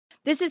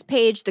This is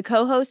Paige, the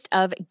co-host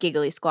of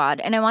Giggly Squad,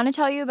 and I want to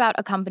tell you about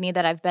a company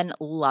that I've been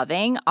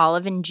loving,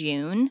 Olive &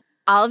 June.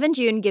 Olive &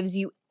 June gives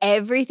you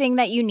everything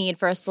that you need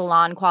for a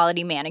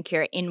salon-quality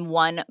manicure in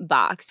one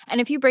box.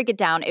 And if you break it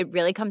down, it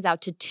really comes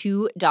out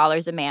to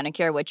 $2 a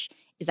manicure, which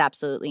is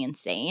absolutely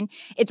insane.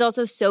 It's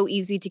also so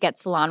easy to get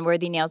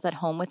salon-worthy nails at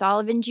home with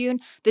Olive & June.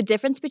 The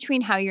difference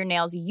between how your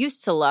nails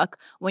used to look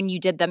when you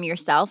did them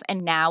yourself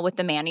and now with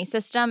the Mani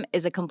system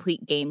is a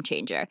complete game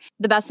changer.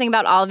 The best thing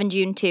about Olive &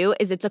 June, too,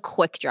 is it's a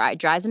quick dry.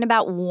 Dries in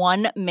about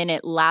 1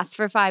 minute, lasts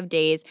for 5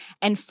 days,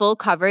 and full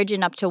coverage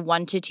in up to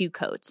 1 to 2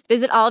 coats.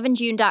 Visit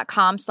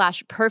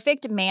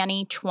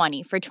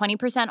oliveandjune.com/perfectmani20 for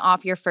 20%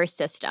 off your first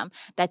system.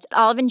 That's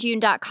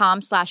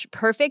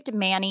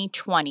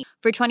oliveandjune.com/perfectmani20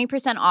 for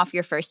 20% off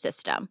your first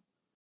system.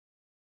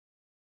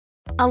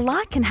 A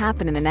lot can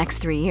happen in the next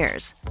 3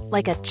 years.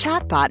 Like a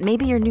chatbot may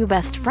be your new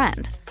best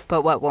friend.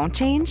 But what won't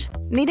change?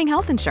 Needing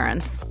health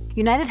insurance.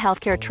 United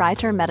Healthcare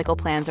Tri-Term Medical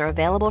Plans are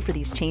available for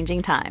these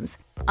changing times.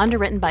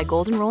 Underwritten by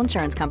Golden Rule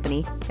Insurance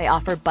Company, they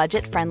offer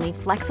budget-friendly,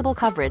 flexible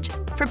coverage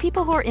for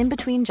people who are in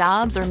between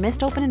jobs or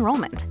missed open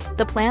enrollment.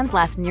 The plans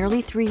last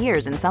nearly 3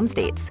 years in some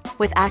states,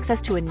 with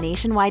access to a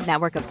nationwide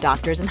network of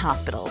doctors and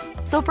hospitals.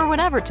 So for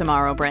whatever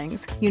tomorrow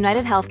brings,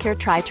 United Healthcare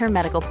Tri-Term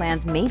Medical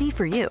Plans may be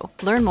for you.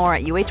 Learn more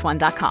at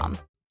uh1.com.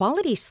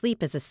 Quality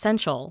sleep is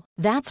essential.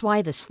 That's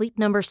why the Sleep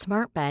Number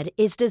Smart Bed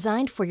is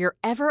designed for your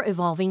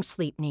ever-evolving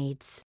sleep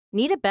needs.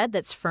 Need a bed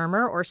that's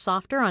firmer or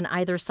softer on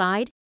either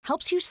side?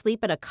 Helps you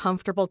sleep at a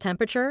comfortable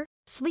temperature?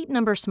 Sleep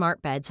Number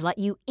Smart Beds let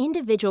you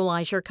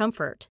individualize your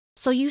comfort,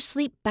 so you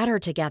sleep better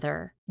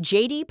together.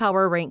 J.D.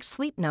 Power ranks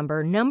Sleep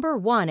Number number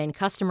 1 in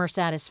customer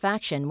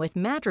satisfaction with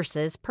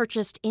mattresses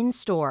purchased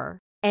in-store.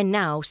 And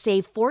now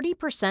save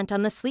 40%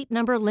 on the Sleep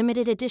Number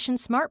Limited Edition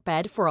Smart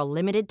Bed for a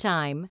limited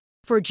time.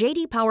 For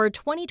J.D. Power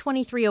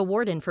 2023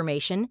 award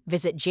information,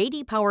 visit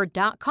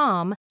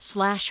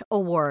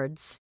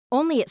jdpower.com/awards.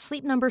 Only at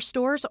Sleep Number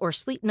stores or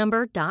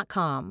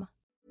sleepnumber.com.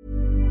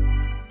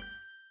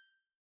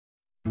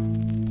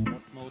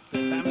 Mot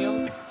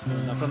Samuel.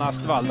 Från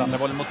Astvald. Andra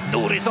bollen mot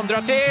Nouri som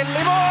drar till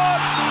i mål!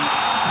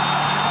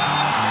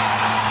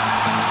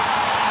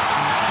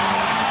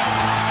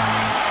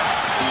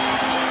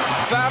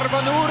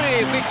 Verba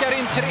Nouri skickar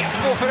in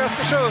 3-2 för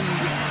Östersund.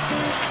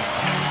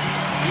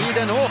 I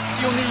den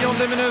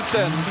 89:e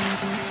minuten.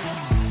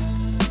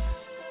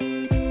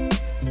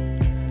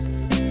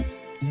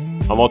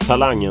 Han var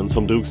talangen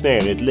som drogs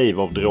ner i ett liv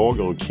av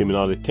droger och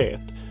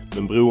kriminalitet.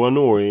 Men Broa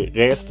Nouri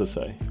reste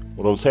sig.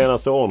 Och de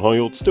senaste åren har han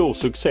gjort stor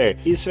succé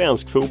i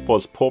svensk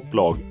fotbolls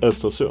poplag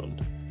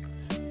Östersund.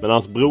 Men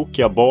hans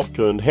brokiga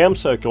bakgrund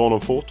hemsöker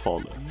honom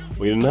fortfarande.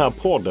 Och i den här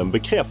podden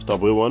bekräftar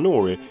Broa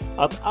Nouri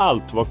att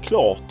allt var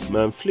klart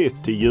med en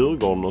flytt till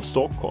Djurgården och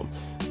Stockholm.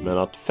 Men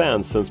att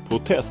fansens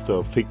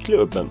protester fick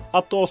klubben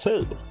att dra sig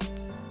ur.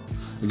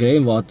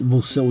 Grejen var att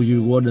Bosse och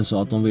Djurgården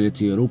sa att de ville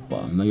till Europa.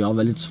 Men jag har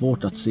väldigt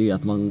svårt att se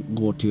att man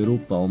går till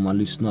Europa om man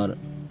lyssnar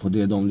på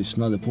det de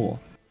lyssnade på.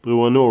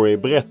 Broa Nouri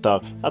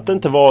berättar att det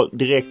inte var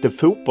direkt det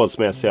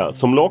fotbollsmässiga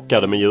som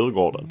lockade med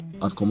Djurgården.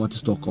 Att komma till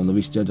Stockholm, då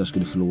visste jag att jag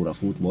skulle förlora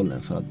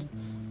fotbollen. För att,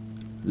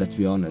 let's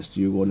be honest,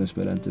 Djurgården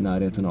spelar inte i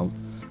närheten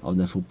av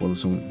den fotboll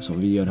som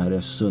vi gör här i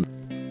Östersund.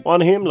 Och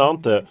han himlar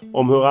inte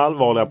om hur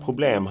allvarliga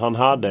problem han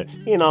hade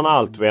innan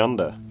allt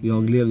vände.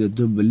 Jag levde ett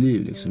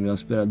dubbelliv liksom. Jag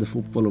spelade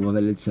fotboll och var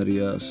väldigt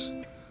seriös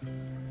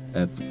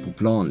på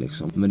plan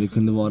liksom. Men det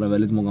kunde vara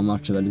väldigt många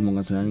matcher, väldigt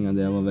många träningar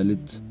där jag var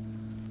väldigt,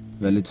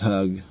 väldigt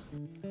hög.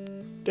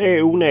 Det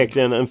är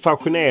onekligen en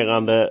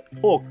fascinerande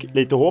och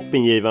lite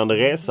hoppingivande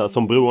resa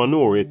som Broa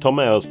Nouri tar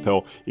med oss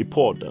på i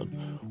podden.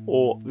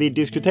 Och vi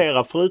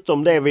diskuterar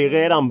förutom det vi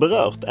redan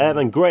berört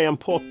även Graham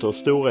Potters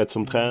storhet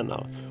som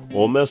tränare.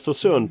 Och om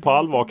Östersund på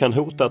allvar kan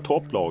hota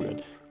topplagen.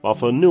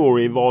 Varför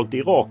Nouri valt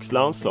Iraks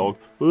landslag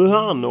och hur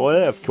han och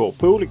ÖFK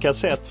på olika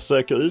sätt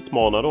försöker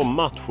utmana de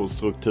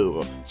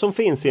machostrukturer som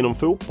finns inom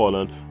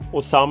fotbollen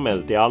och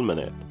samhället i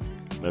allmänhet.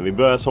 Men vi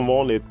börjar som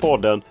vanligt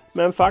podden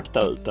med en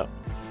faktaruta.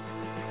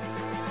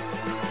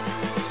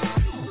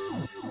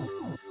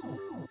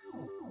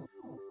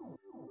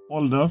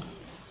 Ålder?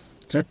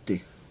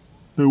 30.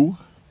 Bor?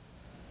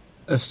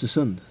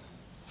 Östersund.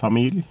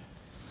 Familj?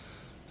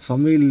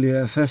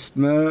 Familj,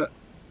 fästmö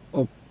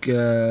och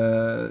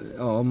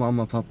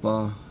mamma,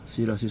 pappa,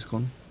 4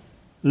 syskon.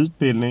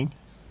 Utbildning?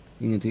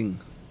 Ingenting.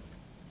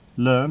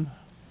 Lön?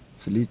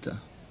 För lite.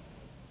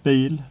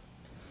 Bil?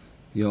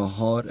 Jag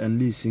har en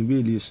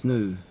leasingbil just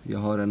nu. Jag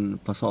har en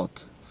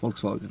Passat,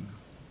 Volkswagen.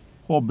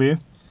 Hobby?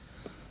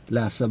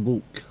 Läsa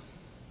bok.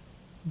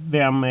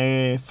 Vem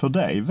är för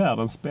dig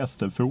världens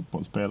bästa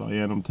fotbollsspelare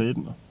genom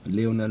tiderna?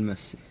 Lionel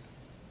Messi.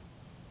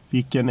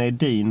 Vilken är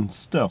din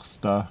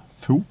största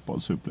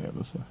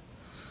fotbollsupplevelse?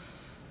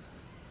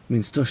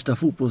 Min största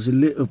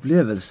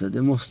fotbollsupplevelse,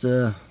 det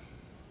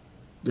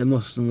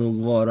måste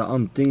nog vara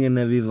antingen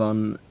när vi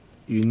vann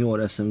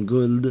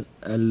junior-SM-guld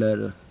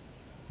eller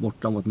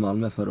borta mot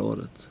Malmö förra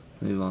året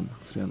när vi vann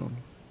 3-0.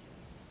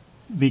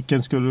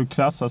 Vilken skulle du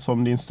klassa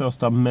som din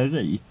största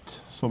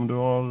merit som du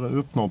har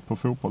uppnått på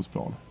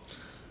fotbollsplan?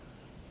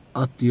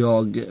 Att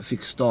jag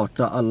fick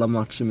starta alla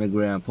matcher med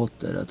Graham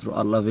Potter. Jag tror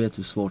alla vet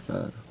hur svårt det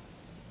är.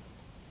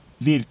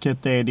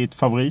 Vilket är ditt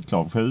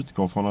favoritlag? För jag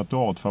utgår från att du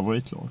har ett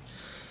favoritlag.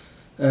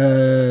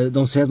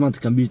 De säger att man inte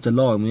kan byta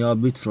lag, men jag har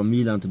bytt från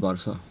Milan till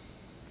Barca.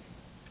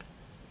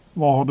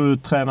 Vad har du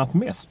tränat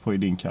mest på i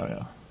din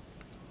karriär?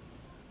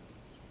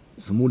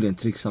 Förmodligen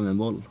trixa med en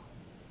boll.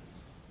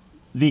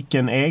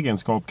 Vilken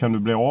egenskap kan du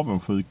bli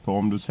avundsjuk på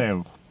om du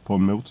ser på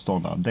en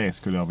motståndare? Det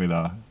skulle jag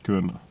vilja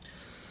kunna.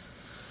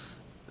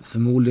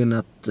 Förmodligen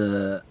att,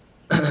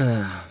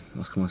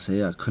 vad ska man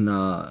säga,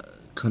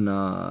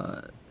 kunna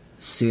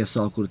se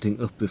saker och ting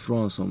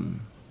uppifrån som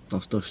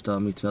de största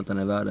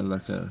mittfältarna i världen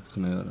verkar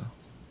kunna göra.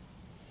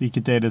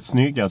 Vilket är det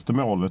snyggaste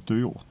målet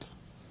du gjort?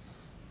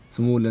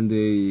 Förmodligen det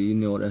i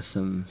junior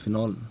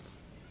SM-finalen.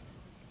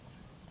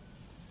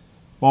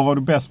 Vad var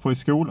du bäst på i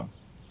skolan?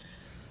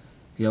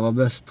 Jag var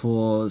bäst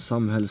på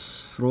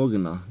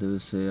samhällsfrågorna, det vill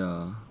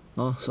säga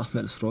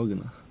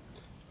samhällsfrågorna.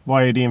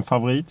 Vad är din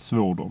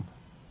favoritsvordom?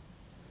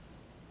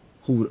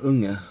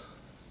 Horunge.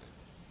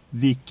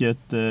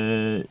 Vilket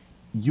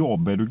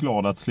jobb är du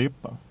glad att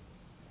slippa?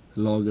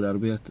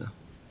 Lagerarbete.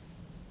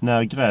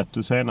 När grät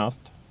du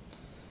senast?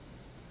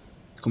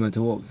 Kommer jag inte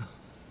ihåg.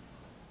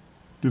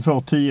 Du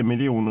får 10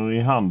 miljoner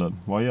i handen.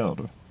 Vad gör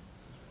du?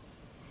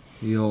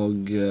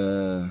 Jag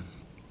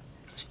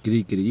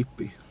skriker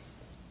jippi.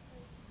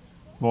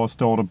 Vad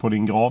står det på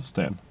din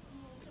gravsten?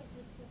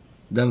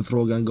 Den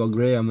frågan gav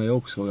Graham mig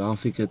också. Han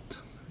fick ett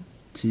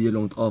 10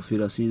 långt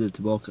A4-sidor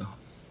tillbaka.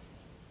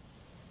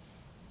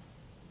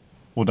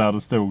 Och där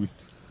det stod?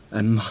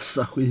 En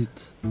massa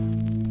skit.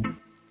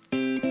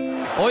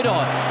 Oj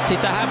då,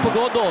 titta här på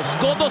Ghoddos.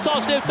 Ghoddos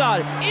avslutar.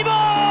 I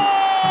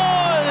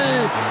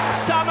mål!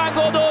 Saman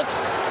Ghoddos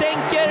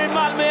sänker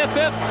Malmö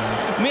FF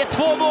med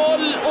 2 mål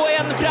och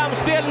en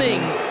framspelning.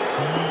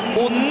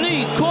 Och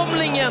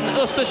nykomlingen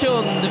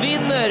Östersund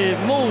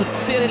vinner mot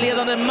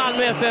serieledande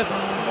Malmö FF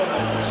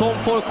som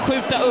får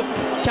skjuta upp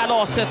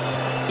kalaset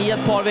i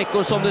ett par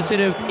veckor som det ser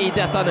ut i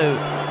detta nu.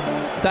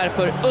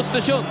 Därför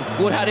Östersund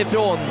går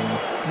härifrån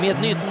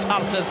med nytt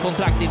allsvenskt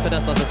kontrakt inför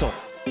nästa säsong.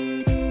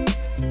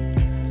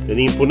 Den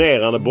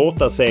imponerande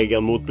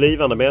bortasegern mot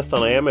blivande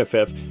mästarna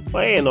MFF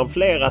var en av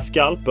flera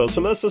skalper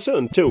som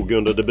Östersund tog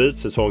under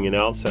debutsäsongen i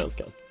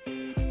Allsvenskan.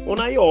 Och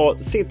när jag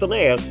sitter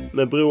ner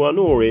med Broa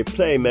Nouri,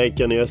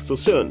 playmakern i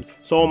Östersund,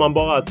 så har man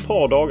bara ett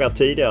par dagar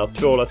tidigare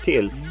tvålat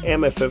till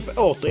MFF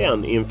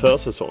återigen i en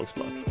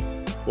försäsongsmatch.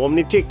 Och om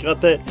ni tycker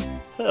att det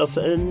hörs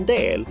en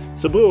del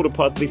så beror det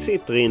på att vi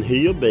sitter i en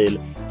hyrbil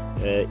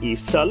i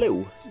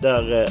Salou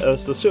där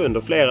Östersund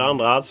och flera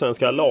andra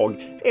allsvenska lag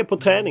är på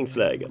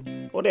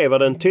träningsläger. Och det var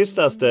den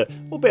tystaste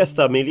och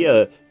bästa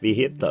miljö vi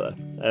hittade,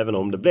 även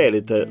om det blev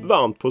lite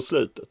varmt på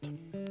slutet.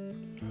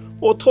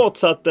 Och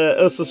trots att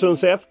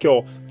Östersunds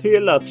FK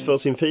hyllats för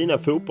sin fina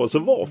fotboll så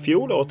var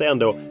fjolåret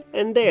ändå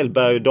en del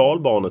berg- och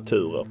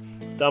dalbaneturer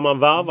där man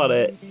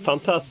varvade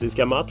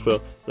fantastiska matcher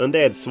med en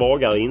del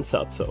svagare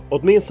insatser,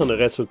 åtminstone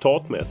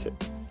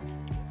resultatmässigt.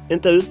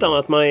 Inte utan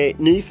att man är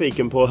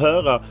nyfiken på att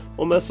höra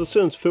om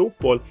Östersunds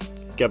fotboll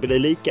ska bli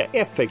lika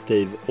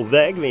effektiv och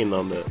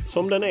vägvinnande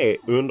som den är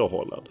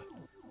underhållande.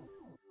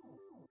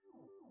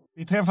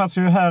 Vi träffas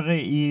ju här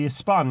i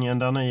Spanien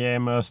där ni är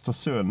med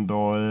Östersund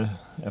och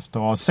efter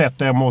att ha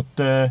sett er mot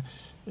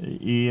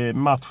i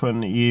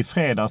matchen i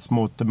fredags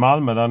mot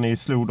Malmö där ni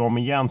slog dem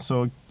igen,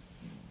 så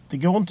det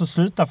går inte att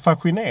sluta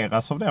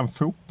fascineras av den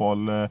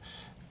fotboll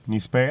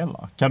ni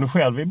spelar. Kan du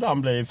själv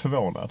ibland bli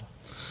förvånad?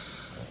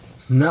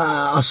 Nej,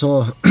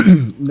 alltså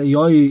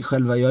jag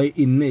är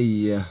inne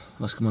i,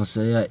 vad ska man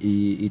säga,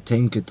 i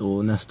tänket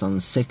och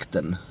nästan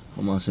sekten,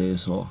 om man säger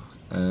så.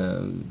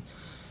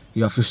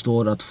 Jag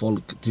förstår att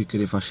folk tycker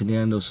det är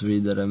fascinerande och så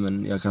vidare,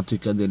 men jag kan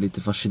tycka det är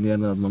lite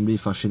fascinerande att man blir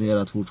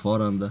fascinerad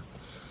fortfarande.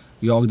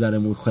 Jag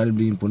däremot själv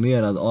blir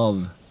imponerad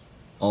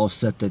av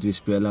sättet vi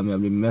spelar, men jag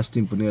blir mest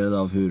imponerad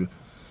av hur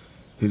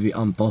vi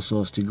anpassar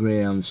oss till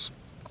Grahams,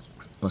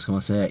 vad ska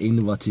man säga,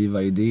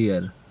 innovativa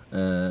idéer.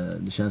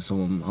 Det känns som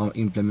om han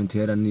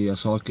implementerar nya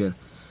saker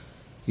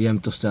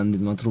jämt och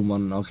ständigt. Man tror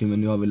men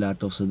nu har vi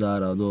lärt oss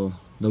sådär, och då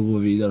går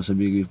vi vidare och så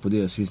bygger vi på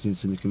det. Så finns det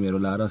inte så mycket mer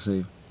att lära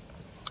sig.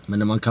 Men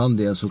när man kan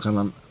det så kan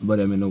man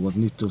börja med något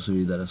nytt och så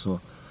vidare. Så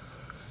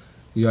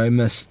jag är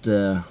mest,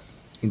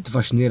 inte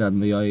fascinerad,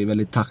 men jag är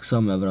väldigt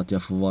tacksam över att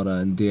jag får vara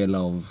en del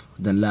av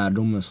den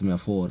lärdomen som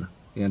jag får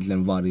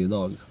egentligen varje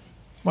dag.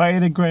 Vad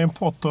är det Graham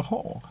Potter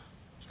har?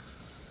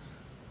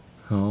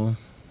 Ja,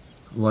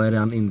 vad är det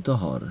han inte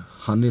har?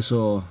 Han är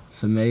så,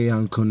 för mig är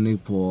han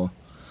kunnig på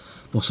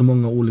så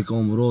många olika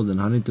områden.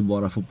 Han är inte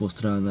bara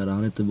fotbollstränare,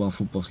 han är inte bara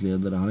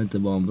fotbollsledare, han är inte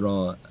bara en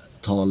bra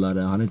talare,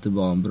 han är inte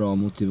bara en bra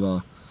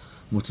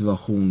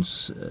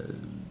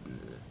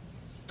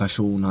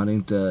motivationsperson. Han är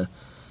inte,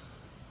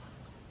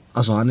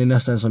 alltså han är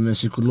nästan som en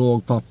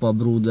psykolog, pappa,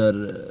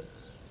 broder,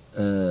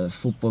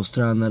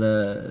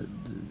 fotbollstränare.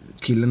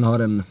 Killen har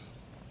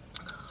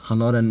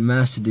en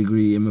master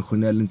degree i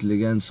emotionell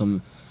intelligens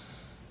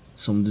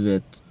som du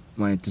vet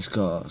man inte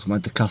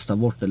kastar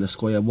bort eller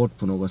skojar bort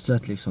på något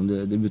sätt liksom.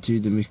 Det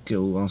betyder mycket,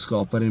 och han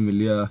skapar en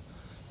miljö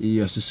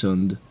i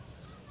Östersund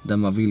där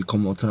man vill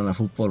komma och träna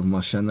fotboll.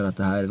 Man känner att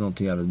det här är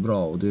något jävligt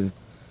bra. Och det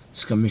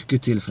ska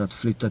mycket till för att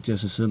flytta till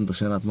Östersund och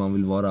känna att man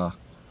vill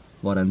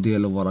vara en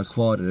del och vara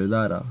kvar i det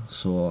där.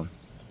 Så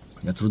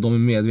jag tror de är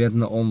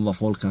medvetna om vad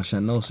folk kan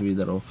känna och så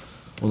vidare.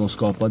 Och de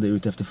skapar det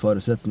ut efter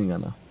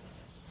förutsättningarna.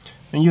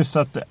 Men just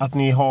att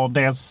ni har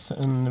dels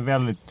en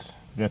väldigt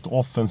rätt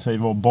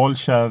offensiv och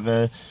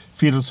bollkär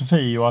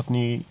filosofi och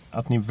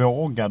att ni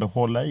vågade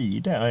hålla i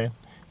den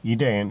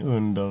idén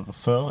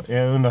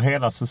under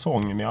hela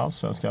säsongen i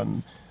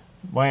Allsvenskan.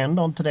 Var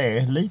ändå inte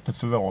det lite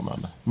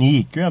förvånande? Ni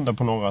gick ju ändå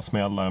på några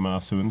smällar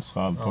med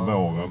Sundsvall på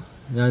våren.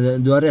 Ja,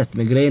 du har rätt,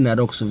 men grejen är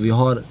också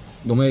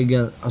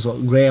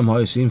Graham har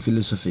ju sin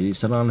filosofi,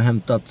 sen har han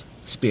hämtat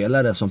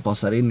spelare som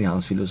passar in i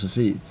hans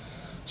filosofi.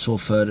 Så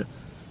för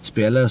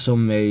spelare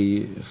som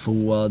mig,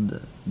 Fouad,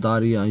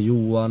 Darjan,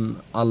 Johan,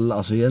 alla,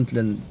 alltså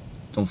egentligen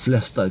de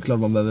flesta, klart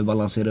man behöver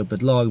balansera upp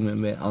ett lag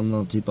med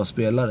annan typ av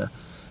spelare,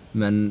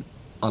 men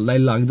alla är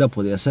lagda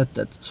på det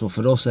sättet. Så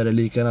för oss är det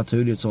lika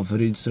naturligt som för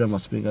Rydström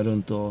att springa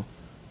runt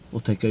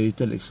och täcka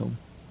ytor liksom.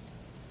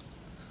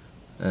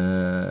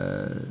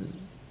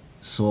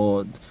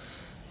 Så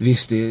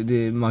visst,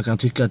 man kan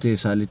tycka att det är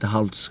så här lite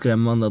halvt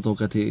skrämmande att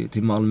åka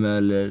till Malmö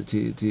eller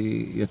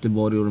till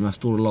Göteborg och de här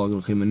stora lagen.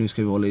 Okej, men nu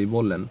ska vi hålla i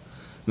bollen.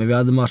 Men vi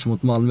hade match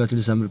mot Malmö till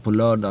exempel på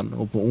lördagen,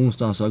 och på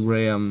onsdagen sa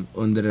Graham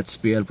under ett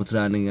spel på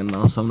träningen när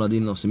han samlade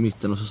in oss i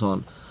mitten, och så sa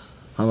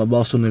han var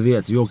bara så ni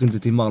vet, vi åker inte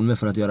till Malmö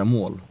för att göra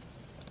mål.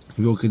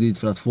 Vi åker dit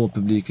för att få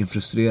publiken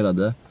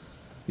frustrerade.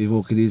 Vi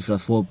åker dit för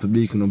att få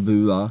publiken att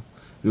bua.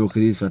 Vi åker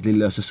dit för att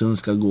lilla Östersund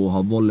ska gå och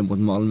ha bollen mot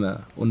Malmö.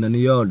 Och när ni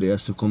gör det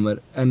så kommer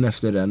en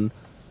efter en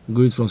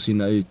gå ut från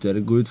sina ytor,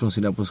 gå ut från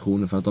sina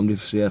positioner för att de blir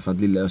frustrerade för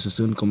att lilla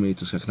Östersund kommer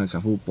hit och ska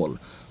knacka fotboll.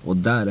 Och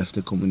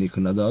därefter kommer ni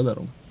kunna döda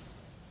dem.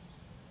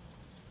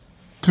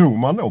 Tror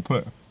man då på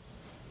det?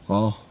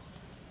 Ja.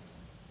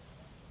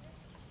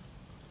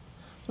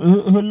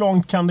 Hur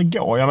långt kan det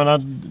gå? Jag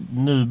menar,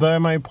 nu börjar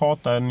man ju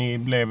prata, ni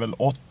blev väl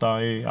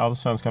 8 i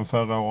Allsvenskan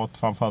förra året,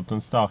 framförallt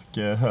en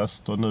stark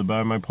höst, och nu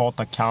börjar man ju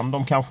prata, kan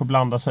de kanske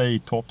blanda sig i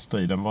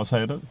toppstriden? Vad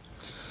säger du?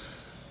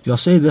 Jag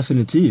säger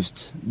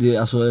definitivt. Det är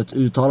alltså ett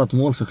uttalat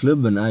mål för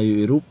klubben är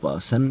ju Europa.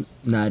 Sen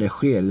när det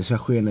sker, det ska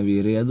ske när vi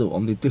är redo.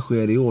 Om det inte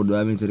sker i år, då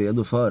är vi inte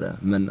redo för det.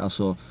 Men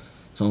alltså,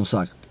 som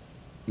sagt,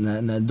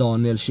 när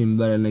Daniel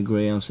Kindberg eller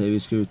Graham säger vi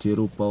ska ut till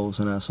Europa och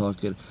sådana här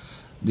saker,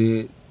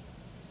 det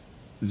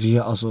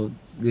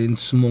är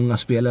inte så många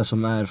spelare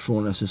som är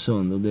från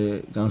Östersund, och det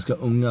är ganska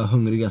unga,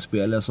 hungriga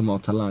spelare som har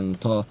talang.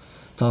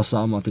 Ta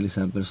Sama till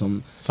exempel,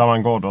 som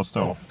Saman Ghoddos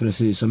då.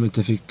 Precis, som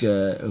inte fick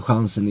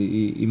chansen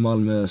i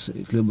Malmös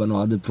klubben och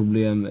hade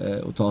problem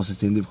att ta sig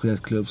till en division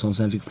 1-klubb, som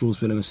sen fick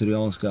provspela med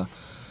Syrianska.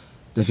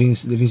 Det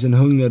finns en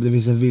hunger, det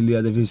finns en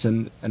vilja, det finns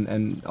en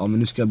men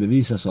nu ska jag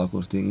bevisa saker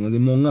och ting. Och det är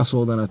många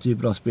sådana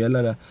typer av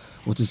spelare,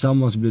 och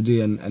tillsammans blir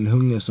det en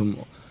hunger som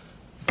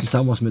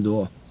tillsammans med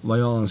då vad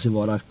jag anser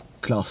vara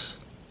klass,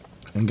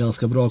 en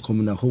ganska bra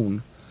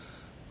kombination.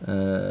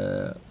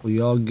 Och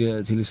jag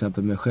till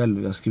exempel mig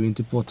själv, jag skrev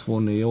inte på 2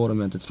 nya år om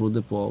jag inte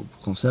trodde på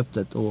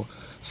konceptet. Och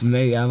för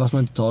mig, även fast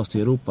man inte tar sig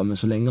till Europa, men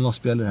så länge man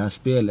spelar det här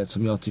spelet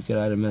som jag tycker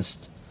är det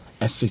mest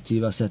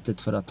effektiva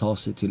sättet för att ta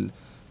sig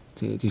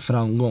till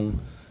framgång,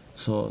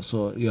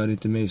 så gör det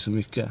inte mig så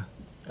mycket.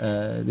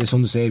 Det är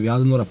som du säger, vi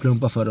hade några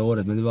plumpar förra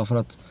året, men det var för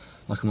att,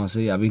 vad ska man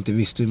säga, vi inte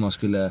visste hur man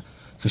skulle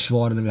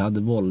försvara när vi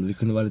hade boll. Vi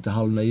kunde vara lite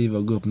halvnaiva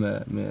och gå upp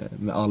med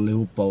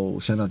allihopa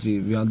och känna att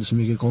vi hade så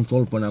mycket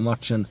kontroll på den här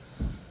matchen.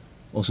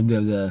 Och så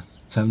blev det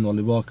 5-0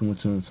 tillbaka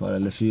mot Sundsvall,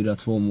 eller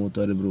 4-2 mot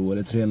Örebro,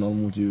 eller 3-0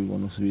 mot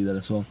Djurgården och så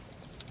vidare. Så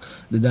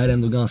det där är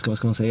ändå ganska, vad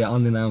ska man säga,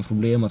 angenämt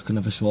problem att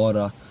kunna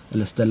försvara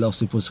eller ställa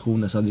oss i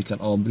positioner så att vi kan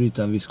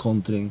avbryta en viss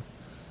kontring.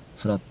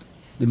 För att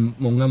det är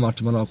många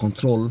matcher man har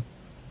kontroll,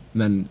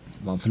 men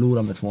man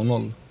förlorar med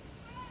 2-0.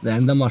 Den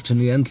enda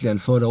matchen egentligen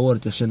förra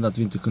året jag kände att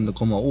vi inte kunde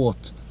komma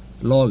åt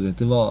laget,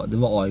 det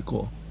var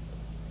AIK.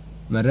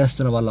 Men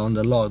resten av alla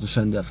andra lag, då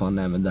kände jag fan,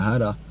 nej men det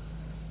här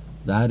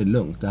är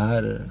lugnt,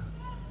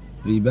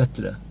 vi är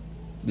bättre.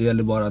 Det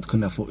gäller bara att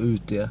kunna få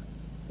ut det.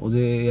 Och det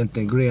är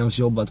egentligen Grahams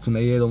jobb att kunna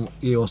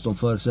ge oss de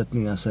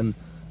förutsättningarna. Sen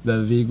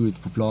behöver vi gå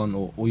ut på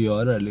plan och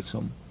göra det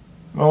liksom.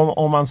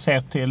 Om man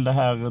ser till det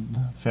här,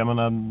 för jag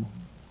menar, en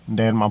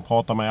del man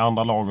pratar med i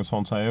andra lag och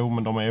sånt säger,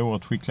 men de är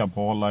oerhört skickliga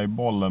på att hålla i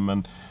bollen,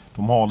 men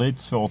de har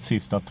lite svårt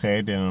sista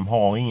tredjedelen. De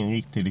har ingen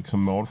riktig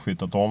liksom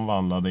målskytt att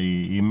omvandla det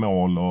i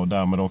mål och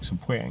därmed också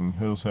poäng.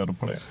 Hur ser du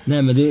på det?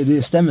 Nej, men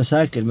det stämmer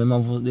säkert,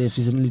 men det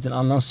finns en liten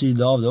annan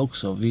sida av det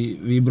också.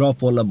 Vi är bra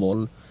på att hålla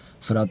boll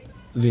för att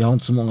vi har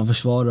inte så många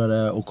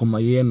försvarare att komma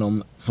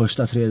igenom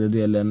första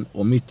tredjedelen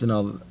och mitten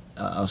av,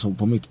 alltså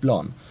på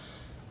mittplan.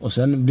 Och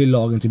sen blir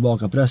lagen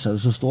tillbaka pressade,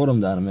 så står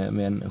de där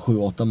med en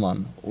 7-8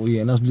 man. Och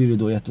genast blir det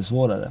då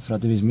jättesvårare för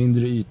att det finns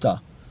mindre yta.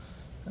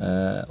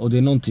 Och det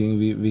är någonting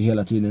vi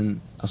hela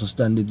tiden, alltså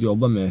ständigt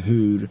jobbar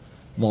med.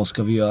 Vad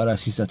ska vi göra i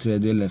sista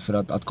tredjedelen för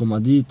att komma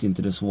dit,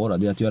 inte det svåra.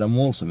 Det är att göra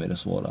mål som är det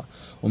svåra.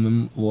 Och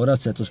med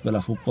vårat sätt att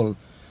spela fotboll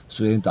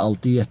så är det inte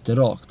alltid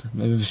jätterakt.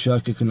 Men vi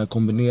försöker kunna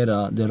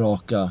kombinera det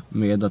raka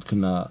med att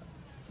kunna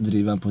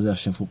driva en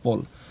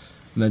possession-fotboll.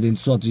 Men det är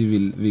inte så att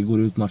vi går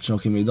ut matchen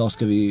och men idag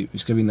vi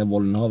ska vinna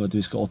bollen i havet och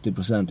vi ska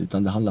 80%,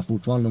 utan det handlar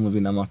fortfarande om att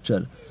vinna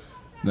matcher.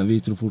 Men vi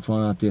tror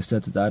fortfarande att det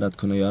sättet är att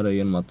kunna göra det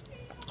genom att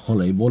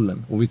hålla i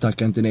bollen. Och vi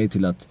tackar inte nej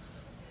till att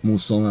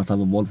motståndarna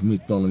tappar boll på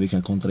mittplan och vi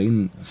kan kontra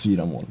in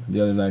 4 mål. Det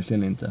gör vi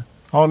verkligen inte.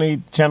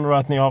 Känner du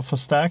att ni har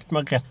förstärkt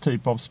med rätt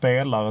typ av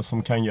spelare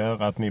som kan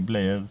göra att ni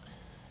blir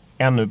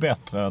ännu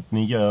bättre? Att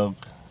ni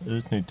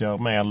utnyttjar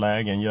mer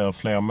lägen, gör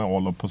fler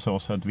mål och på så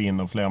sätt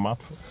vinner fler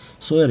matcher?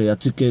 Så är det. Jag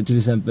tycker till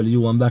exempel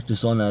Johan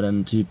Bertilsson är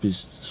en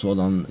typisk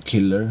sådan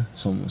killer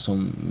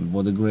som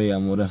både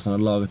Graham och resten av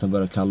laget har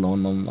börjat kalla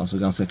honom. Alltså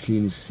ganska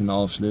klinisk i sina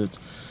avslut.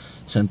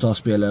 Sen tar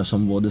spelare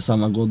som både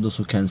Saman Ghoddos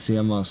och Ken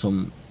Sema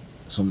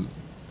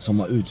som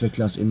har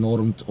utvecklats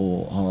enormt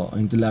och har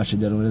inte lärt sig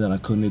det de redan har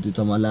kunnat,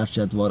 utan man har lärt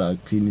sig att vara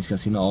kliniska i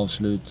sina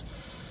avslut.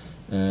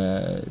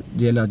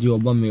 Det gäller att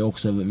jobba med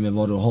också med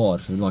vad du har,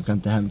 för man kan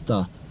inte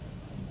hämta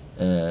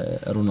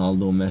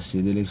Ronaldo och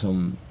Messi.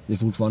 Det är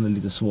fortfarande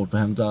lite svårt att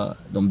hämta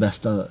de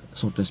bästa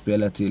sortens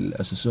spelare till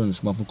Östersund,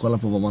 så man får kolla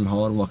på vad man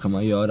har och vad kan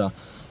man göra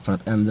för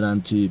att ändra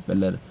en typ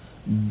eller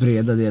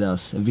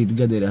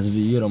vidga deras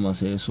vyer, om man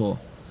säger så.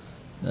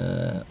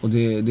 Och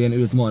det är en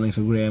utmaning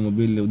för Graham och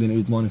Billy, och det är en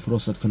utmaning för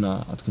oss att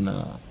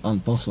kunna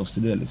anpassa oss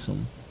till det liksom.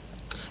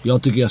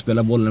 Jag tycker jag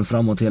spelar bollen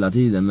framåt hela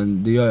tiden,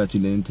 men det gör jag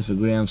tydligen inte, för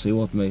Graham säger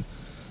åt mig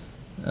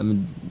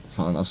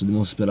du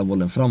måste spela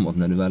bollen framåt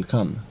när du väl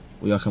kan.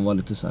 Och jag kan vara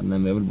lite såhär, nej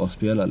men jag vill bara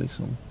spela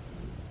liksom.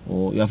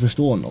 Och jag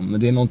förstår honom, men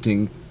det är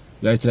någonting,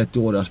 jag är 30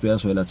 år och jag spelar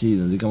så hela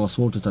tiden. Det kan vara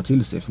svårt att ta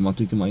till sig för man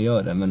tycker man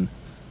gör det, men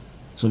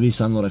så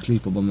visar han några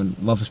klipp och bara, men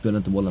varför spelar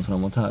inte bollen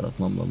framåt här? Att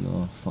man bara,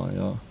 men fan,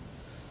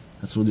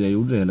 jag trodde jag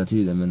gjorde det hela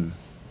tiden, men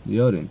det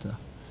gör det inte.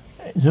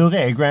 Hur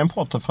är Graham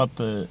Potter? För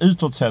att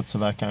utåt sett så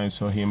verkar han ju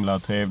så himla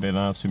trevlig,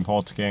 den här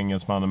sympatiska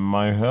engelsmannen. Men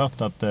man har ju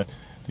hört att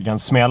det kan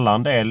smälla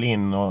en del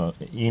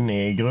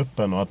inne i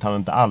gruppen och att han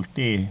inte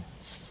alltid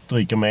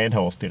stryker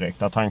medhårs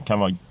direkt. Att han kan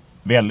vara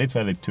väldigt,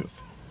 väldigt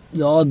tuff.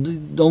 Ja,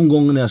 de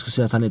gångerna jag skulle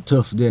säga att han är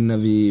tuff, det är när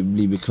vi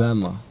blir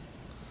bekväma.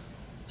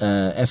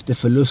 Efter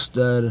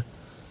förluster,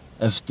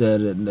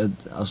 efter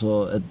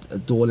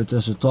ett dåligt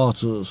resultat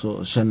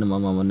så känner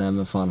man nej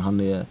men fan,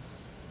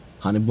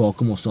 han är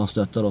bakom oss och han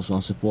stöttar oss och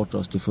han supportar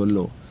oss till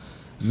fullo.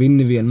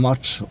 Vinner vi en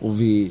match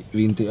och vi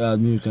inte är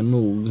ödmjuka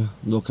nog,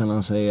 då kan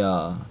han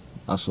säga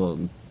alltså,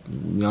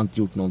 ni har inte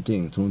gjort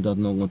någonting, tror inte att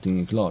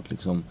någonting är klart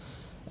liksom.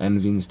 En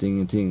vinst är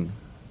ingenting.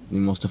 Ni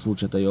måste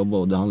fortsätta jobba,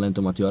 och det handlar inte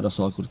om att göra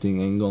saker och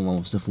ting en gång, man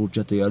måste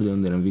fortsätta göra det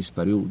under en viss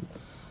period.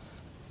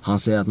 Han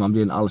säger att man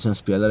blir en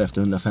allsvensk spelare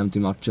efter 150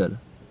 matcher.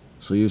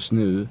 Så just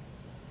nu,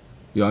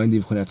 jag är en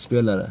division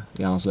 1-spelare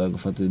i hans ögon,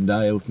 för att det är där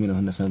jag har gjort mina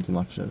 150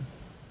 matcher.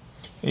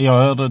 Jag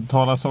hörde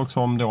talas också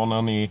om då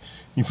när ni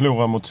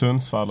förlorade mot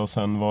Sundsvall, och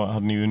sen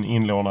hade ni ju en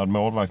inlånad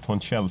målvakt från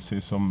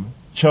Chelsea som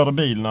körde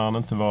bil när han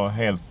inte var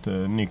helt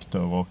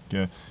nykter, och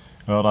jag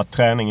hörde att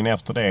träningen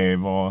efter det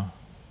var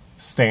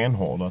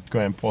stenhård, att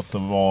Graham Potter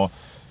var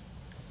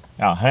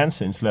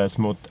hänsynslös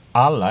mot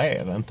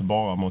alla inte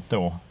bara mot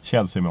då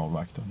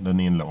Chelsea-målvakten, den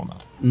inlånad.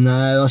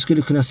 Nej, jag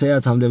skulle kunna säga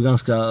att han blev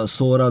ganska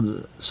sårad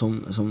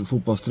som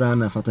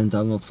fotbollstränare för att han inte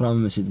hade nått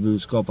fram med sitt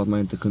budskap, att man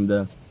inte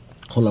kunde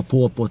hålla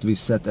på ett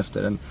visst sätt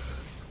efter en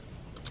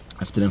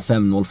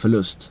 5-0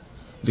 förlust,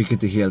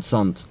 vilket är helt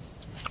sant.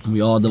 Om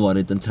jag hade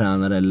varit en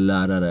tränare eller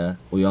lärare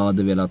och jag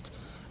hade velat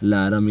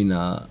lära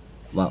mina,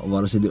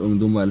 vare sig det är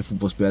ungdomar eller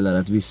fotbollsspelare,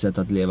 ett visst sätt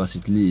att leva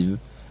sitt liv,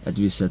 ett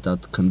visst sätt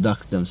att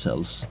conduct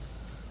themselves,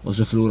 och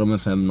så förlorar man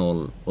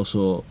 5-0 och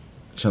så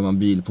kör man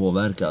bil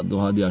påverkad, då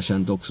hade jag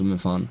känt också, men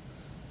fan,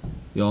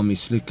 jag har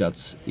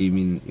misslyckats i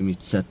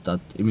mitt sätt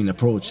i min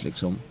approach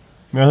liksom.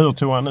 Men hur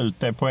tog han ut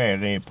det på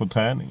på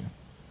träningen?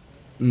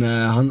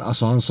 Nej,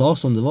 han sa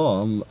som det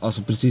var,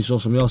 alltså precis så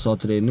som jag sa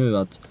till dig nu,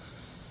 att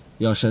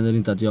jag känner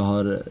inte att jag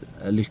har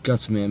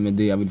lyckats med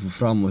det jag vill få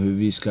fram och hur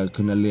vi ska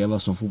kunna leva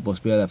som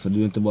fotbollsspelare, för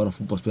du är inte bara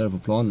fotbollsspelare på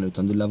planen,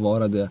 utan du lär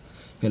vara det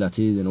hela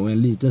tiden. Och i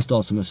en liten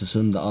stad som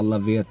Östersund, alla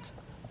vet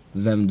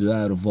vem du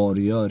är och vad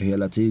du gör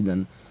hela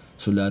tiden,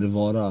 så lär du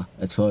vara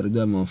ett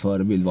föredöme och en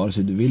förebild, vare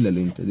sig du vill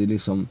eller inte. Det är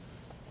liksom,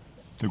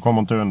 du kommer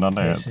inte undan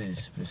det.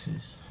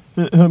 Precis.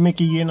 Hur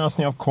mycket gynnas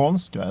ni av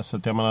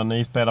konstgräset? Jag menar,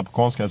 ni spelar på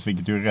konstgräs,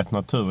 vilket ju är rätt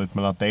naturligt,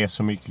 men att det är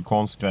så mycket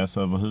konstgräs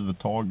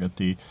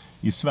överhuvudtaget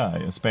i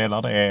Sverige.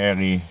 Spelar det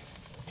er i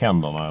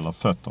händerna eller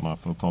fötterna,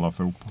 för att tala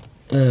fotboll?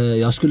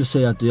 Jag skulle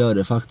säga att det gör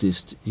det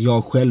faktiskt.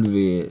 Jag själv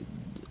är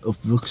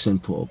uppvuxen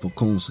på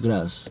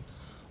konstgräs.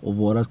 Och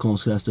vårat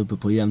konstgräs uppe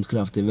på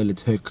Jämtkraft är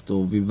väldigt högt,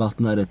 och vi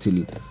vattnar det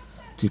till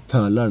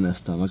pölar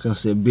nästan. Man kan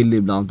se Billy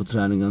ibland på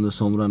träningen under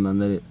somrarna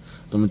när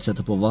de inte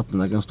sätter på vatten.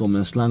 Han kan stå med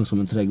en slang som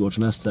en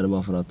trädgårdsmästare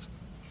bara för att...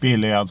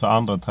 Billy är alltså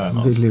andra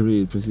tränaren? Billy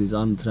Reed, precis.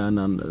 Andra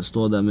tränaren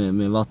står där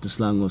med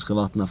vattenslang och ska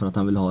vattna för att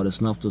han vill ha det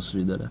snabbt och så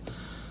vidare.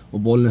 Och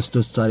bollen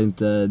studsar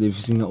inte, det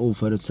finns inga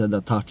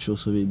oförutsedda touch och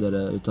så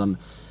vidare, utan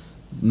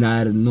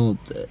när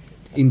något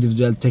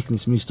individuellt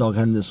tekniskt misstag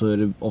händer så är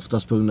det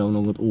oftast på grund av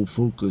något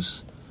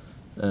ofokus.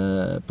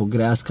 På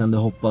gräs kan det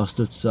hoppa,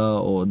 studsa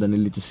och den är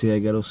lite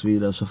segare och så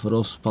vidare, så för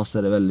oss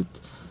passar det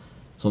väldigt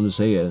som du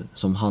säger,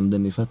 som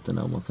handen i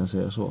fötterna, om man kan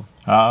säga så.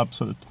 Ja,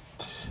 absolut.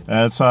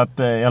 Så att,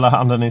 eller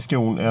handen i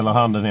skon eller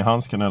handen i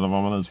handsken eller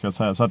vad man nu ska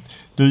säga. Så att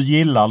du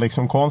gillar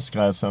liksom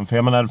konstgräsen. För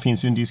jag menar, det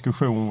finns ju en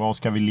diskussion, var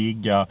ska vi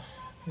ligga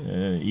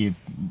i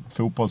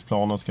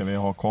fotbollsplaner? Ska vi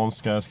ha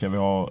konstgräs? Ska vi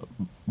ha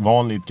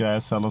vanligt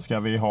gräs? Eller ska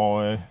vi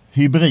ha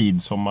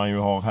hybrid som man ju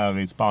har här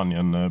i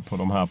Spanien på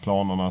de här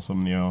planerna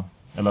som ni har,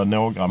 eller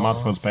några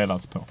matcher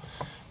spelats på?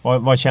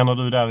 Vad känner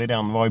du där i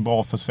den? Vad är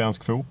bra för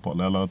svensk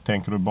fotboll? Eller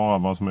tänker du bara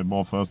vad som är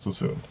bra för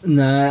Östersund?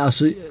 Nej,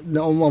 alltså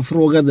om man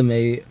frågade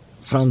mig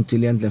fram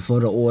till egentligen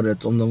förra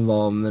året om de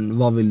var, men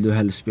vad vill du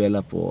helst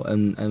spela på?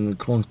 En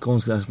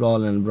konstgräsplan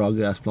eller en bra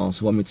gräsplan?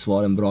 Så var mitt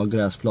svar en bra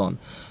gräsplan.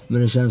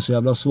 Men det känns så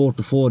jävla svårt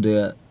att få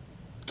det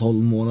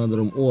 12 månader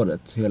om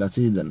året hela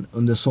tiden.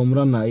 Under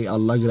somrarna i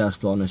alla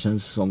gräsplaner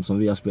känns det som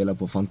vi har spelat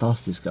på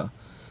fantastiska.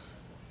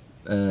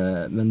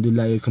 Men du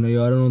lär ju kunna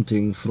göra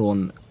någonting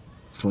från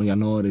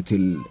januari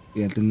till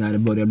egentligen när det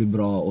börjar bli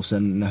bra, och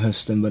sen när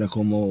hösten börjar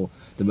komma och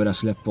det börjar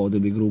släppa och det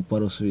blir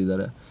gropar och så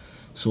vidare.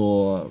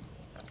 Så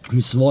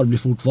mitt svar blir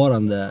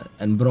fortfarande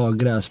en bra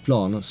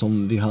gräsplan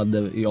som vi hade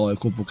i AIK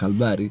på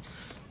Karlberg.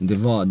 Det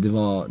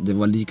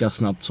var lika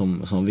snabbt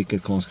som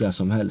vilket konstgräs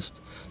som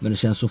helst. Men det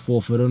känns så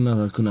få förunnat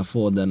att kunna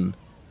få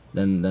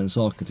den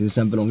saken. Till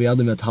exempel om vi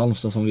hade med ett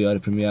Halmstad som vi gör i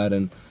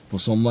premiären på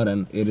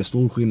sommaren, är det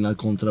stor skillnad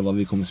kontra vad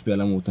vi kommer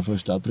spela mot den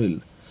 1 april.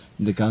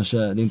 Det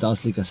är inte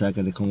alls lika säkert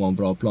att det kommer vara en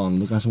bra plan.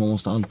 Då kanske man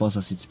måste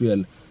anpassa sitt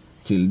spel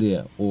till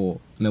det.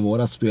 Och när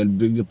vårat spel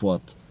bygger på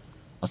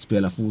att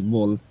spela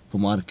fotboll på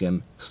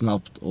marken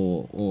snabbt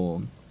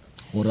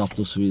och rappt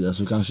och så vidare,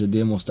 så kanske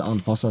det måste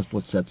anpassas på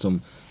ett sätt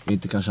som vi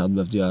inte kanske hade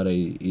behövt göra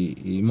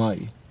i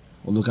maj.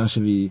 Och då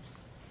kanske vi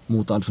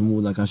mot all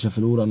förmodan kanske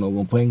förlorar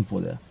någon poäng på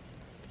det.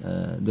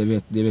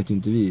 Det vet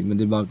inte vi, men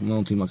det är bara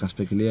någonting man kan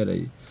spekulera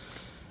i.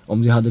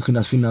 Om det hade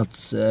kunnat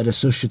finnas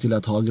resurser till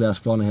att ha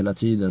gräsplaner hela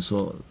tiden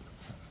så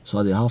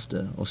hade jag haft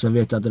det. Och sen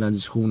vet jag att den här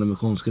diskussionen med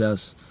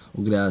konstgräs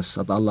och gräs,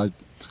 att alla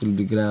skulle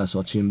bli gräs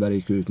och att Kindberg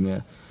gick ut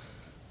med.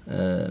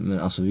 Men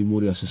alltså vi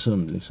bor i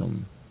Östersund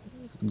liksom.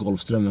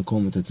 Golfströmmen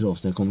kommer till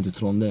oss, den kommer till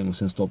Trondheim och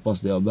sen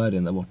stoppas det av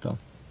bergen där borta.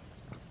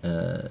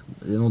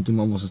 Det är någonting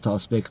man måste ta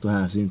aspekt och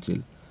hänsyn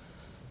till.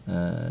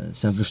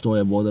 Sen förstår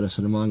jag båda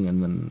resonemangen,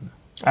 men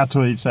jag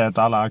tror i och för sig att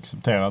alla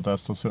accepterar att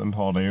Östersund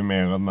har det ju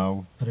mer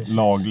än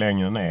lag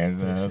längre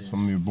ner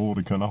som ju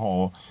borde kunna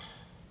ha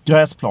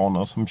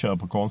gräsplaner som kör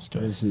på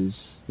konstgräs.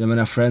 Precis. Jag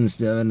menar Friends,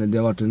 det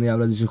har varit en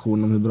jävla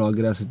diskussion om hur bra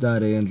gräset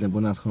är egentligen på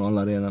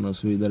nationalarenan och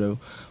så vidare.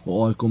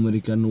 Och AIK med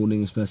Rickard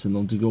Norling i spetsen,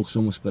 de tycker också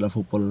om att spela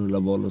fotboll och rulla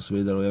boll och så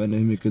vidare. Och jag vet inte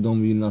hur mycket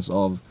de gynnas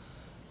av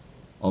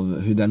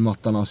hur den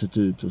mattan har sett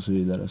ut och så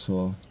vidare.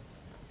 Så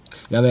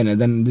jag vet inte,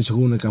 den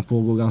diskussionen kan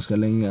pågå ganska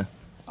länge.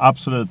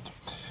 Absolut.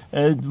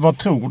 Vad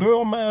tror du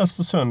om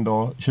Östersund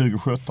då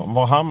 2017?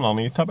 Var hamnar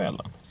ni i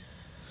tabellen?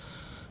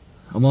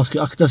 Ja, man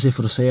ska akta sig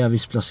för att säga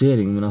viss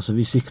placering, men alltså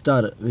vi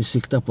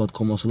siktar på att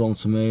komma så långt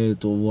som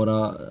möjligt, och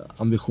våra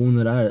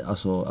ambitioner är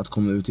alltså att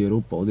komma ut i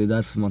Europa, och det är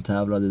därför man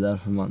tävlar, det är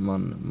därför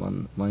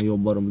man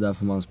jobbar och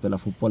därför man spelar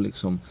fotboll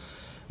liksom.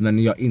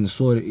 Men jag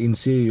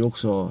inser ju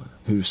också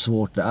hur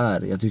svårt det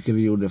är. Jag tycker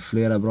vi gjorde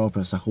flera bra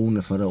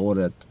prestationer förra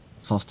året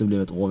fast det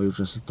blev ett oavgjort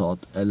resultat,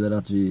 eller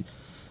att vi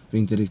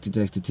inte riktigt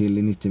räckte till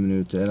i 90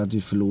 minuter, eller att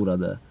vi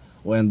förlorade,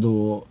 och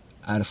ändå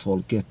är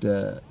folket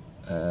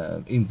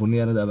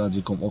imponerade över att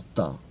vi kom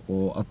 8,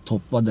 och att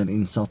toppa den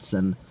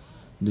insatsen,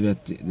 du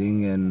vet, det är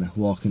ingen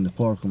walk in the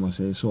park om man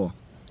säger så.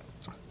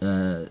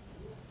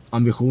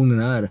 Ambitionen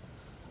är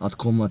att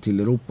komma till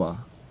Europa.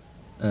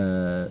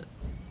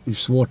 Hur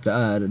svårt det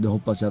är, det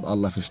hoppas jag att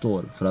alla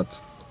förstår, för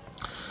att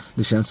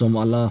det känns som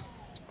alla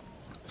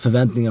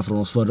förväntningar från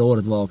oss förra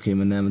året var okej,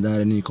 men det här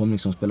är en nykomling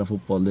som spelar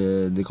fotboll,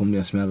 det kommer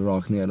ner smälla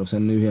rakt ner, och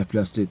sen nu helt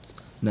plötsligt,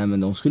 nej men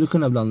de skulle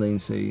kunna blanda in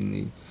sig in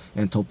i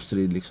en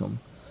toppstrid liksom.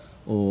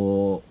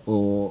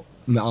 Och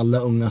med alla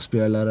unga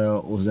spelare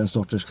och den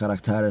sorters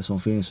karaktärer som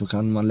finns, så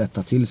kan man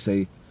lätta till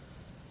sig,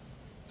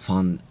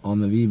 fan, ja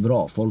men vi är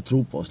bra, folk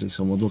tror på oss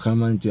liksom, och då kan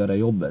man inte göra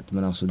jobbet,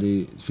 men alltså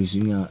det finns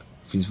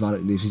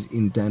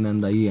inte en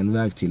enda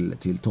genväg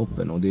till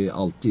toppen, och det är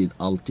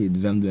alltid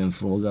vem du än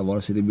frågar,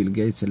 vare sig det är Bill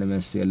Gates eller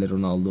Messi eller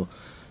Ronaldo,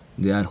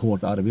 det är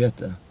hårt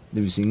arbete.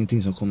 Det finns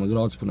ingenting som kommer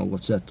gratis på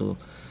något sätt, och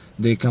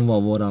det kan vara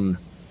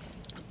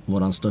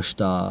våran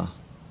största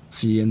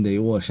fiende i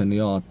år, känner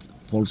jag, att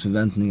folks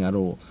förväntningar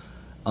och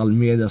all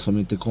media som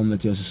inte kommer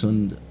till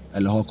Östersund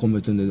eller har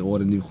kommit under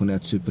året i division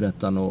 1,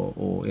 superettan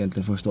och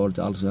egentligen första året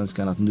i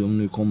Allsvenskan, att de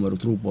nu kommer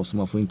och tror på oss,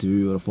 man får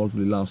intervjuer och folk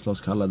blir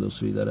landslagskallade och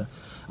så vidare,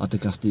 att det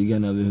kan stiga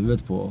en över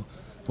huvudet på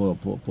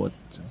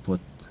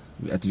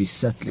ett visst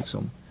sätt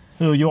liksom.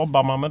 Hur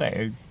jobbar man med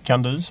det?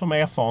 Kan du som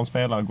erfaren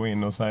spelare gå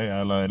in och säga,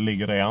 eller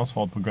ligger det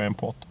ansvaret på Graham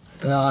Potter?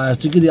 Ja, jag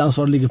tycker det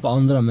ansvaret ligger på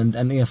andra, men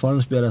en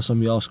erfaren spelare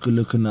som jag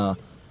skulle kunna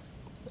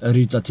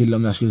ryta till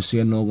om jag skulle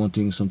se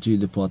någonting som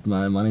tyder på att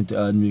man inte är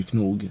ödmjuk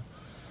nog.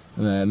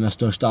 Med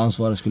största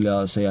ansvaret skulle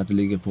jag säga att det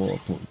ligger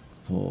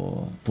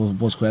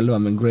på oss själva,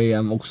 men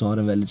Graham också har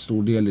en väldigt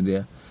stor del i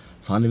det.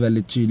 För han är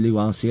väldigt tydlig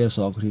och han ser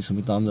saker som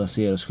inte andra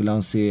ser, och skulle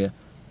han se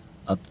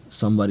att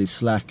somebody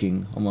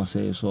slacking, om man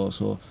säger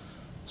så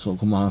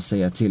kommer han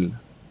säga till.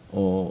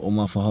 Och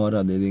man får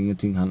höra det är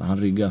ingenting han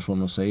ryggar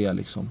från att säga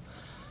liksom.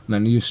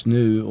 Men just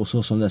nu och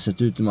så som det har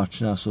sett ut i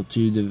matcherna så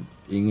tyder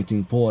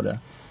ingenting på det.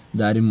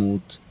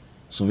 Däremot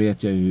så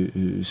vet jag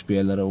hur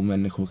spelare och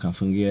människor kan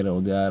fungera,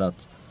 och det är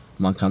att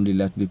man kan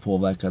lätt bli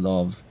påverkad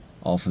av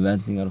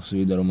förväntningar och så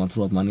vidare, och man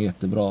tror att man är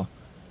jättebra.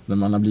 Men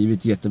man har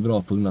blivit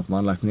jättebra på grund av att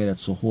man har lagt ner ett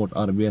så hårt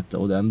arbete,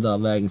 och den enda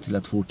vägen till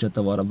att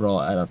fortsätta vara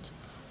bra är att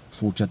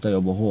fortsätta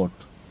jobba hårt.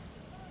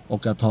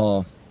 Och att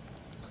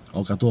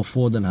då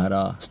få den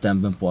här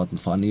stämpeln på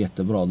att fan är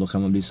jättebra, då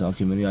kan man bli så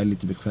okej, men jag är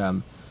lite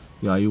bekväm.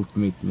 Jag har gjort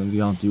mitt, men vi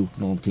har inte gjort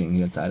någonting,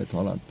 helt ärligt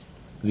talat.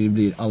 Vi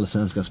blir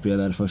allsvenska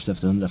spelare först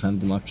efter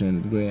 150 matcher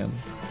enligt Graham.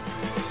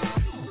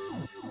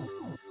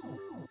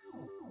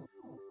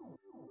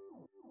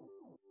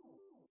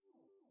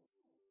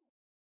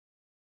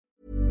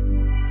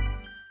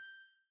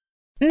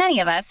 Many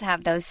of us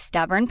have those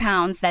stubborn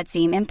pounds that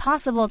seem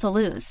impossible to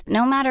lose,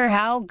 no matter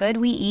how good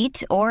we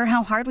eat or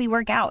how hard we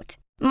work out.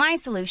 My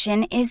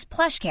solution is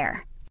PlushCare.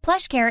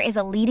 PlushCare is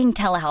a leading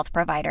telehealth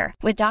provider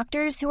with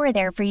doctors who are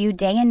there for you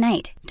day and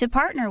night to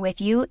partner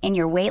with you in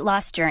your weight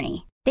loss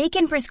journey. They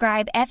can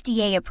prescribe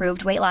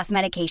FDA-approved weight loss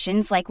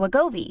medications like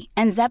Wegovy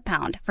and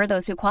Zepbound for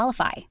those who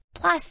qualify.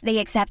 Plus, they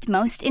accept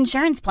most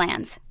insurance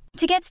plans.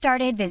 To get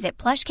started, visit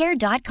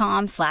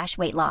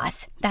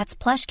plushcare.com/weightloss. That's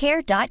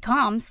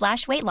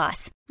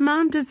plushcare.com/weightloss.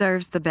 Mom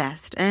deserves the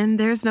best, and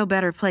there's no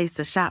better place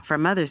to shop for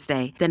Mother's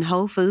Day than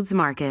Whole Foods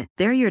Market.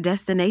 They're your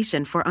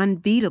destination for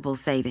unbeatable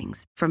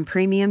savings, from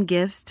premium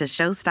gifts to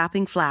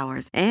show-stopping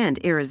flowers and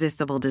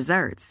irresistible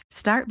desserts.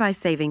 Start by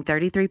saving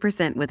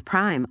 33% with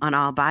Prime on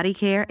all body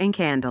care and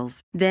candles.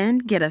 Then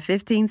get a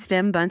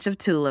 15-stem bunch of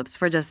tulips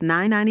for just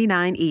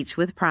 $9.99 each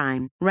with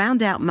Prime.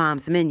 Round out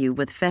Mom's menu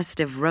with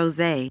festive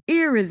rosé,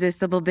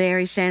 irresistible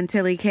berry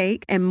chantilly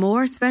cake, and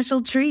more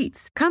special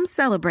treats. Come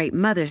celebrate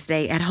Mother's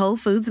Day at Whole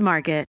Foods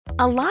Market.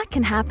 A lot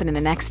can happen in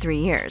the next 3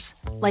 years.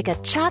 Like a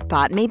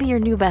chatbot may be your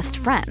new best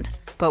friend.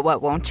 But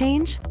what won't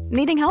change?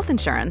 Needing health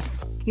insurance.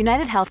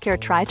 United Healthcare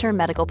Tri-Term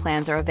Medical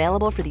Plans are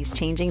available for these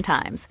changing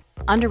times.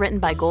 Underwritten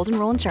by Golden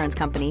Rule Insurance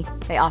Company,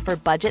 they offer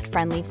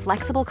budget-friendly,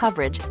 flexible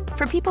coverage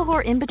for people who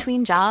are in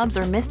between jobs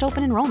or missed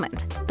open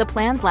enrollment. The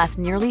plans last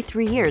nearly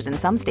 3 years in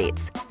some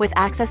states, with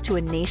access to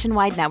a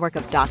nationwide network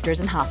of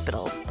doctors and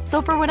hospitals.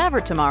 So for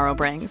whatever tomorrow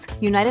brings,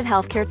 United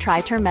Healthcare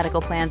Tri-Term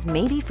Medical Plans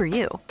may be for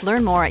you.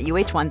 Learn more at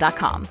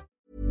uh1.com.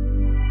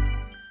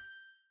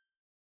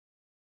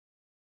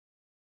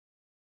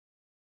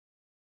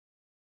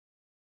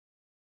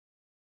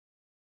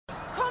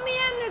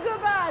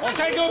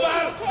 Okej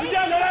gubbar, nu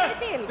gäller det!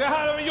 Det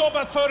här har vi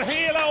jobbat för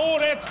hela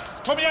året.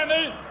 Kom igen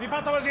nu, vi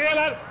fattar vad det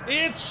gäller.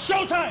 It's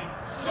showtime!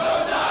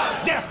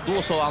 Showtime! Yes!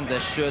 Då sa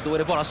Anders, då är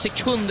det bara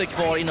sekunder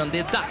kvar innan det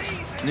är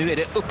dags. Nu är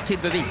det upp till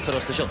bevis för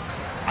Östersund.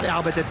 Ja, det är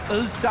arbetet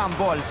utan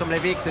boll som är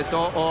viktigt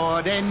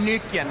och det är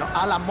nyckeln.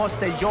 Alla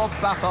måste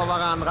jobba för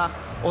varandra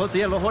och så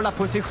gäller det att hålla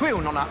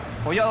positionerna.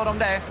 Och gör de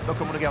det, då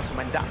kommer det gå som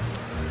en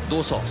dans.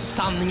 Då sa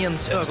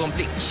sanningens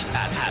ögonblick är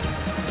här.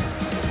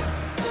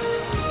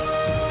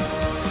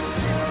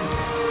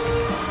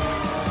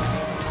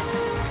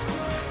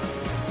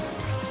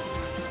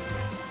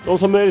 De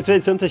som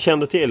möjligtvis inte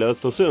kände till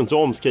Östersunds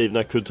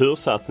omskrivna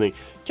kultursatsning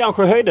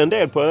kanske höjde en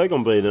del på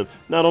ögonbrynen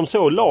när de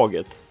såg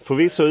laget,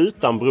 förvisso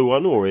utan Broa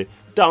Nouri,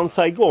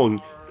 dansa igång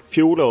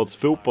fjolårets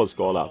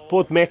fotbollsskala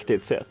på ett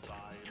mäktigt sätt.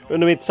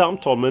 Under mitt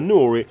samtal med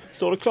Nouri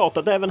står det klart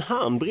att även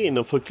han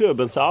brinner för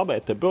klubbens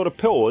arbete både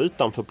på och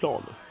utanför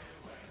planen.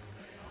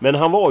 Men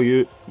han var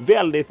ju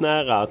väldigt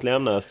nära att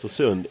lämna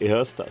Östersund i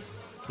höstas.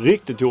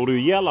 Ryktet gjorde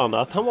ju gällande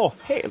att han var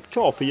helt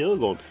klar för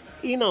Djurgården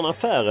innan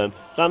affären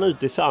rann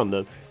ut i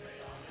sanden.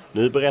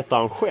 Nu berättar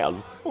han själv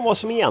om vad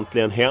som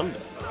egentligen hände.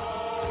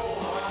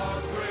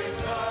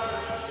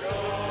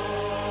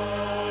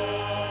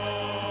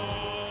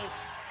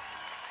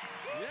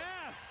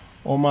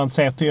 Om man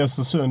ser till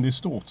Östersund i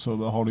stort så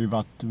har det ju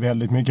varit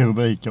väldigt mycket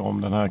rubriker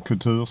om den här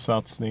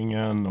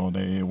kultursatsningen, och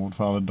det är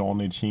ordförande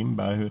Daniel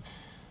Kindberg.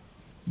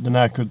 Den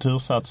här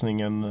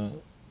kultursatsningen,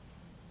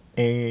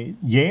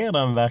 ger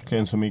den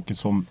verkligen så mycket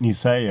som ni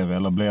säger,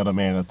 eller blir det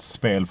mer ett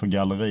spel för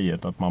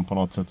galleriet att man på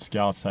något sätt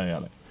ska säga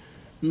det?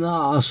 Nej,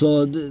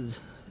 alltså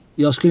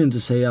jag skulle inte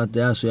säga att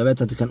det är så. Jag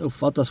vet att det kan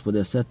uppfattas på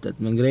det sättet,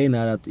 men grejen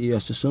är att i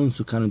Östersund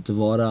så kan det inte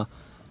vara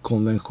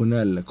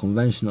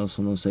conventional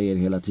som de säger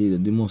hela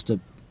tiden. Du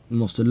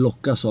måste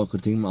locka saker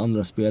och ting med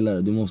andra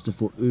spelare. Du måste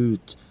få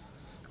ut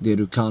det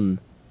du kan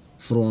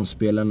från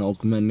spelarna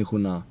och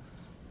människorna.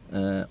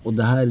 Och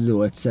det här är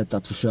då ett sätt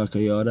att försöka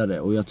göra det.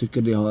 Och jag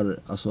tycker det har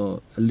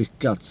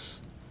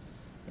lyckats.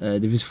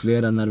 Det finns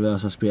flera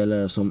nervösa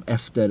spelare som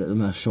efter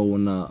de här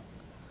showerna,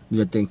 du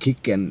vet, den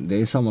kicken,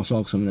 det är samma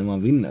sak som när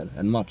man vinner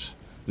en match.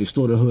 Vi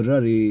står och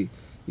hurrar i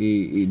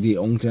det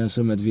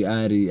omklädningsrummet vi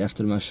är i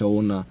efter de här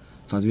showerna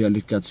för att vi har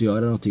lyckats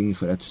göra någonting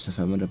för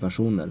 1500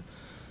 personer.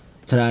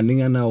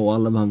 Träningarna och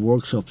alla de här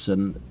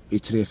workshopsen i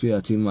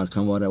 3-4 timmar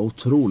kan vara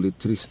otroligt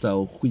trista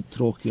och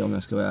skittråkiga om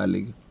jag ska vara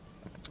ärlig.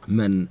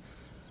 Men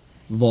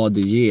vad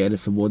det ger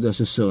för både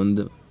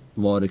Östersund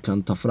vad det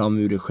kan ta fram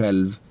ur dig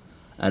själv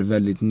är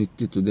väldigt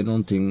nyttigt. Och det är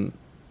någonting,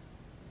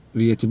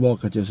 vi är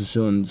tillbaka till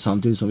Östersund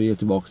samtidigt som vi är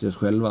tillbaka till oss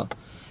själva.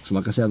 Så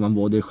man kan säga att man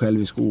både är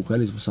självisk och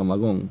osjälvisk på samma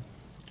gång.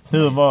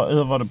 Hur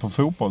var det på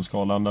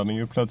fotbollsskalan där ni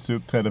ju plötsligt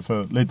uppträdde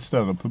för lite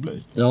större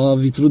publik? Ja,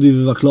 vi trodde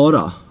vi var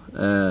klara.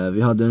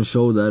 Vi hade en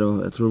show där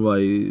och jag tror det var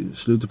i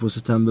slutet på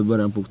september,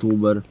 början på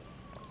oktober.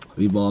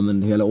 Vi bara,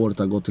 men hela året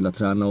har gått till att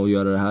träna och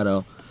göra det här.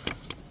 Och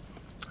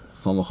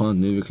fan vad skönt,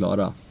 nu är vi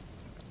klara.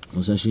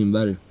 Och sen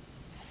Kindberg,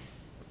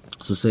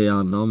 så säger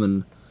han, ja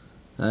men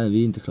nej,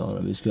 vi är inte klara,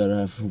 vi ska göra det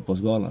här för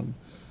fotbollsgalan.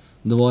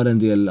 Då var det en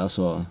del,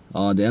 alltså,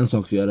 ja det är en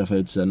sak att göra för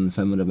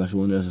 1500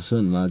 personer i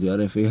Östersund, men att göra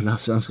det för hela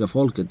svenska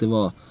folket, det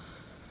var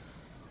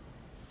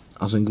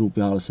alltså en grop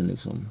i halsen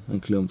liksom, en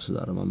klump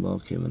sådär. Och man bara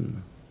okej, men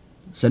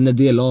sen när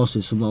det la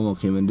sig så man bara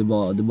okej, men det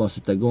är bara att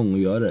sätta igång och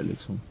göra det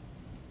liksom.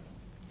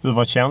 Hur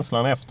var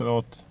känslan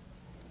efteråt?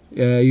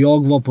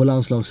 Jag var på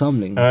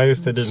landslagssamling. Ja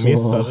just det, du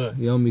missade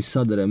det. Jag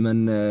missade det,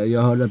 men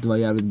jag hörde att det var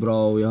jävligt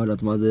bra och jag hörde att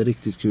de hade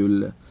riktigt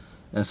kul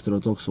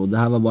efteråt också. Det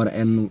här var bara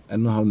en och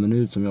en halv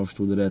minut som jag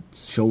förstod det rätt.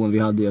 Showen vi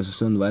hade i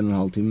Östersund var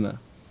 1,5 timme.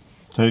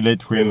 Så det är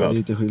lite skillnad.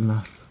 Lite skillnad.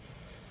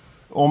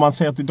 Om man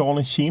ser till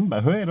Daniel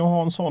Kindberg, hur är det att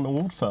ha en sån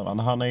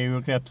ordförande? Han är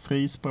ju rätt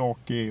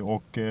frispråkig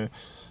och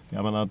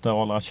jag menar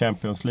Dala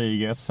Champions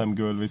League,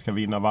 SM-guld, vi ska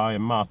vinna varje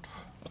match.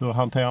 Hur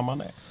hanterar man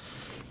det?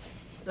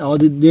 Ja,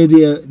 det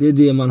är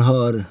det man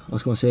hör, vad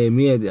ska man säga, i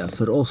media.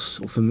 För oss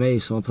och för mig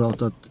som har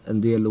pratat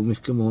en del och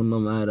mycket med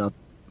honom är att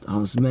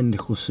hans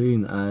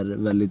människosyn är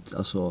väldigt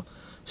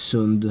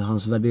sund.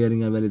 Hans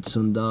värderingar är väldigt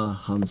sunda.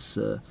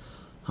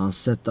 Hans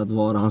sätt att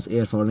vara, hans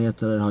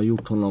erfarenheter har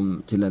gjort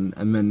honom till en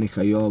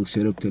människa jag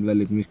ser upp till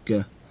väldigt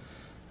mycket.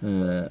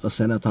 Och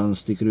sen att han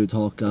sticker ut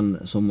hakan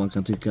som man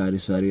kan tycka här i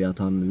Sverige, att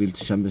han vill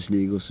till Champions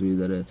League och så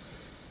vidare.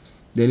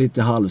 Det är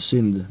lite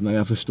halvsynd, men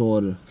jag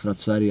förstår för att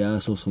Sverige är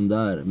så som det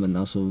är. Men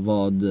alltså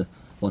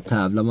vad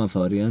tävlar man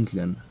för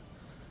egentligen?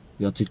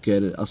 Jag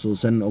tycker,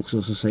 sen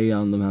också så säger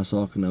han de här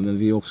sakerna, men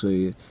vi är också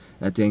i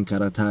ett gäng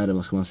karaktärer,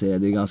 vad ska man säga.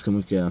 Det är ganska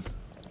mycket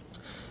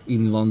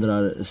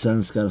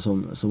invandrarsvenskar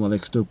som har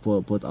växt upp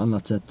på ett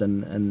annat sätt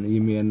än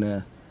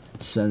gemene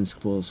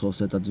svensk, på så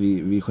sätt att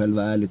vi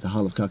själva är lite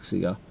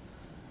halvkaxiga.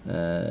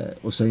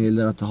 Och sen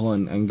gäller det att ha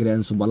en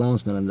gräns och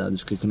balans mellan det där. Du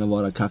ska kunna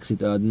vara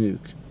kaxigt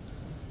ödmjuk.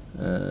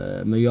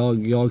 Men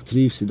jag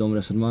trivs i de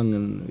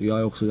resonemangen. Jag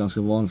är också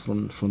ganska van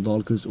från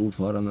Dalkurds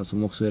ordförande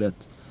som också är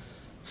rätt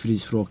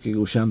frispråkig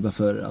och kämpar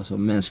för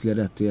mänskliga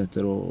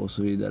rättigheter och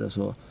så vidare.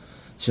 Så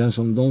det känns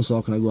som de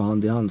sakerna går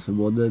hand i hand, för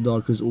både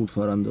Dalkurds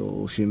ordförande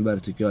och Kindberg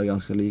tycker jag är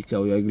ganska lika.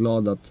 Och jag är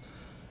glad att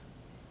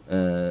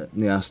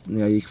när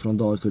jag gick från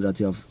Dalkurd att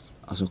jag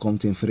kom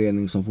till en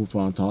förening som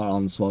fortfarande tar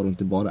ansvar och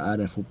inte bara är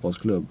en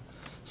fotbollsklubb.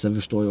 Sen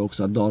förstår jag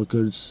också att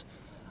Dalkurds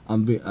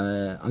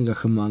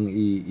engagemang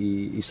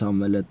i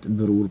samhället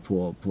beror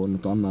på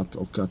något annat,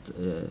 och att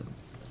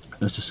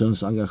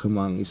Östersunds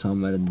engagemang i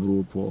samhället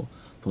beror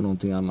på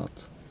någonting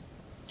annat.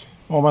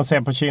 Om man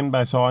ser på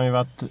Kindberg så har han ju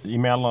varit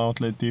emellanåt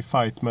lite i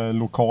fight med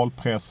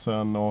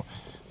lokalpressen och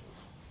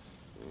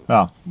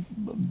ja,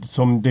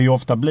 som det ju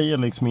ofta blir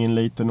liksom i en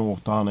liten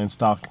ort, och han är en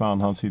stark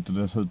man. Han sitter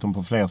dessutom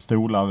på fler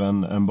stolar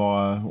än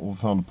bara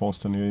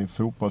ordförandeposten i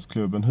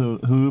fotbollsklubben.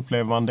 Hur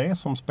upplever man det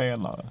som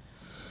spelare?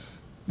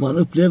 Man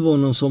upplever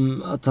honom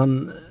som att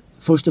han,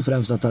 först och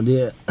främst att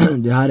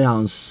det här är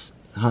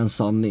hans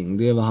sanning.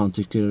 Det är vad han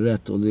tycker är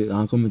rätt, och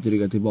han kommer inte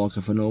rygga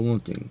tillbaka för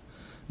någonting.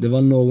 Det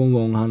var någon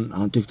gång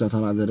han tyckte att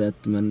han hade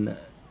rätt, men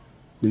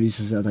det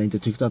visade sig att han inte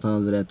tyckte att han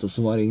hade rätt, och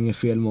så var det inget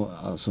fel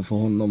för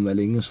honom,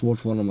 eller inget svårt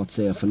för honom att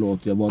säga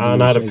förlåt.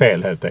 Han hade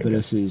fel helt enkelt.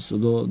 Precis,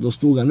 och då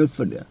stod han upp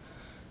för det.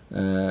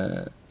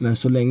 Men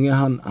så länge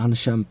han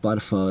kämpar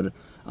för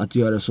att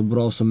göra det så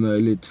bra som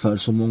möjligt för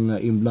så många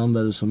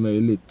inblandade som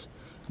möjligt.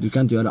 Du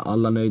kan inte göra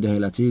alla nöjda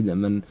hela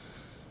tiden, men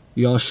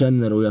jag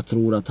känner och jag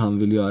tror att han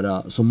vill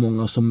göra så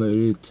många som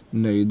möjligt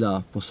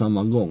nöjda på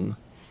samma gång.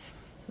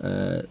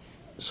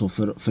 Så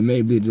för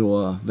mig blir det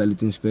då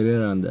väldigt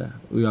inspirerande.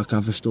 Och jag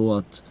kan förstå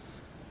att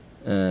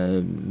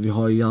vi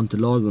har ju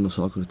jantelagen och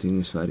saker och ting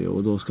i Sverige,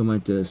 och då ska man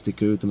inte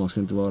sticka ut och man ska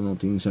inte vara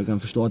någonting. Så jag kan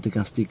förstå att det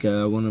kan sticka i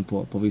ögonen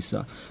på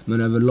vissa.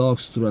 Men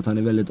överlag så tror jag att han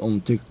är väldigt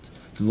omtyckt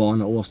för vad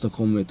han har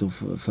åstadkommit och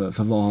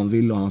för vad han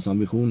vill och hans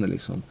ambitioner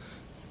liksom.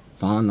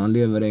 För han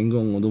lever en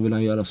gång, och då vill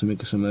han göra så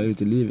mycket som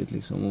möjligt i livet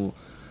liksom. Och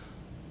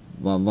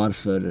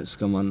varför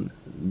ska man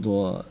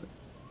då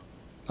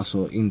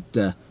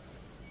inte,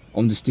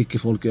 om det sticker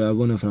folk i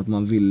ögonen för att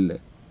man vill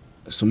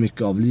så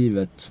mycket av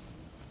livet,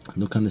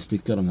 då kan det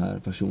sticka de här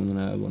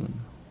personerna i ögonen.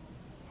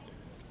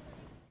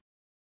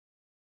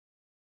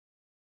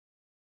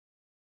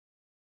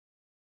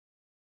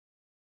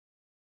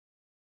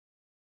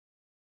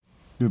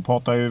 Du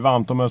pratar ju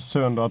varmt om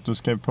Östersund och att du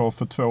skrev på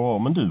för 2 år,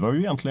 men du var ju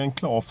egentligen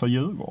klar för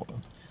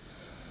Djurgården.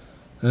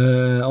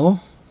 Ja,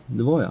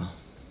 det var jag.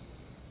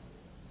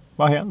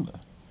 Vad hände?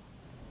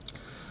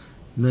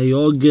 När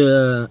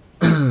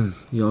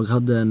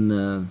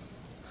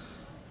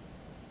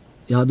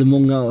jag hade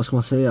många, vad ska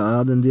man säga, jag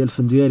hade en del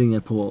funderingar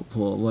på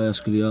vad jag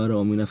skulle göra,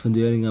 och mina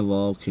funderingar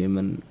var okej,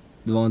 men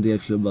det var en del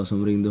klubbar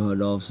som ringde och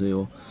hörde av sig.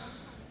 Och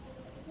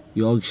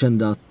jag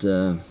kände att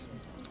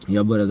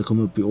jag började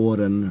komma upp i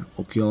åren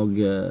och jag,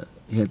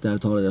 helt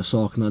ärligt talat, jag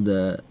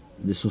saknade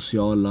det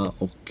sociala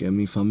och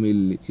min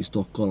familj i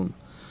Stockholm.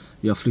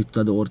 Jag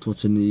flyttade år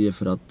 2009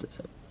 för att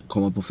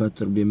komma på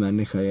fötter och bli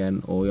människa igen,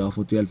 och jag har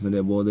fått hjälp med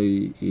det både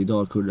i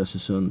Dalkurd och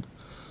Östersund.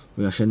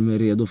 Och jag känner mig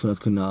redo för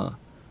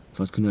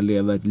att kunna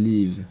leva ett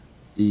liv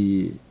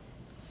i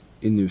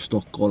nu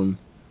Stockholm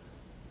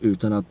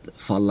utan att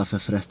falla för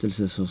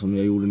frestelser så som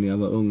jag gjorde när jag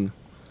var ung,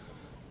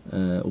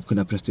 och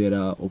kunna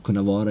prestera och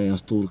kunna vara i en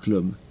stor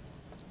klubb.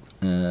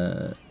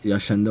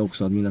 Jag kände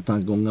också att mina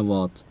tankegångar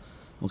var att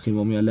okej,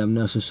 om jag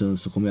lämnar Östersund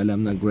så kommer jag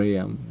lämna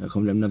Graham. Jag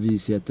kommer lämna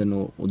visheten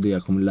och det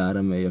jag kommer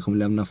lära mig. Jag kommer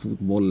lämna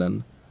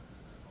fotbollen.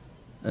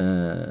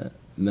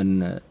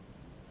 Men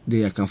det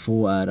jag kan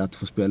få är att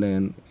få spela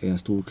i en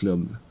stor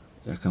klubb.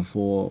 Jag kan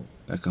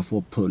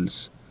få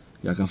puls.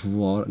 Jag kan få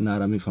vara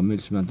nära min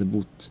familj som jag inte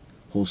bott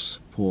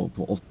hos på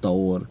 8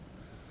 år.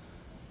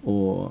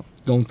 Och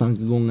de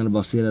tankegångarna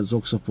baserades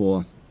också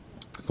på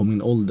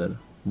min ålder.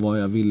 Vad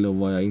jag ville och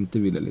vad jag inte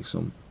ville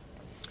liksom.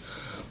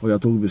 Och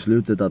jag tog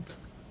beslutet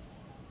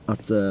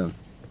att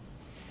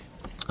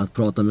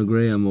prata med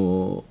Graham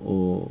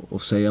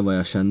och säga vad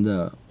jag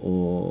kände,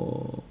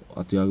 och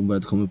att jag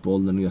började komma upp på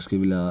åldern och jag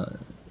skulle vilja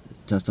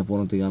testa på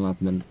någonting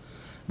annat. Men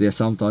det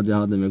samtalet jag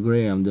hade med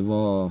Graham, det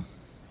var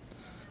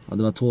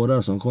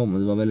tårar som kom, och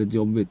det var väldigt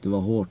jobbigt, det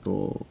var hårt,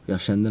 och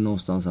jag kände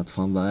någonstans att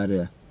fan, vad är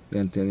det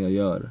egentligen jag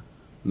gör?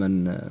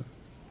 Men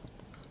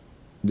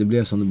det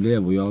blev som det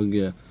blev, och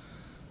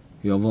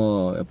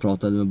jag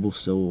pratade med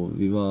Bosse och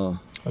vi var...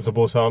 Alltså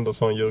Bosse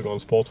Andersson,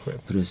 Djurgårdens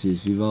sportchef.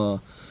 Precis, vi var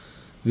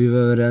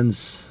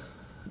överens,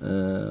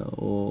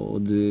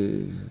 och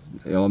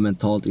jag var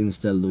mentalt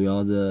inställd och jag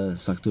hade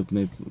sagt upp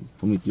mig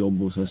på mitt jobb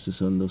hos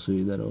Östersund och så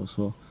vidare, och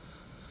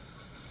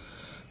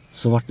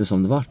så vart det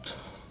som det vart.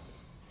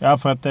 Ja,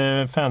 för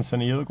att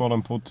fansen i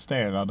Djurgården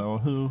protesterade,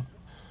 och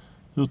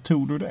hur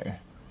tog du det?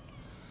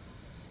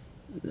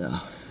 Ja,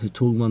 hur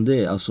tog man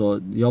det?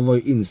 Alltså, jag var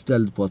ju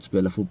inställd på att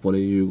spela fotboll i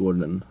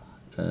Djurgården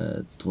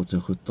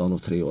 2017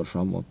 och 3 år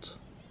framåt.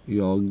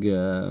 Jag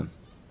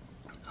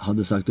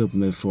hade sagt upp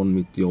mig från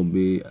mitt jobb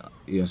i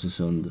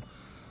Östersund.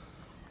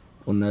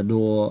 Och när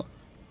då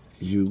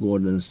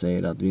Djurgården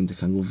säger att vi inte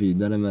kan gå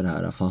vidare med det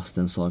här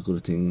fastän saker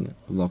och ting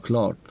var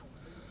klart,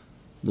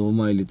 då var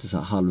man ju lite så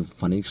här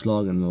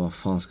halvpanikslagen. Men vad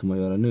fan ska man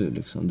göra nu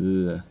liksom?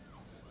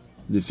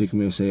 Du fick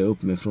mig att säga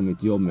upp mig från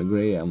mitt jobb med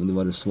Graham, och det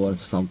var det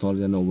svåraste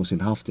samtalet jag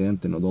någonsin haft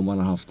egentligen, och de har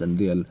haft en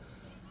del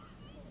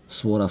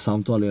svåra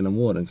samtal genom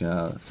åren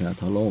kan jag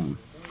tala om.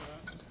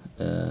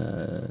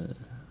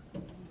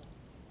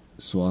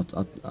 Så att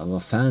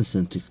vad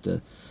fansen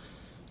tyckte,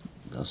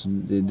 alltså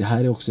det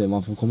här är också,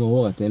 man får komma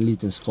ihåg att det är en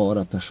liten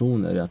skara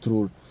personer.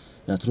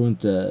 Jag tror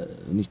inte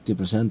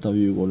 90% av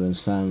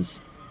Djurgårdens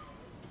fans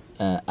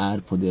är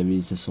på det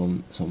viset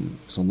som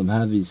de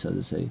här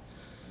visade sig.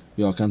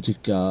 Jag kan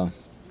tycka...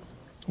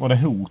 Var det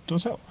hot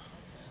och så?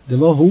 Det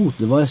var hot,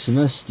 det var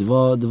sms, det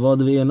var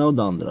det ena och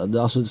det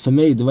andra. Alltså för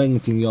mig, det var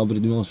ingenting jag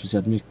brydde mig om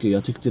speciellt mycket.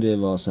 Jag tyckte det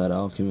var så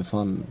här, okej, men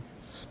fan,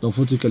 de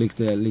får tycka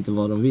lite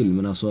vad de vill,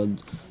 men alltså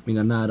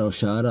mina nära och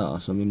kära,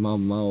 alltså min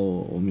mamma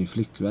och min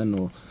flickvän,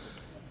 och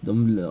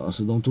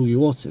de tog ju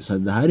åt sig. Så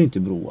det här är inte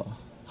Broa.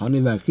 Han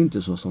är verkligen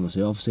inte så som de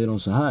säger. Jag får se dem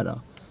så här.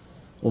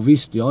 Och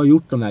visst, jag har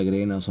gjort de här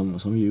grejerna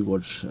som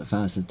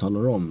Djurgårdsfansen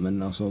talar om,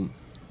 men alltså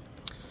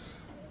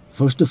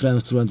först och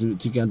främst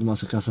tycker jag inte man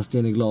ska kasta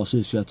sten i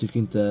glashus, för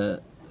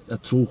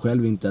jag tror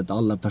själv inte att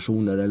alla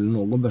personer eller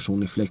någon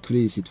person är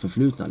fläckfri i sitt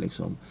förflutna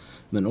liksom.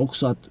 Men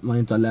också att man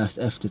inte har läst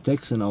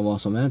eftertexterna av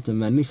vad som hänt med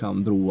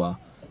människan Broa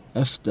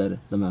efter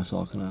de här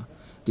sakerna.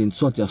 Det är inte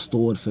så att jag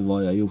står för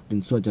vad jag har gjort, det är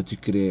inte så att jag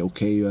tycker det är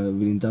okej. Jag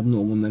vill inte att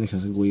någon människa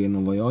ska gå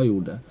igenom vad jag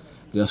gjorde.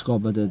 Det har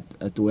skapat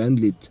ett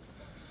oändligt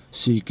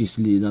psykiskt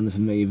lidande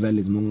för mig i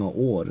väldigt många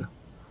år.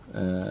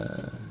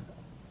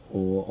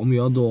 Och om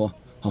jag då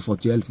har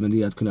fått hjälp med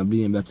det, att kunna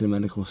bli en bättre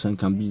människa och sen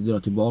kan bidra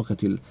tillbaka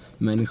till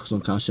människor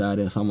som kanske är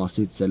i samma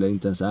sits eller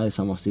inte ens är i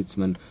samma sits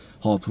men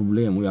har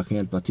problem, och jag kan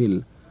hjälpa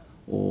till.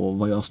 Och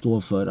vad jag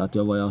står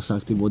för, vad jag har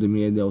sagt till både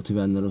media och till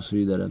vänner och så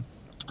vidare,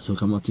 så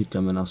kan man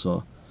tycka, men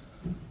alltså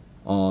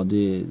ja,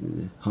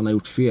 han har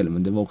gjort fel,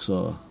 men det var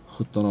också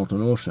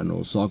 17-18 år sedan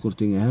och saker och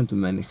ting har hänt med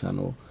människan.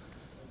 Och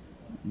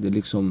det är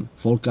liksom,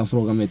 folk kan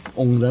fråga mig,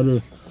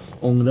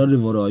 ångrar du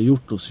vad du har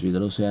gjort och så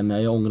vidare, och säga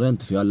nej, jag ångrar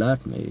inte, för jag har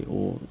lärt mig.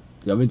 Och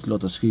jag vill inte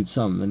låta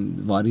skrytsam, men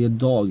varje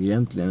dag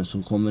egentligen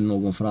så kommer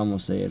någon fram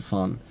och säger,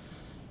 fan,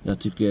 jag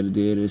tycker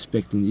det är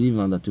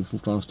respektingivande att du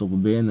fortfarande står på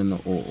benen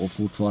och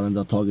fortfarande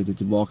har tagit dig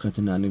tillbaka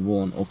till den här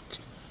nivån och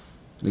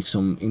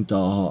liksom inte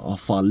har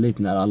fallit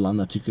när alla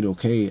andra tycker det är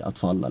okej att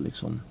falla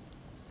liksom.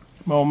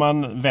 Men om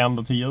man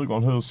vänder till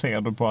Djurgården, hur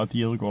ser du på att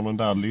Djurgården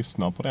där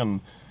lyssnar på den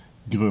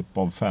grupp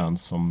av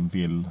fans som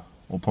vill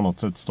och på något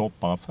sätt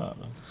stoppar affären?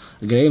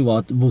 Grejen var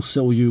att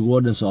Bosse och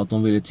Djurgården sa att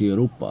de ville till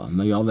Europa,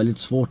 men jag har väldigt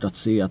svårt att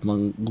se att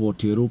man går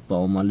till Europa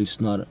om man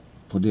lyssnar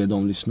på det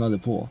de lyssnade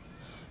på.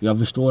 jag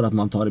förstår att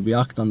man tar i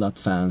beaktande att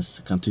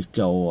fans kan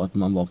tycka och att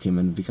man bara, okej,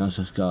 men vi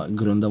kanske ska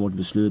grunda vårt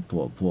beslut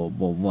på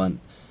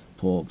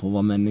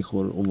vad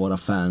människor och våra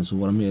fans och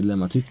våra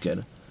medlemmar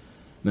tycker.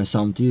 Men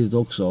samtidigt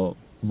också,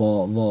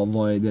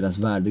 vad är deras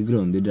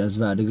värdegrund? Är deras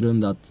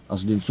värdegrund att,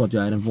 alltså det är inte så att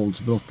jag är en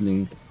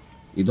våldsbrottsling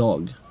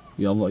idag.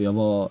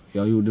 Jag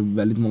gjorde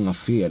väldigt många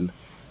fel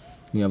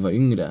när jag var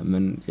yngre,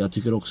 men jag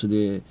tycker också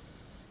det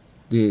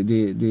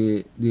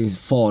är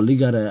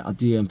farligare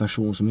att ge en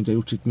person som inte har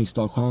gjort sitt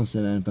misstag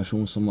chansen än en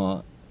person som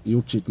har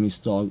gjort sitt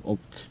misstag och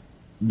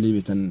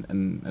blivit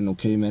en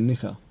okej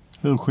människa.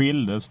 Hur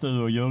skildes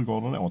du och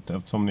Djurgården åt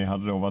eftersom ni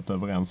hade då varit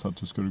överens att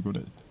du skulle gå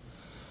dit?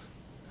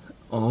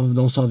 Ja,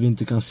 de sa att vi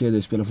inte kan se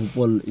dig spela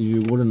fotboll i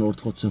Djurgården år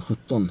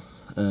 2017.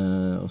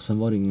 Och sen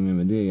var det inget mer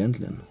med det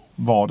egentligen.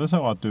 Var det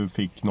så att du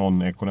fick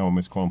någon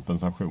ekonomisk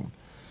kompensation?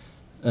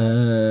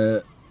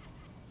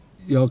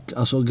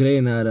 Alltså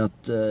grejen är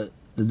att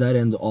det där är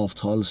ändå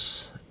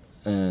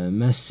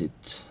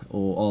avtalsmässigt.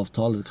 Och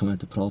avtalet kan man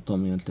inte prata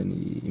om egentligen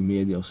i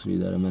media och så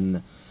vidare.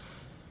 Men...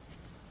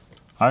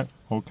 Nej,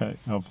 okej,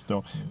 jag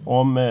förstår.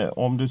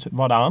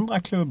 Var det andra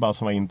klubbar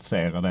som var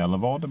intresserade eller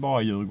var det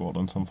bara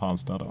Djurgården som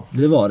fanns där då?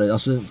 Det var det.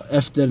 Alltså,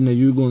 efter när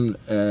Djurgården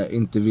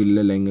inte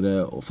ville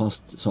längre och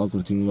fast saker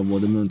och ting var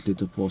både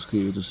muntligt och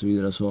påskrivet och så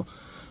vidare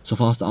så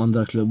fanns det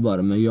andra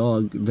klubbar. Men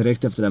jag,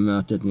 direkt efter det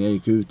mötet när jag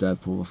gick ut där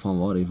på, vad fan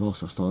var det, i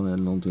Vasastan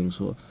eller någonting,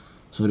 så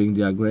ringde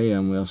jag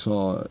Graham och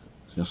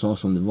jag sa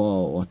som det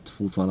var och att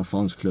fortfarande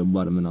fanns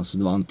klubbar, men alltså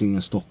det var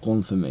antingen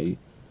Stockholm för mig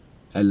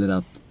eller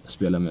att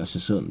spela med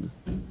Östersund.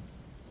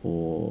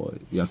 Och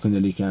jag kunde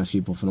lika gärna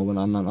skriva på för någon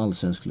annan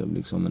allsvensk klubb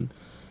liksom, men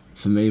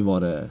för mig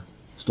var det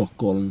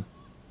Stockholm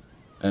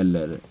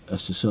eller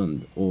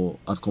Östersund. Och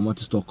att komma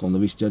till Stockholm, då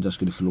visste jag att jag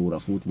skulle förlora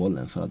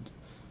fotbollen, för att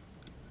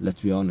let's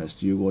be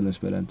honest, Djurgården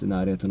spelar inte i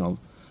närheten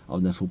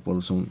av den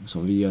fotboll som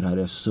vi gör här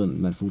i Östersund,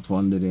 men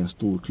fortfarande är det en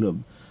stor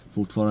klubb.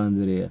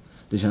 Fortfarande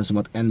det känns som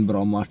att en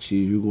bra match i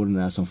Djurgården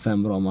är som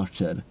 5 bra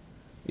matcher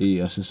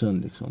i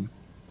Östersund liksom.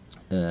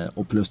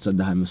 Och plus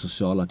det här med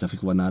sociala, att jag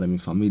fick vara nära min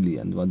familj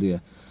igen. Det var det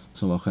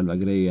som var själva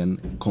grejen,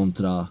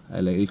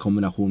 i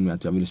kombination med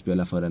att jag ville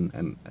spela för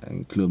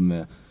en klubb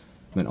med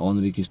en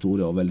anrik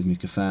historia och väldigt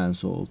mycket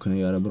fans och kunna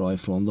göra bra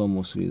ifrån dem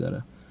och så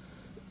vidare.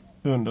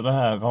 Under det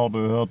här har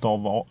du hört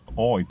av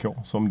AIK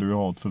som du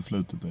har ett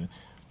förflutet i.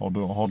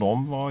 Har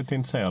de varit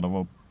intresserade av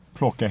att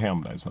plocka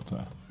hem dig så att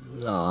säga?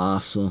 Ja,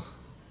 alltså...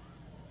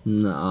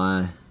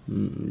 Nej.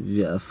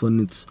 Vi har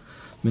funnits...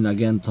 Min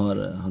agent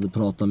hade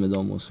pratat med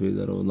dem och så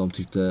vidare och de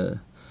tyckte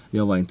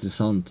jag var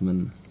intressant,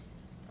 men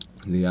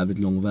det är jävligt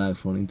lång väg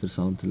från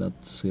intressant till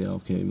att säga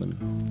okej, men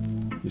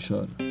vi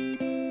kör.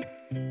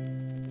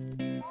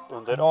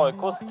 Under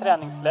AIKs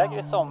träningsläger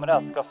i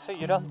somras ska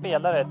 4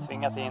 spelare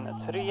tvingat in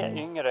 3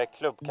 yngre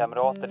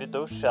klubbkamrater i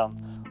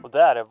duschen och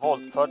där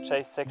våldfört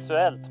sig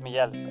sexuellt med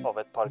hjälp av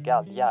ett par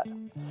galgar.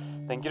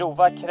 Den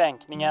grova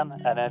kränkningen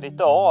är en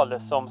ritual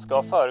som ska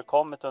ha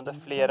förekommit under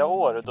flera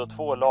år då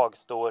 2 lag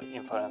står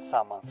inför en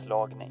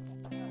sammanslagning.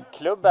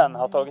 Klubben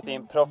har tagit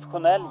in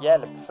professionell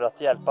hjälp för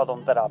att hjälpa de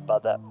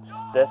drabbade.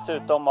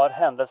 Dessutom har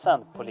händelsen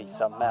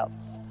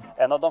polisanmälts.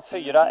 En av de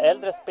 4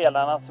 äldre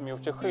spelarna som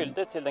gjort sig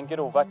skyldig till den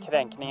grova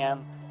kränkningen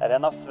är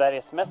en av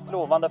Sveriges mest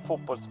lovande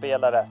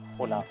fotbollsspelare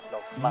och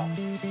landslagsman.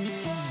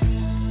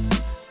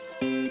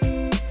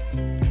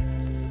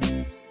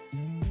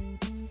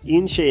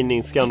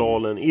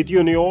 Inkilningsskandalen i ett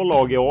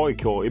juniorlag i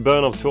AIK i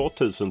början av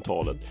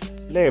 2000-talet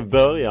blev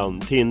början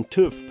till en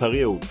tuff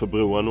period för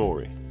Broa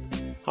Nouri.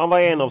 Han var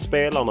en av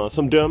spelarna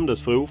som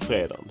dömdes för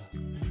ofredande.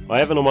 Och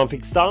även om han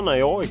fick stanna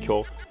i AIK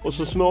och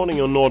så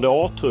småningom nådde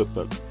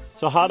A-truppen,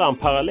 så hade han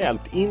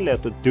parallellt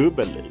inlett ett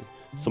dubbelliv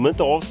som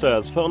inte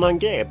avslöjades förrän han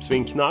greps vid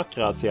en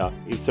knarkrazzia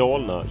i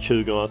Solna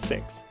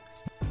 2006.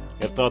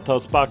 Efter att ha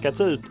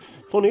sparkats ut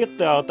från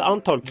ytterligare ett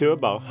antal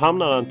klubbar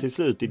hamnade han till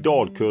slut i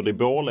Dalkurd i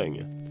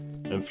Borlänge.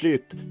 En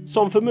flytt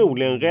som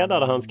förmodligen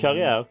räddade hans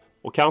karriär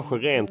och kanske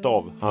rent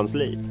av hans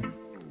liv.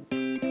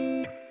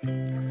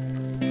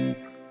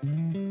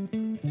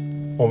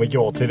 Om vi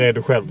går till det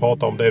du själv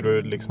pratar om, det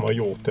du liksom har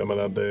gjort. Jag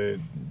menar,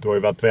 du har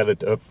ju varit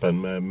väldigt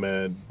öppen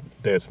med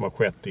det som har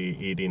skett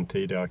i din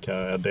tidigare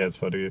karriär.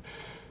 Dels var det ju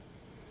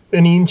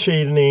en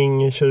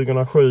inkilning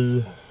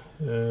 2007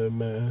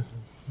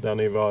 där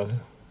ni var,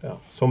 ja,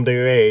 som det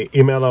ju är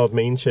emellanåt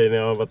med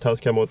inkilningar, var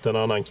taskar mot en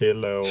annan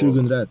kille. Och,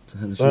 2001.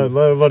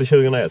 Var det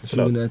 2001?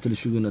 2001 eller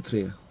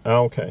 2003. Ja,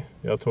 okej.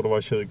 Jag tror det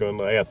var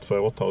 2001 för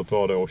årtalet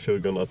var det år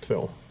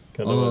 2002.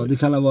 Det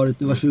kan ha varit,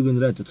 det var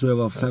 2001, jag tror jag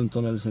var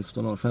 15 eller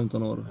 16 år,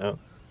 15 år. Ja.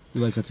 Det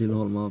var i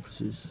Katrineholm, ja,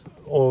 precis.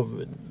 Och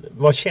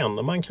vad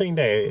känner man kring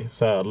det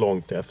så här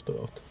långt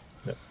efteråt?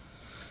 Ja.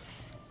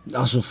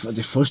 Alltså,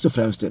 först och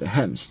främst är det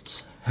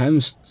hemskt.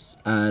 Hemskt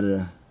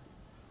är...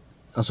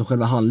 Alltså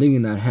själva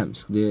handlingen är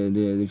hemsk,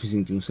 det finns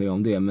ingenting att säga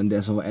om det. Men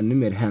det som var ännu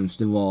mer hemskt,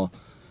 det var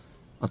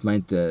att man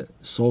inte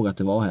såg att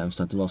det var hemskt,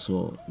 att det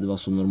var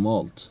så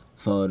normalt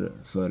för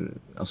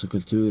alltså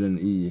kulturen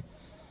i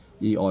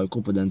AIK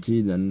på den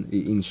tiden.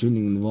 I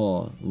inkylningen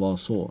var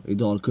så. I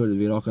Dalkurd,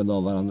 vi rakade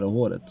av varandra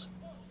håret.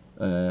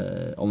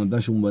 Om en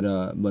person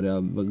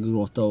börjar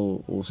gråta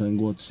och sen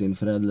går till sin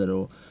förälder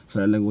och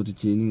föräldern går till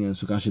tidningen,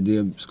 så kanske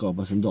det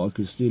skapas en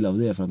Dahlqvist-stil av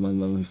det, för att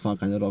hur fan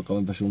kan jag raka av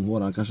en person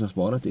hår? Han kanske har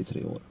sparat det i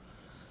 3 år.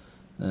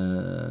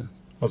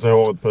 Alltså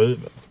håret på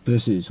huvudet?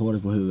 Precis,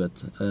 håret på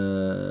huvudet.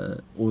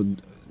 Och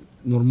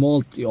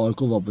normalt i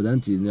AIK var på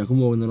den tiden, jag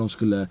kommer ihåg när de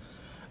skulle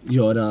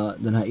göra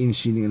den här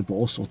inkilningen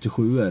på oss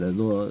 87-are,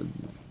 då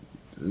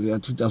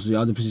jag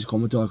hade precis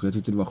kommit till AIK, jag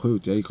tyckte det var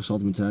sjukt. Jag gick och sa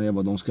till min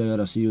tränare, de ska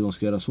göra si och de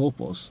ska göra så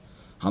på oss.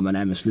 Han bara,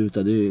 nej men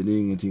sluta, det är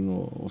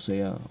ingenting att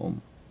säga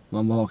om.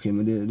 Man bara, okej,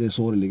 men det är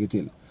så det ligger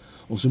till.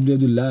 Och så blev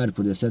du lärd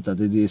på det sättet att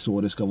det är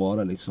så det ska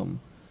vara liksom.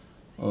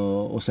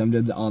 Och sen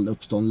blev det all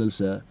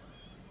uppståndelse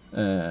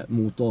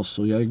mot oss.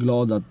 Och jag är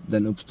glad att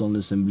den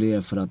uppståndelsen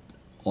blev, för att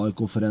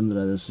AIK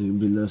förändrades, det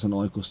bildades en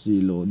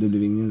AIK-stil och det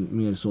blev ingen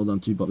mer sådan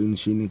typ av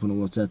inkilning på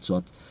något sätt, så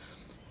att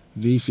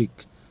vi fick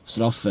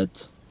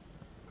straffet,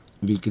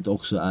 vilket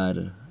också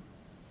är,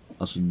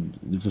 alltså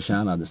du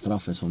förtjänade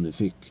straffet som du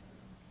fick.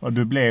 Och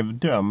du blev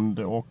dömd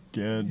och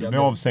du blev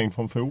avstängd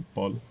från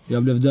fotboll.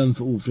 Jag blev dömd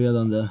för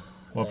ofredande.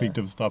 Vad fick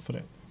du för straff för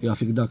det? Jag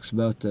fick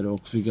dagsböter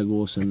och fick jag gå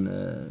hos en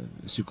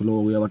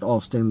psykolog. Jag varit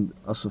avstängd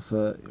alltså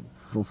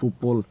från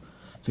fotboll.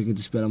 Fick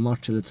inte spela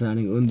match eller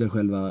träning under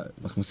själva,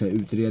 vad ska man säga,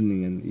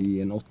 utredningen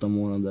i 8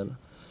 månader.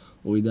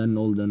 Och i den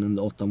åldern,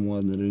 under 8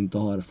 månader, när du inte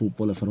har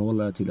fotboll att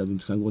förhålla dig till, att du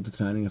inte kan gå till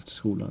träning efter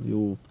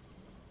skolan,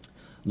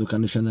 då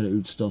kan du känna dig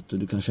utstött och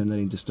du kan känna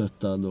dig inte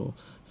stöttad, och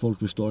folk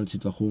förstår inte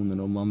situationen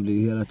och man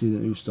blir hela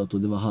tiden utstött,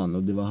 och det var han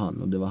och det var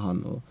han och det var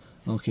han. Och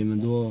okej, men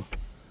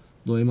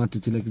då är man inte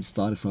tillräckligt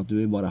stark för att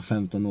du är bara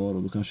 15 år,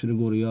 och då kanske du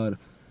går och gör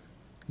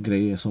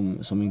grejer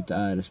som inte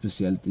är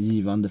speciellt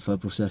givande för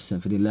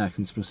processen, för din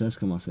läkningsprocess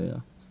kan man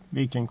säga.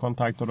 Vilken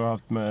kontakt har du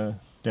haft med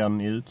den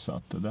ni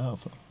utsatte det här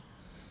för?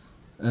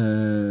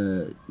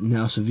 Nej,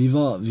 alltså vi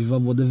var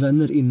både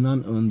vänner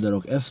innan, under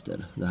och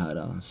efter det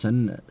här.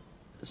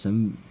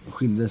 Sen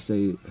skilde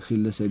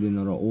sig det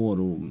några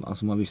år, och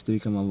alltså man visste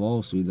vilka man var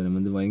och så vidare,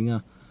 men det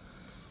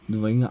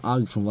var inga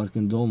agg från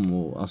varken dem,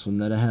 och alltså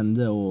när det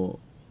hände och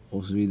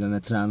så vidare, när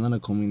tränarna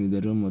kom in i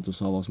det rummet och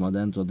sa vad som hade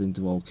hänt och att det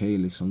inte var okej,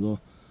 liksom,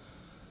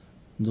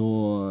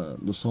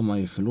 då sa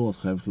man ju förlåt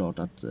självklart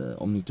att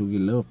om ni tog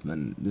illa upp,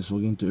 men det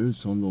såg inte ut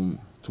som de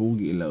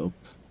tog illa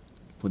upp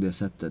på det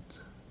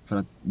sättet. För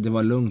att det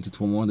var lugnt i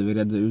 2 månader, vi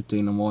redde ut det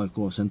inom AIK,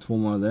 och sen 2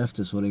 månader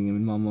efter så ringer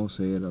min mamma och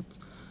säger att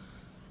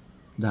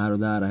det här och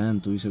det här har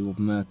hänt och vi ska gå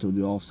på möte och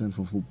du är avstängd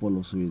från fotboll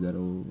och så vidare.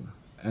 Och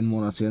 1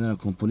 månad senare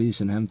kom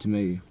polisen hem till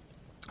mig,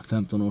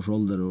 15 års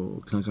ålder,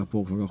 och knackade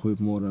på klockan 7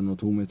 på morgonen och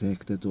tog mig till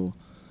häktet. Och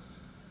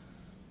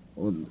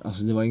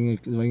alltså det var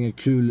ingen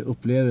kul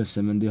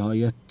upplevelse, men det har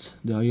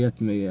gett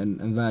mig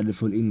en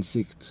värdefull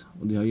insikt,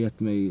 och det har gett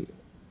mig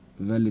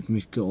väldigt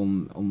mycket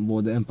om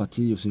både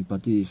empati och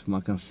sympati, för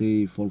man kan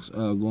se i folks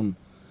ögon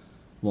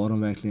vad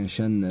de verkligen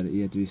känner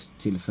i ett visst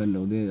tillfälle,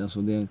 och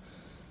det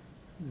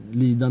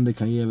lidande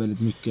kan ge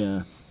väldigt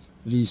mycket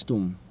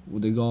visdom,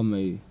 och det gav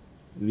mig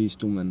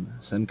visdomen.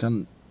 Sen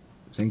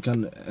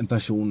kan en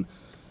person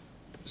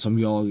som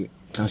jag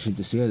kanske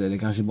inte ser det, eller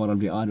kanske bara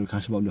blir arg och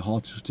kanske bara blir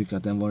hatisk och tycker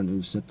att den var en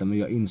utsättare, men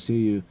jag inser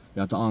ju,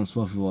 jag tar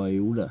ansvar för vad jag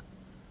gjorde.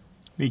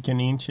 Vilken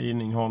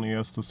inkilning har ni i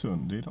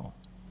Östersund idag?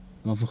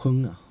 Man får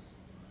sjunga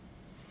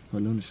på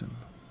lunchen.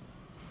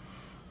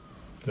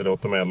 Det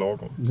låter mer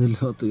lagom.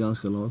 Det låter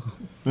ganska lagom.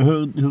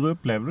 Hur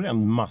upplever du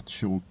den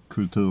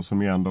machokultur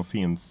som ju ändå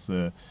finns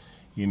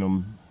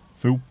inom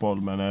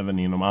fotboll, men även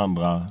inom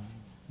andra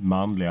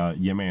manliga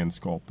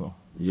gemenskaper?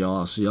 Ja,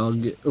 alltså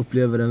jag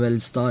upplever den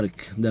väldigt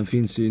stark. Den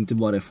finns ju inte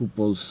bara i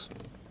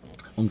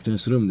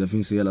fotbollsomklädningsrum, den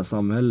finns i hela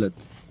samhället.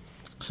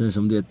 Det känns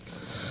som det är ett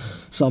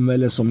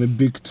samhälle som är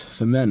byggt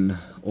för män,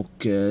 och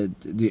det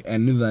är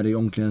ännu värre i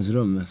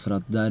omklädningsrum, för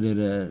att där är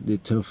det är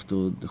tufft,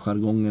 och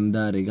jargongen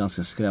där är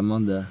ganska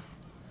skrämmande.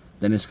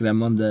 Den är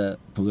skrämmande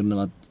på grund av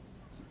att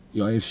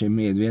jag är i och för sig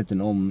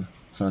medveten om,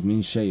 för att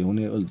min tjej, hon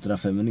är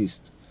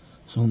ultrafeminist.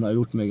 Så hon har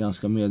gjort mig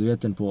ganska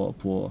medveten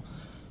på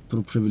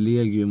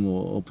privilegium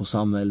och på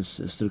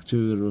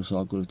samhällsstrukturer och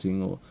saker och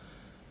ting. Och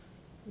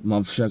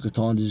man försöker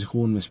ta en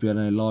diskussion med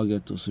spelarna i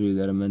laget och så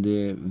vidare, men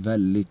det är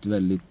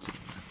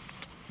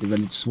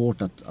väldigt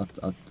svårt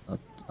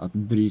att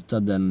bryta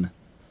den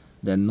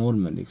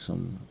normen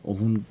liksom. Och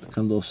hon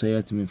kan då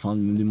säga till min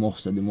familj, men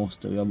du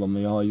måste. Och jag bara,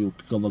 men jag har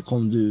gjort,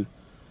 kom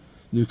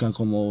du kan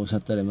komma och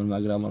sätta dig med de här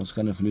grabbarna, så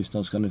kan du få lyssna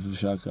och så kan du få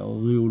försöka.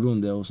 Och då gjorde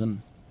hon det, och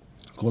sen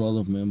kollade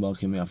hon på mig och bara,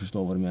 okej, men jag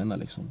förstår vad du menar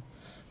liksom.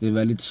 Det är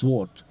väldigt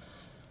svårt.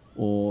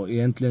 Och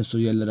egentligen så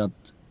gäller det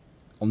att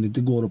om det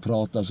inte går att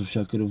prata, så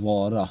försöker du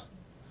vara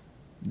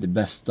det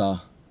bästa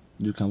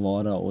du kan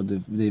vara, och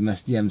det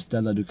mest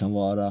jämställda du kan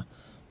vara,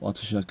 och att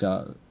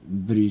försöka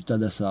bryta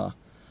dessa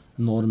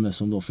normer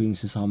som då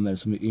finns i samhället,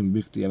 som är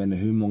inbyggt i jag vet inte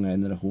hur många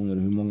generationer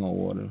och hur många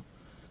år.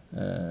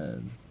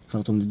 För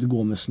att om det inte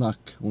går med snack,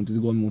 och inte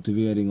går med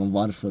motivering om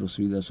varför och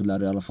så vidare, så lär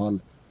det i alla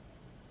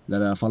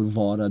fall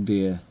vara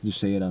det du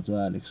säger att du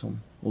är liksom,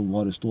 och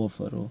vad du står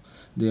för. Och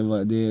det är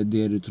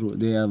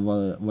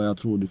vad jag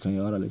tror du kan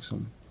göra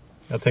liksom.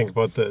 Jag tänker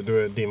på att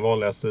din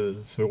vanligaste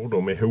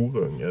svordom är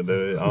horunge.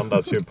 Det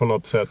andas ju på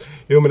något sätt.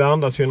 Jo, men det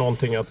andas ju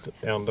någonting att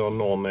ändå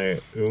någon är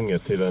unge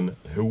till en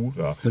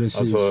hora.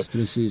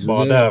 Precis.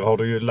 Bara där har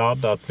du ju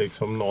laddat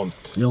liksom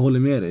något. Jag håller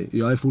med dig.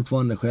 Jag är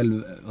fortfarande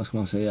själv, vad ska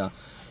man säga,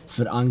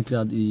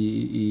 förankrad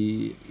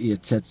i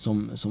ett sätt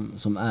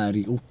som är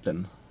i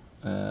orten.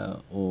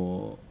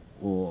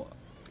 Och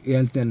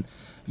egentligen,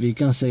 vi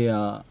kan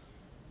säga,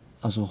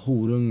 alltså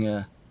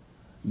horunge,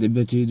 det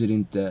betyder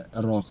inte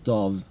rakt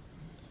av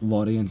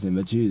vad det egentligen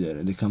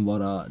betyder. Det kan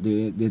vara,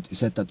 det är ett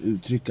sätt att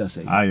uttrycka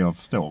sig. Nej, jag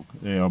förstår.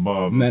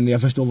 Men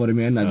jag förstår vad du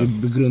menar. Ja.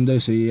 Det grundar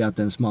sig i att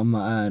ens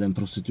mamma är en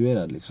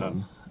prostituerad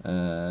liksom.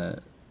 Ja.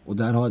 Och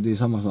det är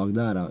samma sak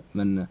där.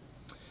 Men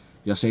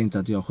jag säger inte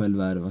att jag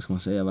själv är, vad ska man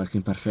säga,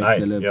 varken perfekt.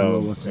 Nej, eller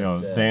på något sätt.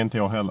 Ja, det är inte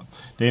jag heller.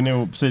 Det är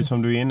nog precis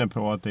som du är inne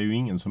på, att det är ju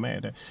ingen som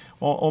är det.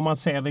 Och om man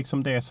ser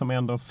liksom det som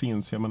ändå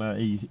finns, jag menar,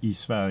 i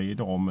Sverige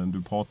idag, men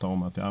du pratar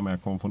om att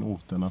jag kommer från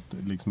orten, att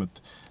liksom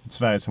ett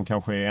Sverige som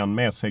kanske är än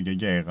mer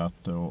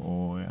segregerat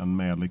och än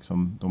mer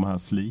liksom de här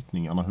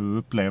slitningarna. Hur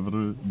upplever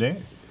du det?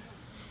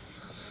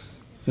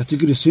 Jag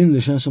tycker det är synd.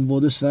 Det känns som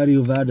både Sverige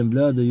och världen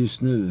blöder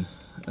just nu.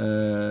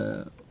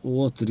 Och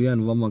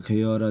återigen, vad man kan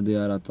göra, det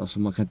är att alltså,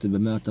 man kan inte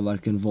bemöta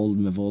varken våld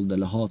med våld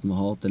eller hat med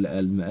hat eller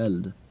eld med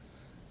eld.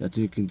 Jag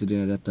tycker inte det är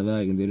den rätta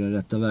vägen. Den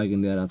rätta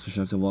vägen, det är att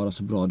försöka vara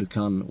så bra du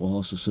kan och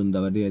ha så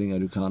sunda värderingar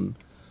du kan.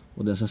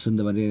 Och dessa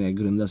sunda värderingar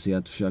grundar sig i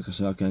att försöka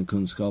söka en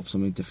kunskap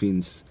som inte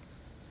finns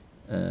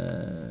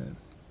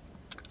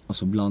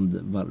alltså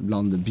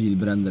bland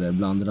bilbrändare,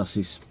 bland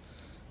rasism.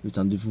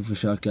 Utan du får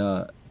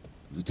försöka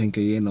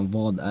tänka igenom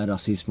vad är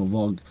rasism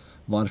och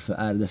varför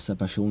är dessa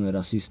personer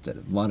rasister?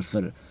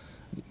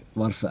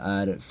 Varför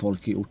är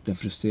folk i orten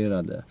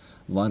frustrerade?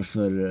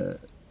 Varför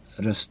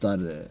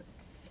röstar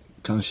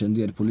kanske en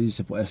del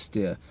poliser på SD?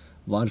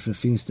 Varför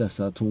finns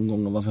dessa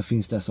tongångar? Varför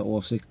finns dessa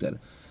åsikter?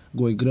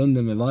 Gå i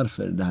grunden med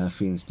varför det här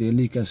finns. Det är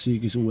lika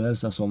psykisk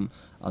ohälsa som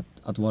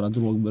att vara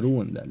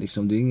drogberoende.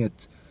 Liksom, det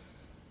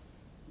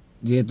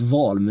är ett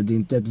val, men det är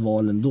inte ett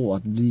val ändå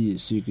att bli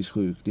psykiskt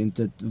sjuk. Det är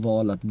inte ett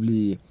val att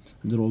bli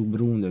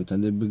drogberoende,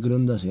 utan det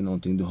begrundar sig i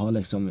någonting. Du har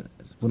liksom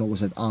på något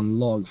sätt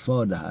anlag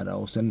för det här.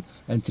 Och sen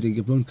en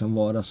triggerpunkt kan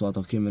vara så att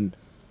okej, men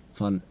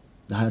fan,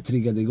 det här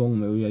triggade igång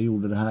mig och jag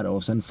gjorde det här.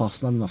 Och sen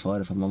fastnade man för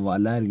det för att man var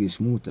allergisk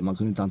mot det. Man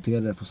kunde inte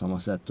hantera det på samma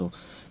sätt. Och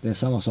det är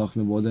samma sak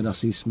med både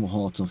rasism och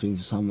hat som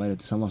finns i samhället.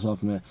 Det är samma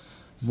sak med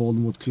våld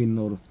mot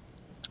kvinnor.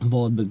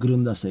 Vad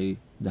begrundar sig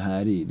det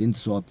här i? Det är inte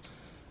så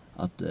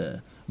att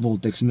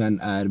våldtäktsmän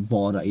är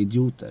bara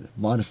idioter.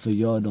 Varför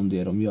gör de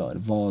det de gör?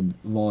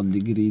 Vad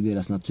ligger i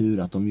deras natur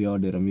att de gör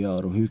det de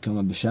gör? Och hur kan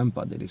man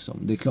bekämpa det liksom?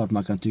 Det är klart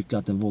man kan tycka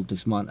att en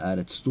våldtäktsman är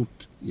ett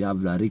stort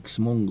jävla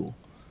riksmongo.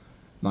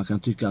 Man kan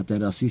tycka att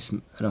en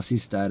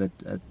rasist är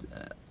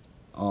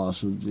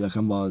alltså jag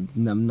kan bara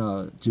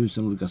nämna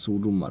 1000 olika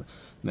svordomar.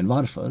 Men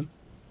varför?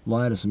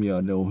 Vad är det som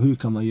gör det? Och hur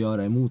kan man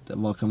göra emot det?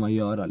 Vad kan man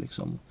göra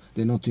liksom?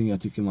 Det är någonting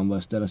jag tycker man bör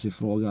ställa sig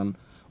frågan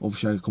och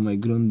försöka komma i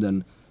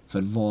grunden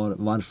för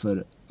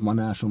varför man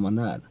är som man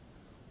är.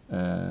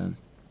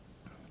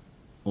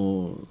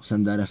 Och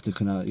sen därefter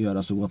kunna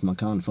göra så gott man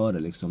kan för det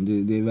liksom.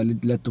 Det är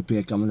väldigt lätt att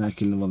peka, men den här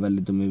killen var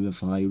väldigt dum i huvudet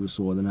för att han gjorde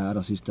så. Den här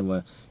rasisten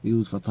var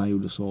idiot för att han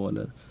gjorde så,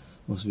 eller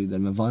och så vidare.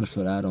 Men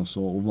varför är de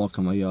så och vad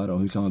kan man göra och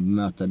hur kan man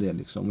bemöta det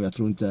liksom? Och jag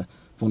tror inte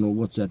på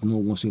något sätt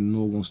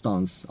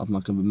någonstans att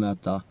man kan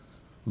bemöta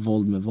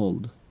våld med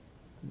våld.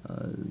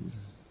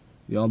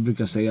 Jag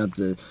brukar säga att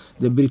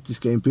det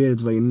brittiska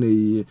imperiet var inne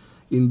i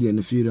Indien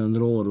i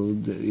 400 år och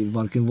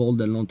varken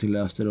våld eller någonting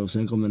löste det. Och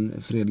sen kom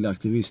en fredlig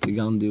aktivist i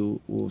Gandhi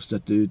och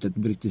stötte ut ett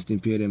brittiskt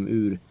imperium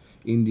ur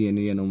Indien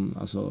genom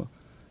alltså,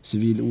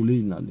 civil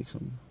olydnad.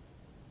 Liksom.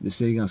 Det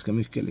säger ganska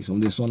mycket.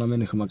 Liksom. Det är sådana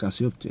människor man kan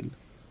se upp till.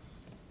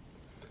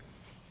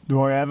 Du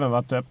har ju även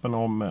varit öppen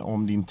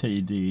om din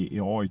tid i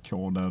AIK,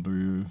 där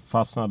du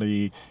fastnade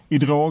i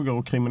droger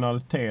och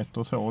kriminalitet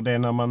och så. Och det är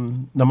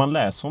när man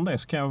läser om det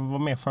så kan jag vara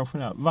mer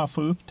fascinerad.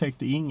 Varför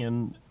upptäckte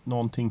ingen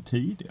någonting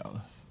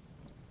tidigare?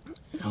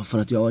 Ja, för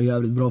att jag var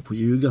jävligt bra på att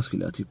ljuga,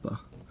 skulle jag tippa.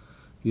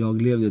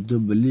 Jag levde ett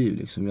dubbelliv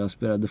liksom. Jag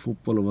spelade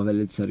fotboll och var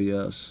väldigt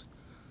seriös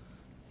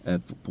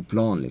på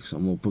plan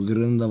liksom. Och på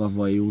grund av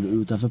vad jag gjorde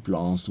utanför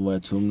plan så var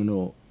jag tvungen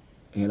att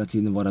hela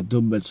tiden vara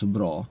dubbelt så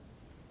bra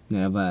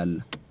när jag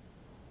väl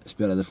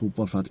spelade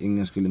fotboll, för att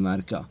ingen skulle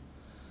märka.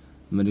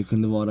 Men det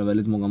kunde vara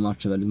väldigt många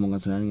matcher, väldigt många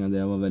träningar där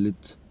jag var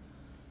väldigt,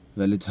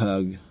 väldigt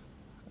hög.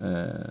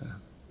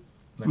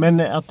 Men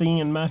att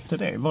ingen märkte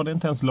det? Var det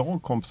inte ens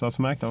lagkompisar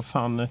som märkte? Vad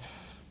fan,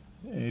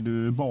 är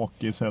du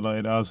bakis eller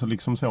är det alltså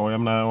liksom så?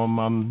 Jag menar, om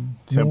man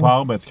ser på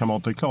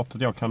arbetskamrater, det är klart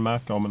att jag kan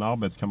märka om en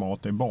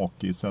arbetskamrat är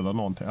bakis eller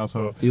någonting.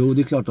 Alltså... Jo,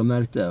 det är klart de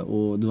märkte,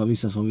 och det var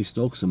vissa som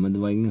visste också, men det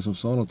var ingen som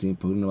sa någonting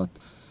på grund av att,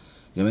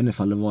 jag vet inte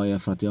ifall det var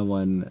för att jag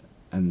var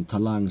en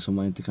talang som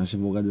man inte kanske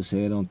vågade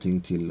säga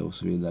någonting till och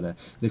så vidare.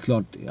 Det är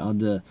klart,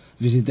 det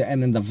finns inte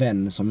en enda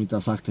vän som inte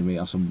har sagt till mig,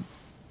 alltså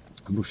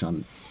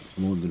brorsan,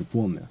 vad håller du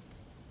på med?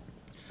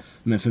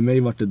 Men för mig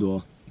var det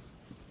då,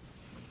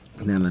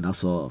 nej men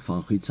alltså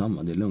fan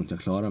skitsamma, det är lugnt, jag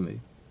klarar mig.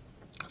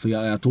 För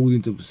jag tog det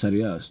inte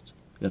seriöst.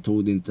 Jag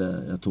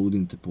tog det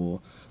inte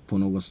på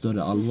något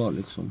större allvar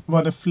liksom.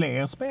 Var det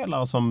fler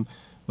spelare som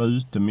var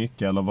ute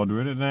mycket, eller var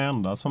du den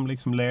enda som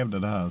liksom levde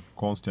det här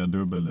konstiga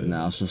dubbellivet? Nej,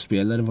 alltså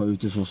spelare var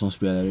ute så som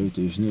spelare är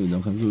ute just nu.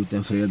 De kan gå ut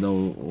en fredag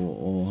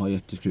och ha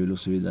jättekul och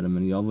så vidare.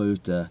 Men jag var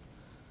ute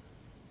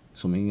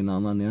som ingen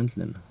annan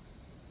egentligen.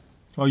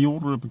 Vad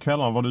gjorde du på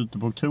kvällarna? Var du ute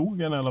på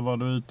krogen eller var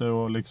du ute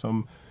och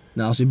liksom...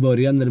 Nej, alltså i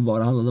början när det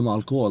bara handlade om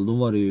alkohol, då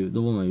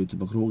var man ute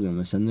på krogen.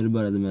 Men sen när det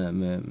började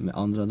med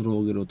andra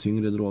droger och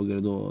tyngre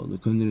droger, då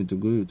kunde du inte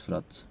gå ut för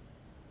att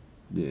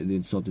det är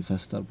inte så att du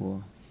festar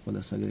på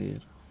dessa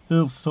grejer.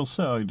 Hur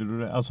försörjde du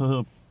det? Alltså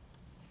hur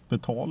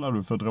betalade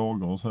du för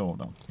droger och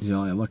sådant?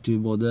 Ja, jag var ju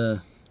både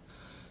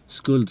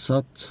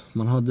skuldsatt,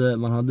 man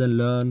hade en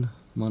lön,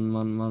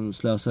 man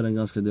slösade den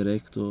ganska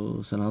direkt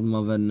och sen hade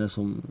man vänner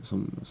som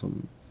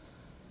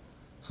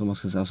man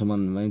ska säga, som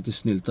man inte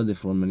snyltade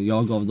ifrån, men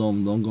jag gav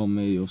dem, de gav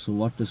mig och så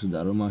var det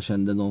sådär och man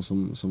kände de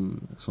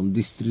som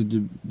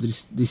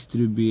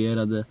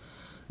distribuerade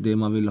det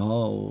man ville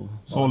ha. Och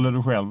sålde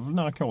du själv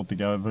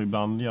narkotika? För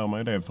ibland gör man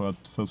ju det för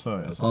att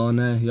försörja sig. Ja,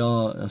 nej,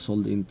 jag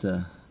sålde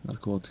inte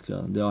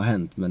narkotika. Det har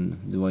hänt, men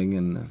det var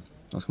ingen,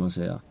 vad ska man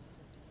säga,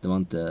 det var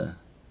inte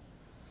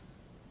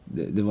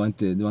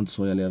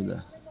så jag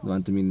levde. Det var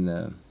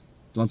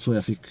inte så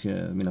jag fick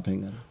mina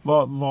pengar.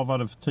 Vad var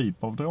det för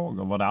typ av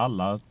droger? Var det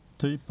alla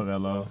typer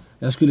eller?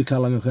 Jag skulle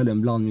kalla mig själv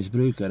en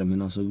blandmissbrukare,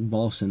 men alltså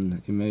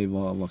basen i mig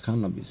var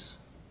cannabis.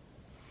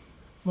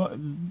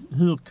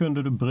 Hur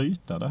kunde du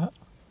bryta det här?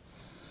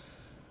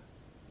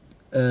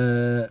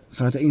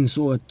 För att jag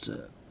insåg att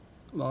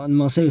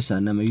man säger så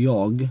här, nej men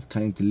jag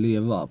kan inte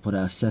leva på det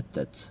här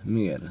sättet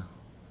mer.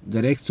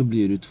 Direkt så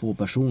blir det två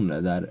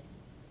personer där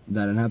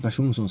den här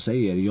personen som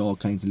säger jag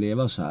kan inte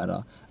leva så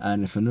här är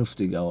den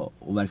förnuftiga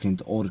och verkligen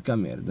inte orkar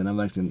mer. Den har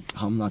verkligen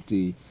hamnat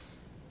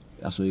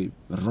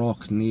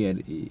rakt ner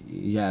i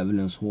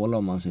djävulens håla,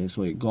 om man säger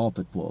så, i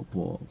gapet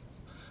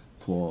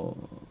på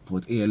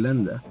ett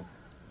elände.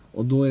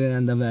 Och då är det den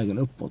enda vägen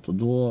uppåt och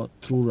då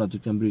tror du att du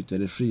kan bryta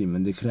dig fri,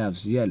 men det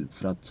krävs hjälp,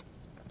 för att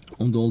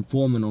om du har hållit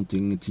på med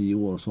någonting i 10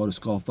 år så har du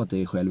skapat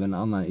dig själv en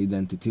annan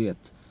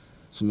identitet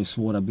som är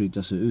svår att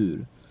bryta sig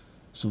ur.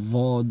 Så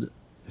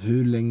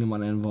hur länge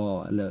man än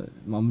var, eller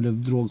man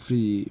blev drogfri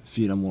i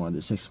 4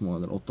 månader, 6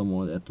 månader, 8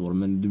 månader, 1 år,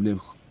 men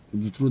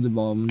du trodde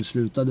bara om du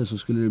slutade så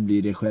skulle du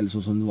bli dig själv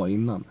så som du var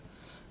innan.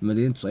 Men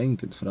det är inte så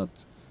enkelt, för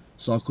att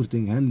saker och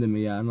ting händer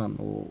med hjärnan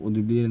och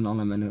du blir en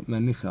annan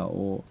människa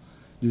och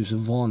du är så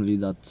van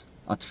vid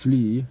att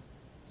fly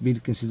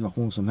vilken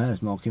situation som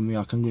helst. Men okej, men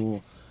jag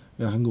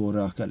kan gå och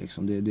röka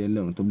liksom. Det är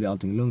lugnt, då blir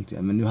allting lugnt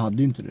igen. Men nu hade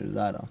ju inte det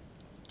där.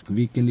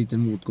 Vilken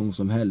liten motgång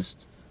som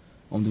helst,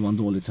 om det var en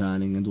dålig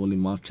träning, en dålig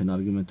match, en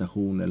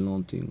argumentation eller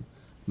någonting,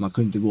 man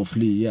kunde inte gå och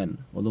fly igen.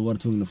 Och då var du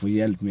tvungen att få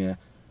hjälp med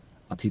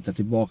att hitta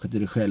tillbaka till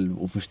dig själv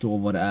och förstå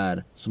vad det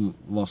är,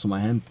 vad som har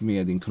hänt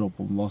med din kropp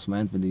och vad som har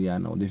hänt med din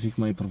hjärna. Och det fick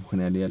man ju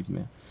professionell hjälp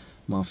med.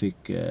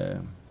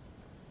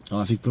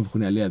 Jag fick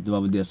professionell hjälp, det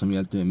var väl det som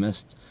hjälpte mig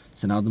mest.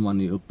 Sen hade man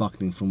ju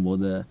uppbackning från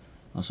både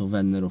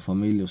vänner och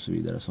familj och så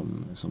vidare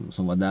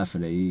som var där för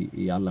dig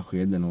i alla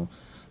skeden. Och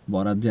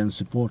bara den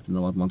supporten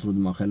av att man trodde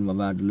man själv var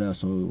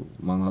värdelös och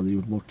man hade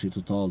gjort bort sig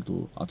totalt,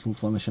 och att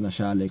fortfarande känna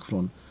kärlek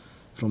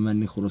från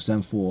människor och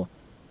sen få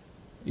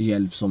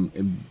hjälp som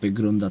är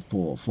begrundat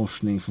på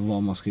forskning för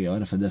vad man ska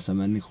göra för dessa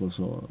människor,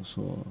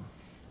 så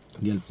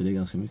hjälpte det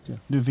ganska mycket.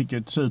 Du fick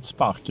ju ut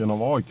sparken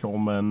av AIK,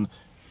 men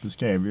du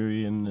skrev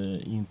ju i en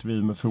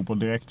intervju med Fotboll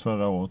Direkt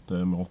förra året,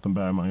 Mårten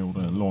Bergman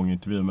gjorde en lång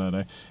intervju med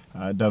dig,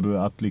 där du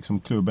att liksom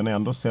klubben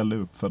ändå ställde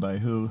upp för dig.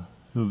 Hur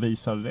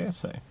visade det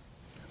sig?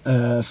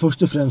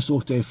 Först och främst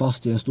åkte jag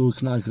fast i en stor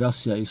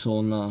knarkrazzia i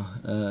Solna.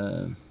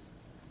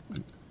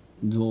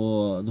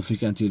 Då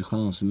fick jag en till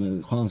chans,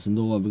 men chansen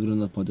då var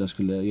begrundat på att jag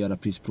skulle göra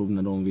prisprov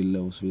när de ville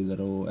och så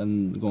vidare. Och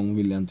en gång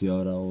ville jag inte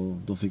göra och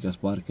då fick jag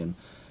sparken.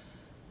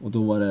 Och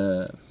då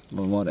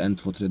var det 1,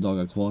 2, 3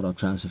 dagar kvar av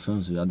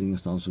transferfönstret. Jag hade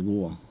ingenstans att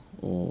gå.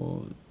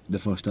 Och det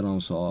första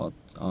de sa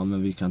att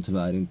men vi kan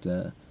tyvärr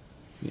inte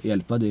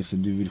hjälpa dig för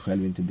du vill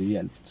själv inte bli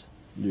hjälpt.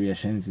 Du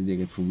erkänner inte ditt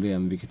eget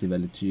problem, vilket är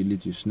väldigt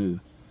tydligt just nu.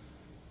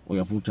 Och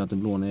jag fortsatte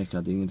blåneka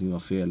att ingenting var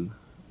fel.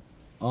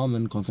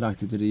 Men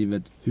kontraktet är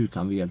rivet, hur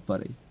kan vi hjälpa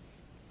dig?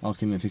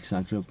 Okej, men fixa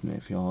en klubb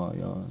med, för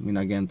min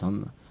agent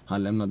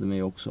han lämnade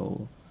mig också.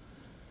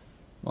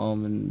 Och,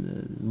 men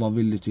vad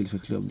vill du till för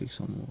klubb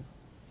liksom? Och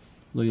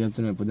då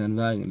hjälpte de mig på den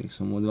vägen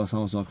liksom. Och det var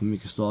samma sak med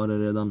Micke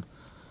Stare redan.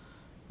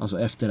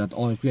 Efter att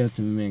AIK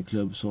hjälpte mig med en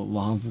klubb så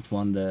var han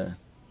fortfarande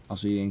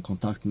i en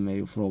kontakt med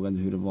mig och frågade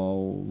hur det var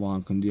och vad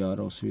han kunde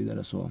göra och så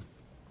vidare. Så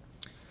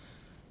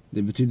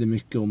det betydde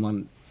mycket, och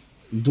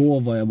då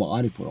var jag bara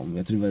arg på dem.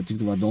 Jag tyckte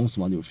det var de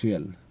som hade gjort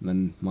fel.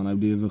 Men man har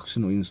blivit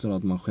vuxen och instår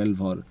att man själv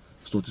har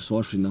stått till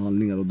svars för sina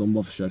handlingar, och de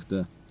bara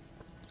försökte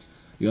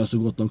göra så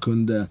gott de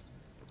kunde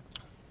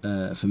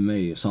för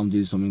mig,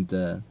 samtidigt som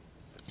inte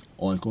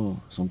AIK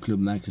som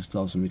klubbmärke ska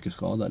ha så mycket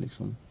skada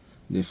liksom.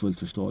 Det är fullt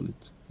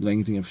förståeligt. Det var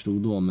ingenting jag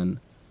förstod då, men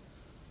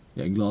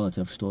jag är glad att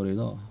jag förstår det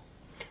idag.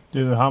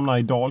 Du hamnar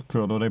i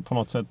Dalkurd och det är på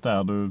något sätt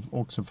där du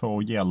också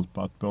får hjälp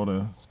att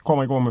både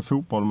komma igång med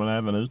fotboll men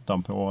även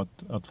utanpå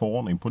att få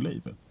ordning på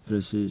livet.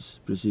 Precis.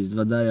 Det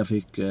var där jag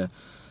fick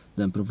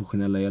den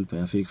professionella hjälpen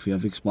jag fick. För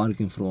jag fick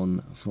sparken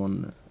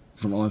från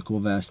AIK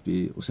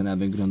Väsby och sen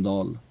även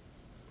Gröndal.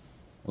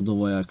 Och då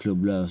var jag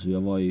klubblös och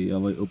jag var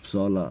i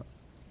Uppsala.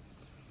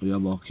 Och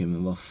jag bara, okej,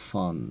 men vad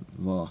fan,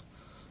 vad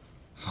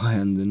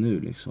händer nu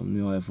liksom?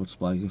 Nu har jag fått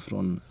sparken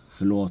från,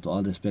 förlåt och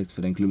all respekt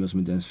för den klubben som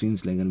inte ens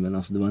finns längre, men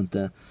alltså det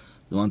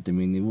var inte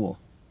min nivå.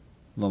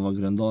 Vad var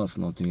Gröndal för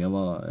någonting? Jag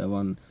var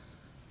en,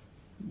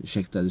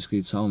 ursäkta, det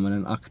skryt samma, men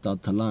en aktad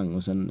talang,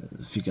 och sen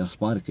fick jag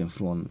sparken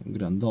från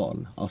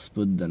Gröndal,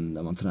 Aspudden,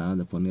 där man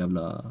tränade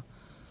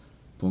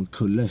på en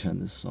kulle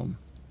kändes det som.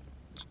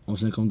 Och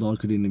sen kom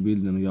Dalkurd in i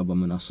bilden och jag bara,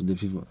 men alltså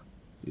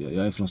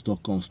jag är från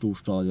Stockholm,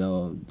 storstad,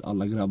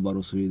 alla grabbar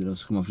och så vidare.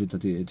 Så ska man flytta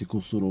till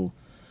kossor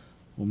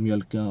och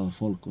mjölka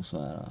folk och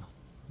så här.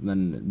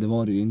 Men det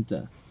var det ju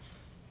inte.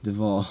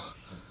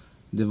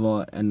 Det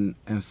var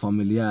en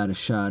familjär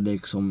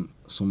kärlek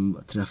som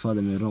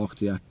träffade mig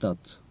rakt i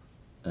hjärtat.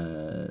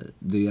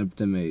 Det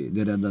hjälpte mig,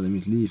 det räddade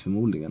mitt liv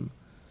förmodligen.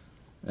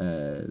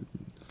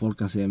 Folk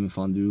kan säga, men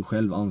fan, du är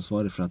själv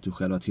ansvarig för att du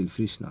själv har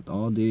tillfrisknat.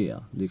 Ja, det är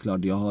jag. Det är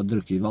klart, jag har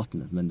druckit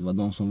vattnet, men det var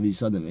de som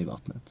visade mig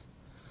vattnet.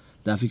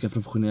 Där fick jag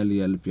professionell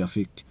hjälp, jag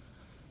fick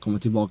komma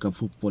tillbaka på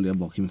fotboll. Jag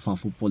bara, men fan,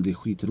 fotboll, det är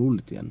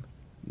skitroligt igen.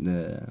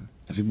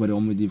 Jag fick börja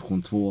om i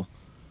division 2.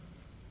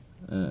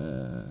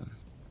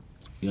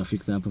 Jag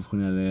fick den här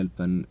professionella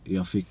hjälpen.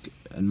 Jag fick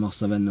en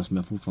massa vänner som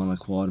jag fortfarande har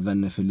kvar,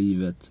 vänner för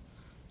livet.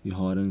 Jag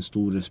har en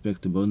stor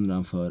respekt och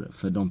beundran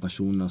för de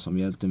personerna som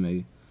hjälpte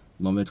mig.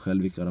 De vet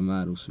själv vilka de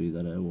är och så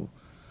vidare.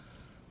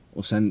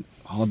 Och sen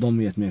har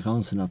de gett mig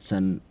chansen att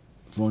sen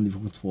från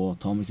division 2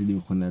 ta mig till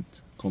division 1,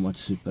 komma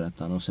till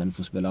Superettan och sen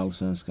få spela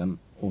Allsvenskan.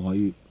 Och har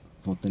ju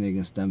fått en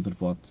egen stämpel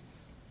på att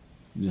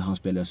han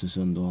spelar i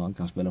Östersund och han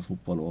kan spela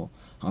fotboll. Och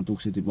han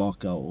tog sig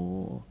tillbaka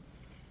och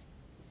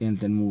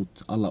egentligen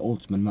mot alla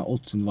odds. Men de här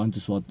oddsen var inte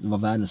så att det var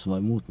världen som var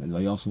emot mig. Det var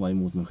jag som var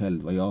emot mig själv.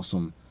 Det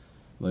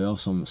var jag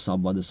som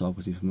sabbade saker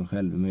och ting för mig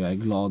själv. Men jag är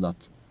glad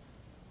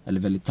eller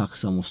väldigt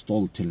tacksam och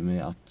stolt till mig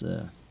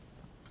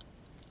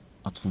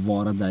att få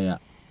vara där jag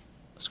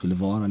skulle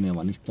vara när jag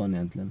var 19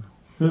 egentligen.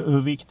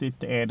 Hur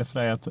viktigt är det för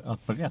dig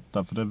att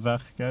berätta? För det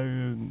verkar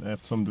ju,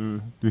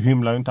 eftersom du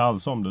hymlar ju inte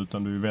alls om det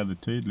utan du är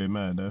väldigt tydlig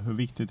med det. Hur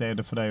viktigt är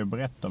det för dig att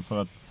berätta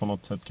för att på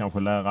något sätt kanske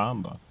lära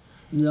andra?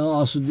 Ja,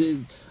 alltså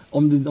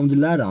om du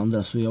lär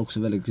andra så är jag också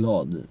väldigt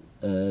glad.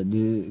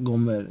 Det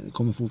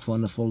kommer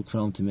fortfarande folk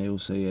fram till mig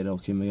och säger,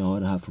 okej, men jag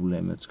har det här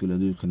problemet, skulle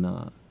du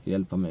kunna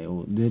hjälpa mig?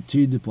 Och det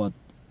tyder på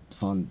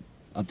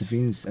att det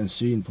finns en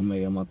syn på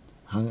mig om att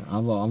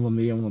han var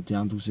med om någonting,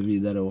 han tog sig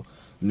vidare och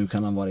nu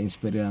kan han vara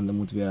inspirerande och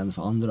motiverande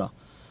för andra.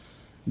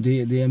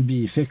 Det är en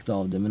bieffekt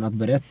av det, men att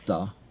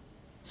berätta,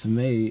 för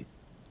mig,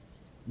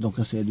 de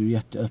kan säga att du är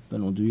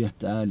jätteöppen och du är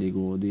jätteärlig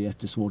och det är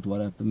jättesvårt att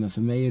vara öppen, men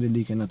för mig är det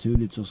lika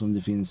naturligt så som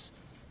det finns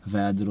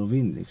väder och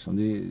vind liksom.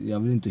 Jag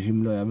vill inte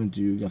hymla, jag vill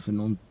inte ljuga för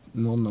någon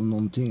om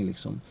någonting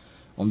liksom.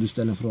 Om du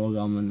ställer en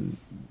fråga, men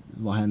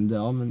vad hände?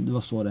 Ja, men det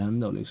var så det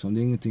hände liksom. Det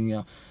är ingenting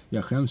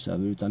jag skäms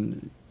över, utan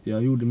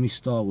jag gjorde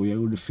misstag och jag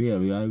gjorde fel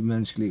och jag är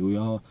mänsklig och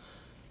jag har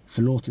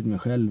förlåtit mig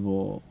själv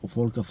och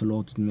folk har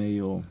förlåtit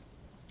mig och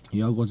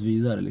jag har gått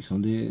vidare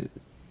liksom.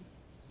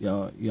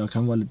 Jag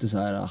kan vara lite så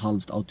här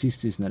halvt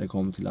autistisk när det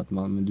kommer till att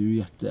men du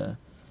är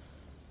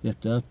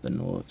jätteöppen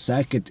och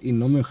säkert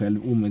inom mig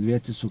själv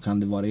omedvetet så kan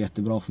det vara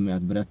jättebra för mig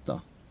att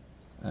berätta.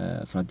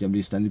 För att jag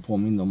blir ständigt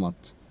påmind om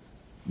att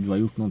du har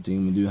gjort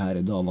någonting, men du är här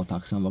idag, var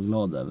tacksam, var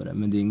glad över det.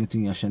 Men det är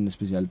ingenting jag känner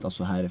speciellt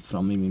alltså här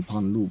framme i min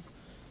pannlob.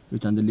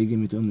 Utan det ligger i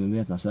mitt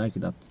undermedvetna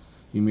säkert att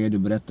ju mer du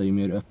berättar, ju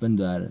mer öppen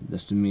du är,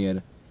 desto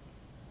mer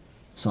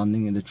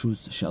sanningen, the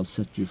truth shall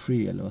set you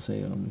free, eller vad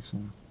säger de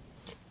liksom.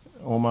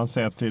 Om man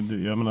ser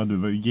till, jag menar, du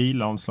var ju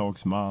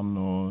J-landslagsman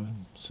och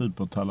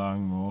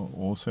supertalang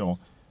och så.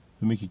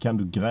 Hur mycket kan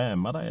du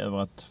gräma dig över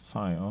att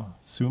fan, jag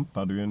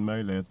sumpade ju en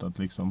möjlighet att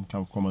liksom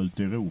kanske komma ut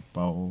i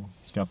Europa och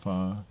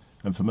skaffa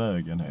en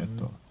förmögenhet?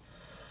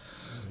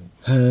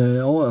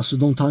 Ja, alltså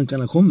de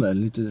tankarna kommer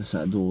lite så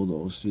här då och då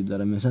och så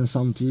vidare. Men sen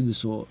samtidigt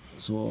så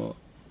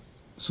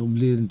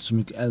blir det inte så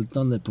mycket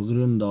ältande på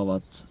grund av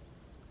att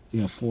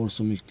jag får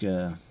så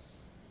mycket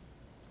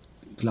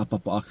klappa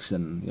på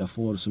axeln. Jag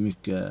får så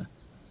mycket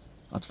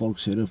att folk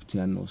ser upp till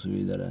en och så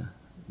vidare.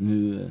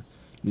 Nu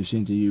ser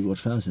inte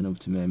Djurgårdsfansen upp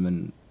till mig,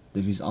 men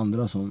det finns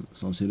andra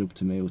som ser upp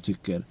till mig och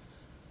tycker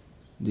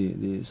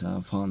det är så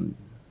här, fan,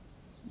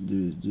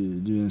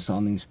 du är en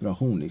sann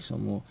inspiration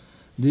liksom. Och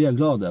det är jag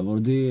glad över.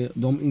 Och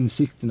de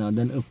insikterna,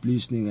 den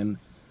upplysningen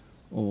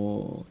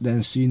och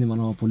den synen man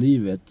har på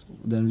livet,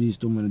 den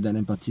visdomen och den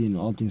empatin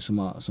och allting som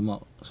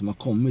har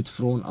kommit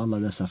från alla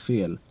dessa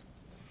fel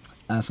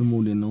är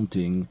förmodligen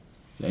någonting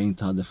jag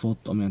inte hade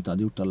fått om jag inte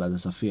hade gjort alla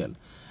dessa fel.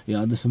 Jag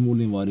hade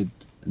förmodligen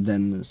varit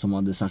den som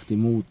hade sagt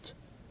emot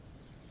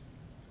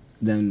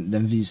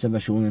den visa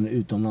versionen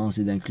utomlands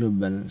i den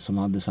klubben som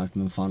hade sagt,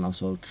 men fan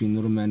alltså,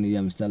 kvinnor och män är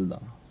jämställda.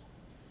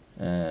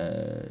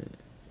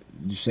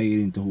 du säger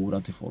inte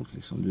hora till folk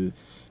liksom.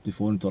 Du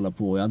får inte hålla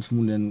på. Jag hade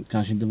förmodligen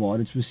kanske inte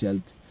varit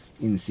speciellt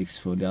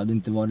insiktsfull. Jag hade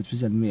inte varit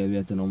speciellt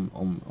medveten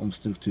om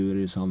strukturer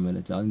i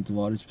samhället. Jag hade inte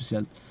varit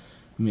speciellt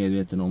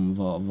medveten om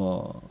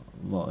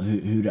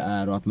hur det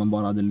är och att man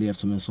bara hade levt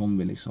som en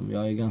zombie liksom.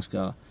 Jag är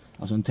ganska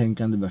en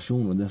tänkande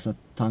person och dessa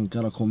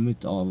tankar har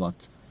kommit av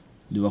att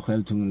du var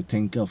själv tvungen att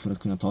tänka för att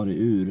kunna ta dig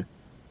ur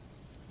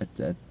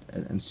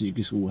en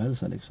psykisk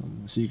ohälsa liksom.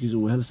 Psykisk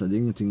ohälsa, det är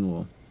ingenting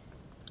att...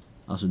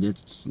 Alltså det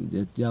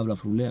är ett jävla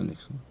problem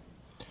liksom.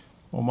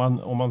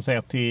 Om man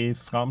ser till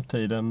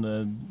framtiden,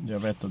 jag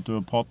vet att du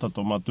har pratat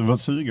om att du var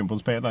sugen på att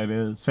spela i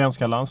det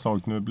svenska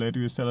landslaget. Nu blev det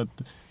ju istället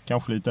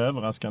kanske lite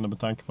överraskande med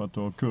tanke på att du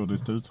har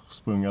kurdiskt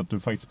ursprung, att du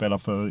faktiskt spelar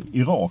för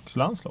Iraks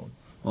landslag.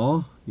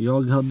 Ja,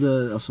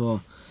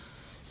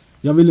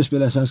 jag ville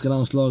spela i svenska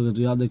landslaget och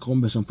jag hade en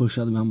kompis som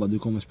pushade mig. Han bara, du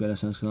kommer spela i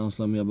svenska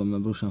landslaget. Men jag bara,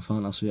 men brorsan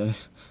fan, alltså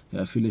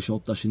jag fyller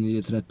 28,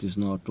 29, 30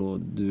 snart och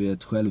du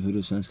vet själv hur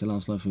det svenska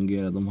landslaget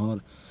fungerar.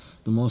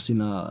 De har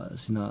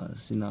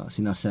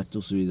sina sätt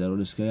och så vidare och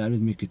det ska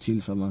jävligt mycket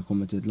till för att man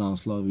kommer till ett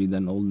landslag vid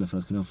den åldern för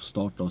att kunna få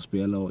starta och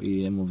spela och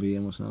EM och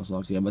VM och sådana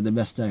saker. Jag bara, det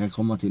bästa jag kan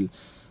komma till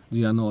är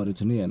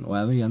januari-turnén och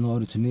även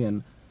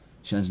januari-turnén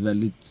känns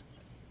väldigt,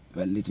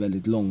 väldigt,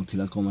 väldigt långt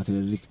till att komma till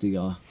det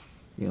riktiga,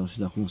 inom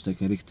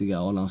citationstecken, riktiga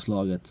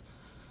A-landslaget.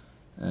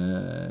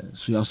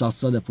 Så jag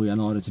satsade på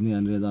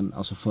januari-turnén redan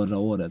förra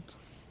året.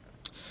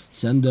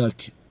 Sen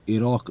dök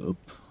Irak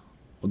upp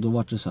och då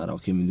var det så här,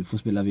 okej, men du får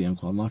spela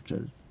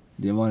VM-kvalmatcher.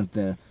 Det var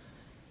inte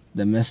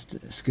den mest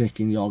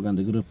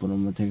skräckinjagande gruppen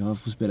om man tänkte att man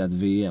får spela ett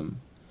VM.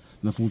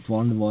 Men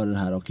fortfarande var det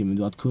här, okej, men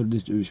du har ett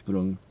kurdiskt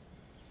ursprung.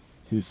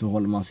 Hur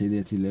förhåller man sig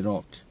det till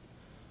Irak?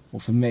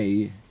 Och för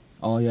mig,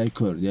 ja, jag är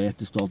kurd, jag är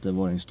jättestolt över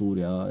vår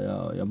historia.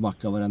 Jag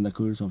backar varenda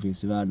kurd som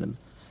finns i världen.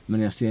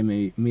 Men jag ser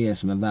mig mer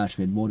som en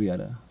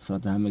världsmedborgare. För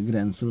att det här med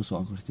gränser och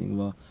saker och ting,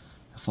 jag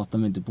fattar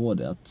mig inte på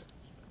det. Att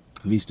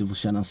visst, du får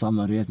känna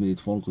samhörighet med ditt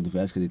folk och du får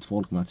älska ditt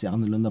folk, men att se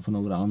annorlunda på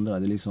några andra,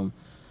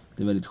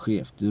 det är väldigt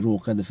skevt. Du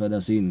råkade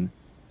födas in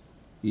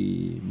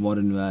i vad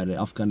det nu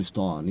är,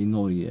 Afghanistan, i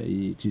Norge,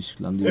 i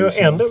Tyskland.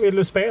 Ändå vill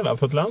du spela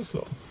för ett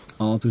landslag?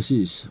 Ja,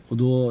 precis. Och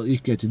då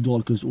gick jag till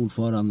Dalkurds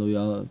ordförande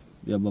och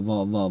jag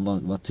bara,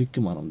 vad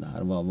tycker man om det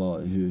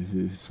här?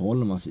 Hur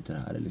förhåller man sig till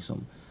det här? Liksom?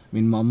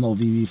 Min mamma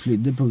och vi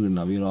flydde på grund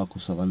av Irak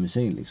och Saddam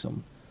Hussein.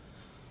 Liksom.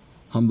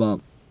 Han bara,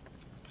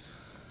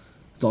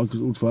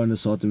 Dalkurds ordförande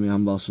sa till mig,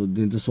 han bara, så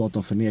det är inte så att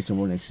de förnekar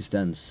vår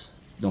existens.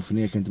 De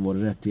förnekar inte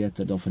våra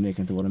rättigheter, de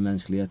förnekar inte våra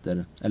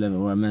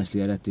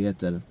mänskliga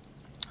rättigheter.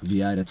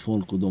 Vi är ett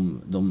folk och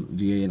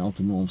vi är en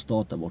autonom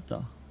stat där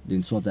borta. Det är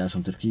inte så att det är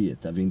som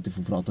Turkiet där vi inte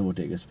får prata vårt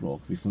eget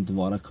språk. Vi får inte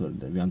vara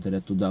kurder. Vi har inte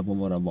rätt att döpa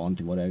våra barn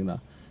till våra egna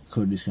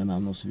kurdiska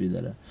namn och så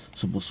vidare.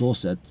 Så på så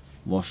sätt,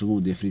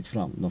 varsågod, det är fritt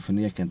fram. De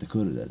förnekar inte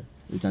kurder.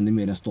 Utan det är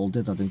mer en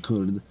stolthet att en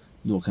kurd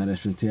då kan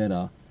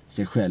representera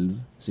sig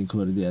själv, sin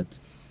kurdhet,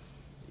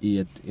 i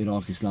ett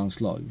irakiskt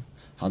landslag.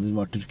 Hade det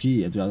varit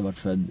Turkiet och jag hade varit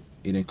född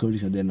i den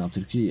kurdiska delen av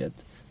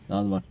Turkiet, det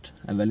hade varit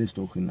en väldigt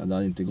stor skillnad. Det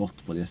hade inte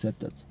gått på det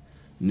sättet.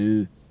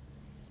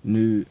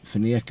 Nu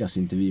förnekas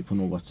inte vi på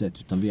något sätt,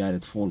 utan vi är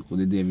ett folk och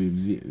det är det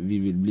vi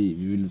vill bli.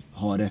 Vi vill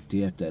ha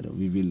rättigheter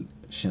och vi vill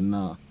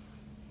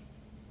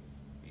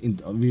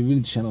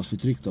inte känna oss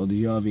förtryckta och det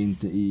gör vi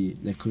inte i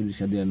den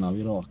kurdiska delen av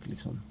Irak.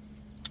 Liksom.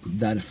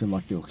 Därför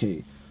var det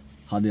okej.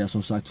 Hade jag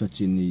som sagt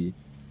fötts in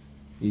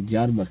i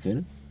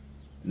Diyarbakir,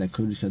 den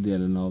kurdiska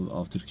delen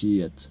av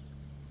Turkiet,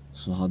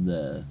 så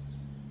hade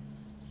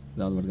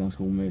det varit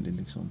ganska omöjligt.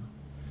 Liksom.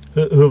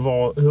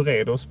 Hur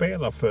är det att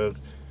spela för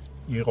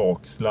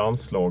Iraks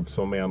landslag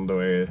som ändå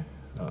är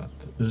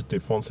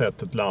utifrån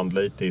sett ett land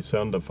lite i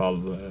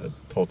sönderfall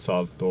trots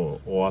allt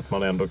och att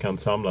man ändå kan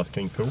samlas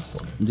kring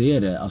fotboll? Det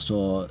är det.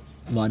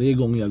 Varje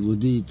gång jag går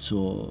dit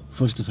så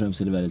först och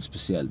främst är det väldigt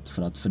speciellt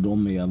för att för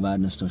dem är jag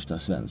världens största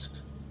svensk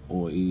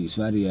och i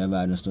Sverige är jag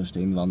världens största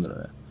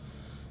invandrare.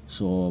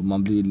 Så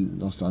man blir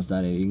någonstans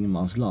där i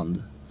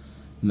ingenmansland.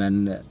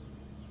 Men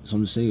som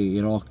du säger,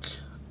 Irak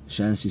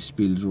känns i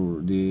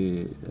spillror. Det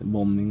är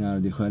bombningar,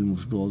 det är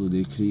självmordsdåd och det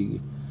är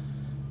krig.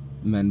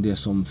 Men det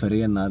som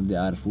förenar, det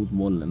är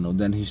fotbollen och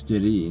den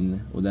hysterin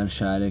och den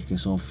kärleken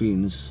som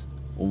finns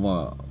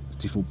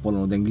till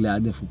fotbollen och den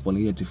glädje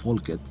fotbollen ger till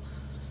folket.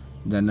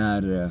 Den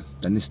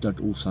är stört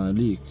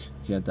osannolik,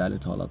 helt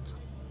ärligt talat.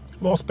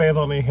 Var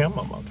spelar ni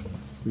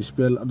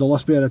hemmamatcher? De har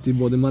spelat i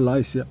både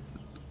Malaysia,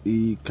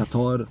 i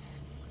Qatar,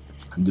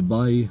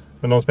 Dubai.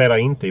 Men de spelar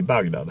inte i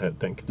Bagdad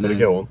helt enkelt? Nej,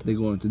 det går inte? Det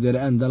går inte. Det är det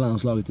enda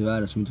landslaget i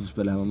världen som inte får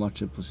spela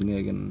hemmamatcher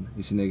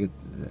i sin eget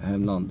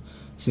hemland.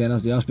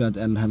 Senast jag har spelat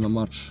en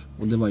hemmamatch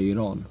och det var i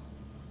Iran.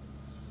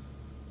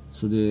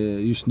 Så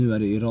just nu är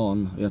det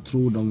Iran. Jag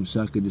tror de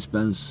söker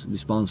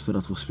dispens för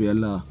att få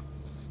spela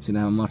sina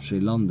hemmamatcher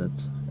i landet.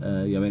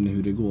 Jag vet inte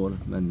hur det går,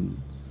 men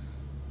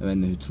jag vet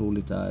inte hur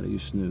troligt det är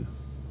just nu.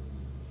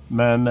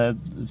 Men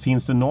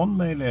finns det någon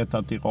möjlighet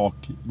att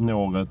Irak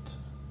når ett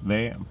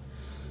VM?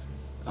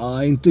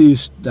 Ja, inte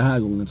just det här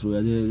gången tror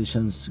jag. Det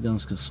känns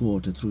ganska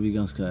svårt. Jag tror vi är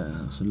ganska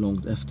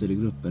långt efter i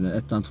gruppen.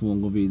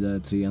 1-2 går vidare,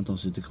 3 tar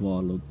sig till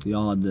kval. Och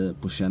jag hade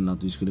på känn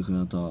att vi skulle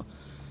kunna ta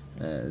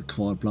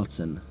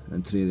kvarplatsen,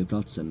 den 3:e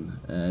platsen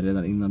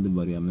redan innan det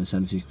började. Men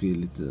sen fick vi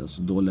lite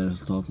dåliga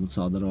resultat mot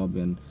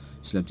Saudiarabien.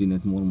 Släppte in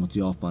ett mål mot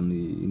Japan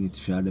i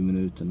 94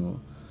 minuten. Och,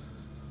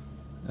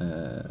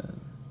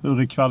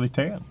 hur är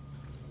kvaliteten?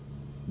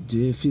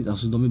 Det är fint,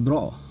 alltså de är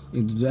bra.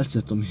 Individuellt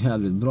sett de är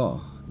jävligt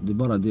bra. Det är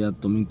bara det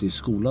att de inte är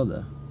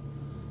skolade.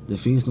 Det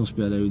finns någon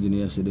spelare i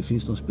Udinese, det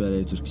finns någon spelare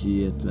i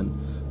Turkiet, men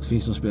det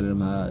finns någon spelare i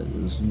de här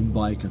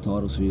Dubai,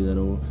 Qatar och så vidare.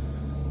 Och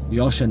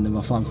jag känner,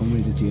 vad fan kommer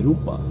inte till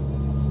Europa?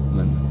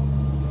 Men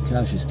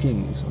cash is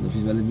king liksom. Det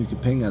finns väldigt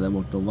mycket pengar där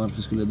borta, och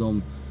varför skulle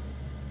de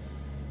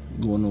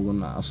gå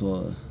någon,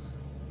 alltså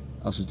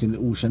till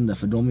okända?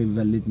 För de är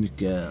väldigt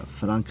mycket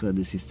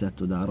förankrade i sitt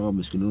sätt, och det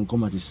arabiska. Skulle de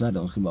komma till Sverige,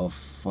 de skulle bara, vad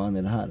fan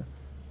är det här?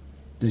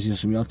 Det är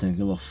som jag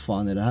tänker, vad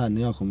fan är det här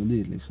när jag kommer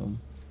dit liksom.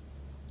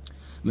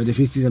 Men det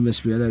finns till exempel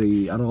spelare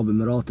i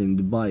Arabemiraten, i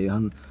Dubai.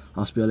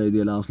 Han spelar i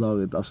det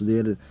landslaget. Alltså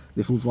det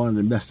är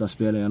fortfarande den bästa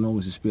spelaren jag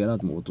någonsin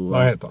spelat mot. Och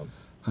vad heter han?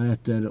 Han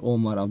heter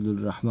Omar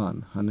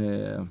Abdulrahman. Han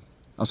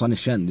är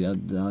känd.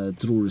 Jag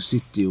tror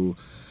City och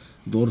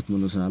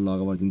Dortmund och sådana lag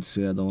har varit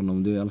intresserade av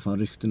honom. Det är i alla fall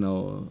ryktena.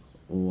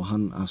 Och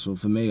han, alltså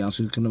för mig, han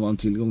skulle kunna vara en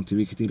tillgång till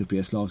vilket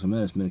europeiskt lag som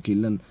helst. Men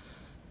killen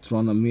tror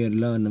han har mer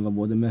lön än vad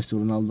både Messi och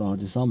Ronaldo har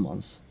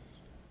tillsammans.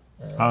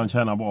 Han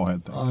tjänar bra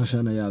helt enkelt. Ja, han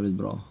tjänar jävligt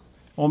bra.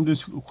 Om du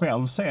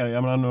själv ser,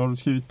 jag menar, nu har du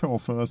skrivit på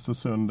för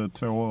Östersund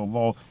 2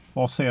 år.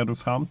 Var ser du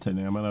framtiden?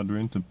 Jag menar, du är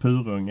inte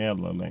purung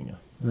eller längre.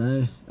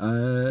 Nej,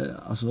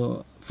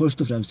 alltså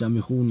först och främst är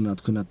ambitionen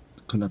att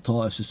kunna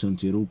ta Östersund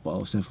till Europa,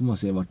 och sen får man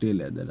se vart det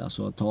leder.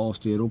 Alltså att ta oss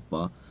till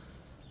Europa,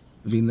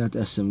 vinna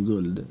ett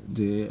SM-guld,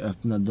 det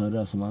öppnar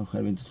dörrar som man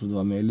själv inte trodde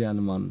var möjliga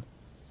när man,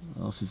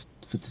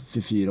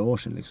 för 4 år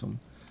sedan liksom.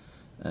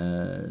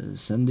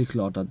 Sen det är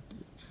klart att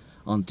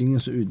antingen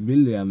så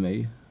utbildar jag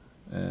mig,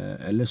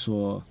 eller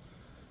så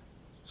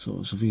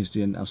finns det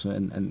ju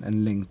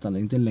en längtan,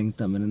 inte en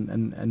längtan,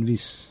 men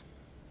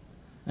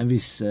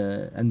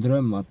en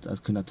dröm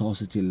att kunna ta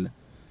sig till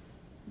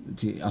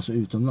alltså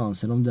utomlands.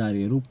 Sen om det är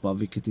i Europa,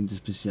 vilket inte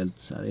speciellt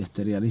så här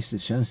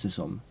jätterealistiskt känns det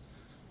som,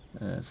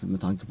 för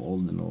med tanke på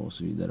åldern och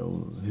så vidare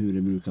och hur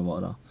det brukar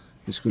vara.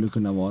 Det skulle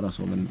kunna vara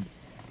så, men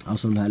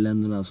alltså de här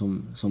länderna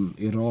som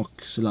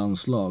Iraks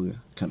landslag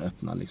kan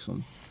öppna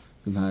liksom.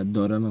 De här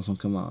dörrarna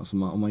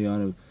som om man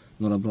gör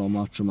några bra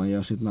matcher, man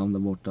gör sitt namn där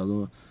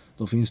borta,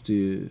 då finns det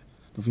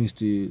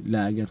ju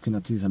läge att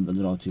kunna till exempel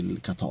dra till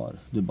Qatar,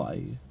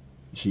 Dubai,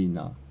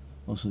 Kina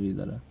och så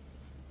vidare.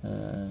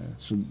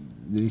 Så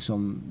det är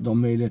liksom,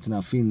 de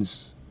möjligheterna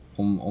finns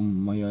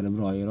om man gör det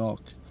bra i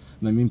Irak.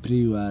 Men min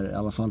prio är i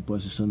alla fall på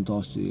Östersund,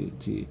 tas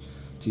till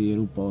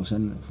Europa, och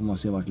sen får man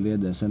se vart det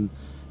leder. Sen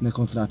när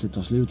kontraktet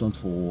tar slut om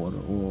 2 år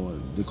och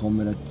det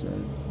kommer ett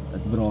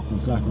bra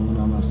kontrakt någon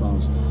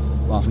annanstans,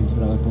 varför inte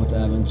pröva på ett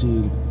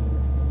äventyr?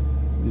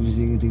 Det finns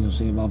ingenting som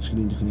säger varför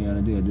skulle du inte kunna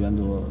göra det. Du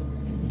ändå,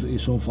 i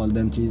så fall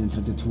den tiden,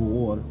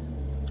 32 år,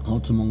 har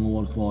inte så många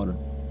år kvar.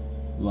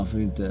 Varför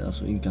inte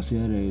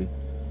inkassera i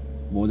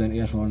både en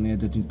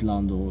erfarenhet, ett nytt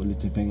land och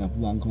lite pengar på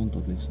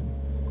bankkontot liksom.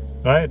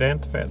 Nej, det är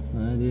inte fel.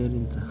 Nej, det är det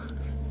inte.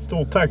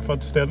 Stort tack för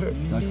att du ställde upp.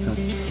 Tack.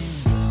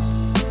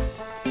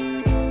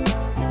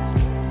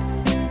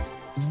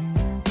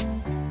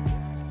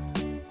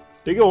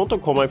 Det går inte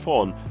att komma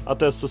ifrån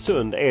att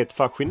Östersund är ett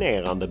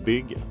fascinerande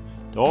bygge.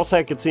 Det har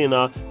säkert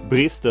sina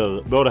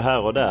brister både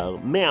här och där,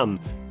 men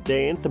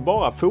det är inte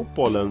bara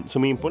fotbollen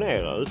som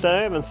imponerar, utan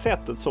även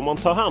sättet som man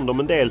tar hand om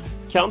en del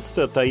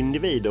kantstötta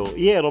individer,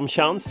 ger dem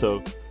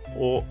chanser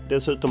och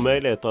dessutom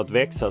möjligheter att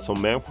växa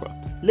som människa.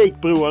 Lik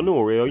Broa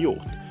Nouri har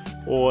gjort.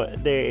 Och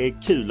det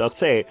är kul att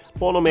se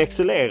honom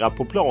excellera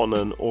på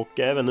planen och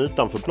även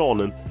utanför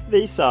planen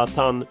visa att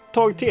han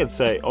tagit till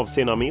sig av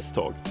sina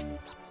misstag.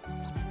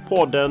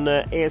 Podden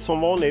är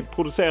som vanligt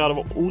producerad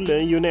av Olle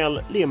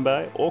Junell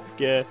Lindberg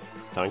och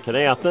tanken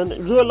är att den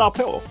rullar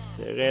på.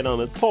 Det är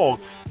redan ett par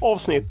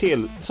avsnitt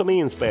till som är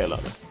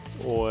inspelade.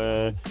 Och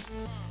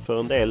för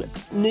en del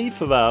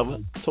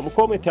nyförvärv som har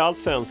kommit till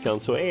Allsvenskan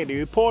så är det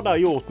ju poddar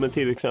gjort med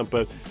till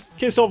exempel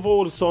Kristoffer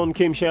Olsson,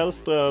 Kim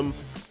Källström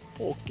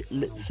och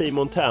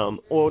Simon Tern.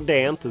 Och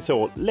det är inte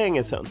så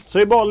länge sedan. Så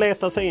det är bara att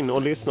leta sig in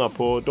och lyssna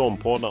på de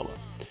poddarna.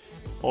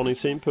 Har ni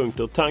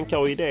synpunkter, tankar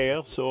och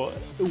idéer så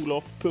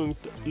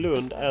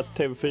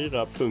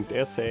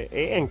olof.lund@tv4.se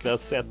är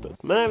enklast sättet.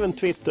 Men även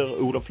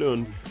Twitter Olof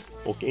Lund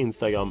och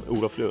Instagram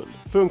Olof Lund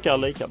funkar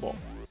lika bra.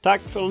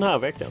 Tack för den här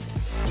veckan.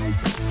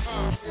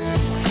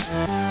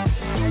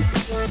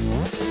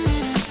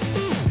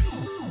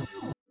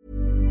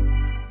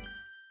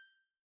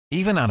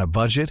 Even on a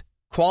budget,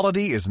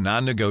 quality is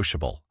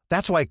non-negotiable.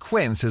 That's why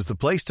Quince is the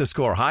place to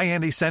score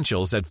high-end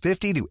essentials at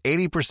 50 to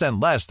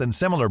 80% less than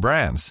similar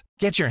brands.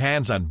 Get your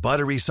hands on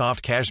buttery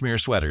soft cashmere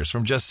sweaters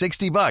from just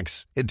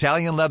 $60,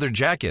 Italian leather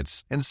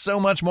jackets, and so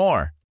much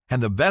more.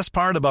 And the best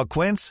part about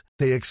Quince,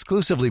 they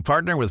exclusively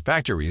partner with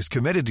factories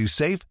committed to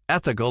safe,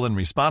 ethical, and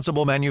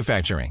responsible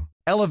manufacturing.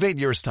 Elevate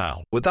your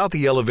style without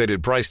the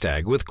elevated price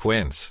tag with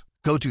Quince.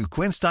 Go to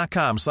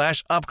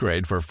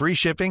quince.com/upgrade for free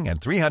shipping and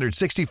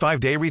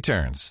 365-day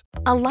returns.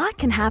 A lot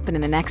can happen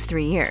in the next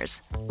 3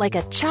 years. Like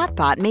a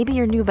chatbot may be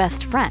your new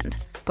best friend.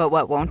 But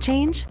what won't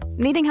change?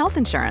 Needing health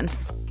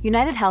insurance.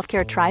 United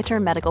Healthcare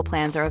Tri-Term Medical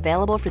Plans are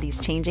available for these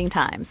changing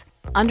times.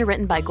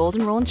 Underwritten by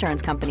Golden Rule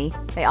Insurance Company,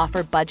 they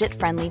offer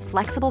budget-friendly,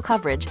 flexible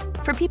coverage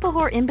for people who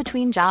are in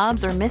between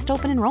jobs or missed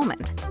open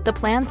enrollment. The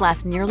plans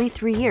last nearly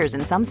 3 years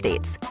in some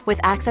states, with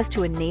access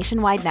to a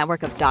nationwide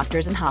network of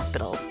doctors and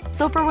hospitals.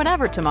 So for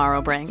whatever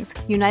tomorrow brings,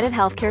 United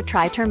Healthcare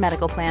Tri-Term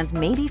Medical Plans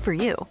may be for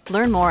you.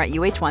 Learn more at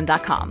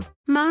uh1.com.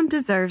 Mom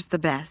deserves the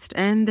best,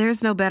 and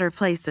there's no better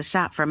place to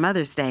shop for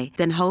Mother's Day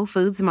than Whole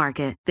Foods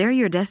Market. They're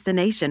your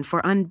destination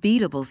for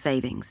unbeatable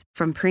savings,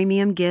 from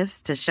premium gifts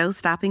to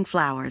show-stopping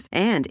flowers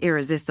and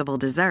irresistible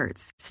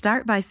desserts.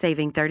 Start by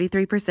saving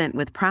 33%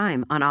 with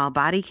Prime on all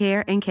body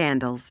care and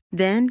candles.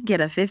 Then get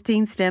a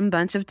 15-stem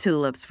bunch of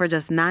tulips for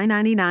just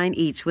 $9.99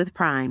 each with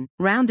Prime.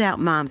 Round out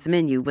Mom's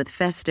menu with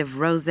festive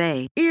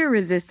rosé,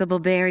 irresistible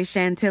berry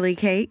chantilly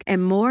cake,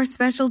 and more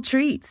special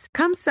treats.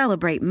 Come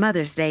celebrate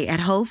Mother's Day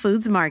at Whole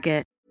Foods Market.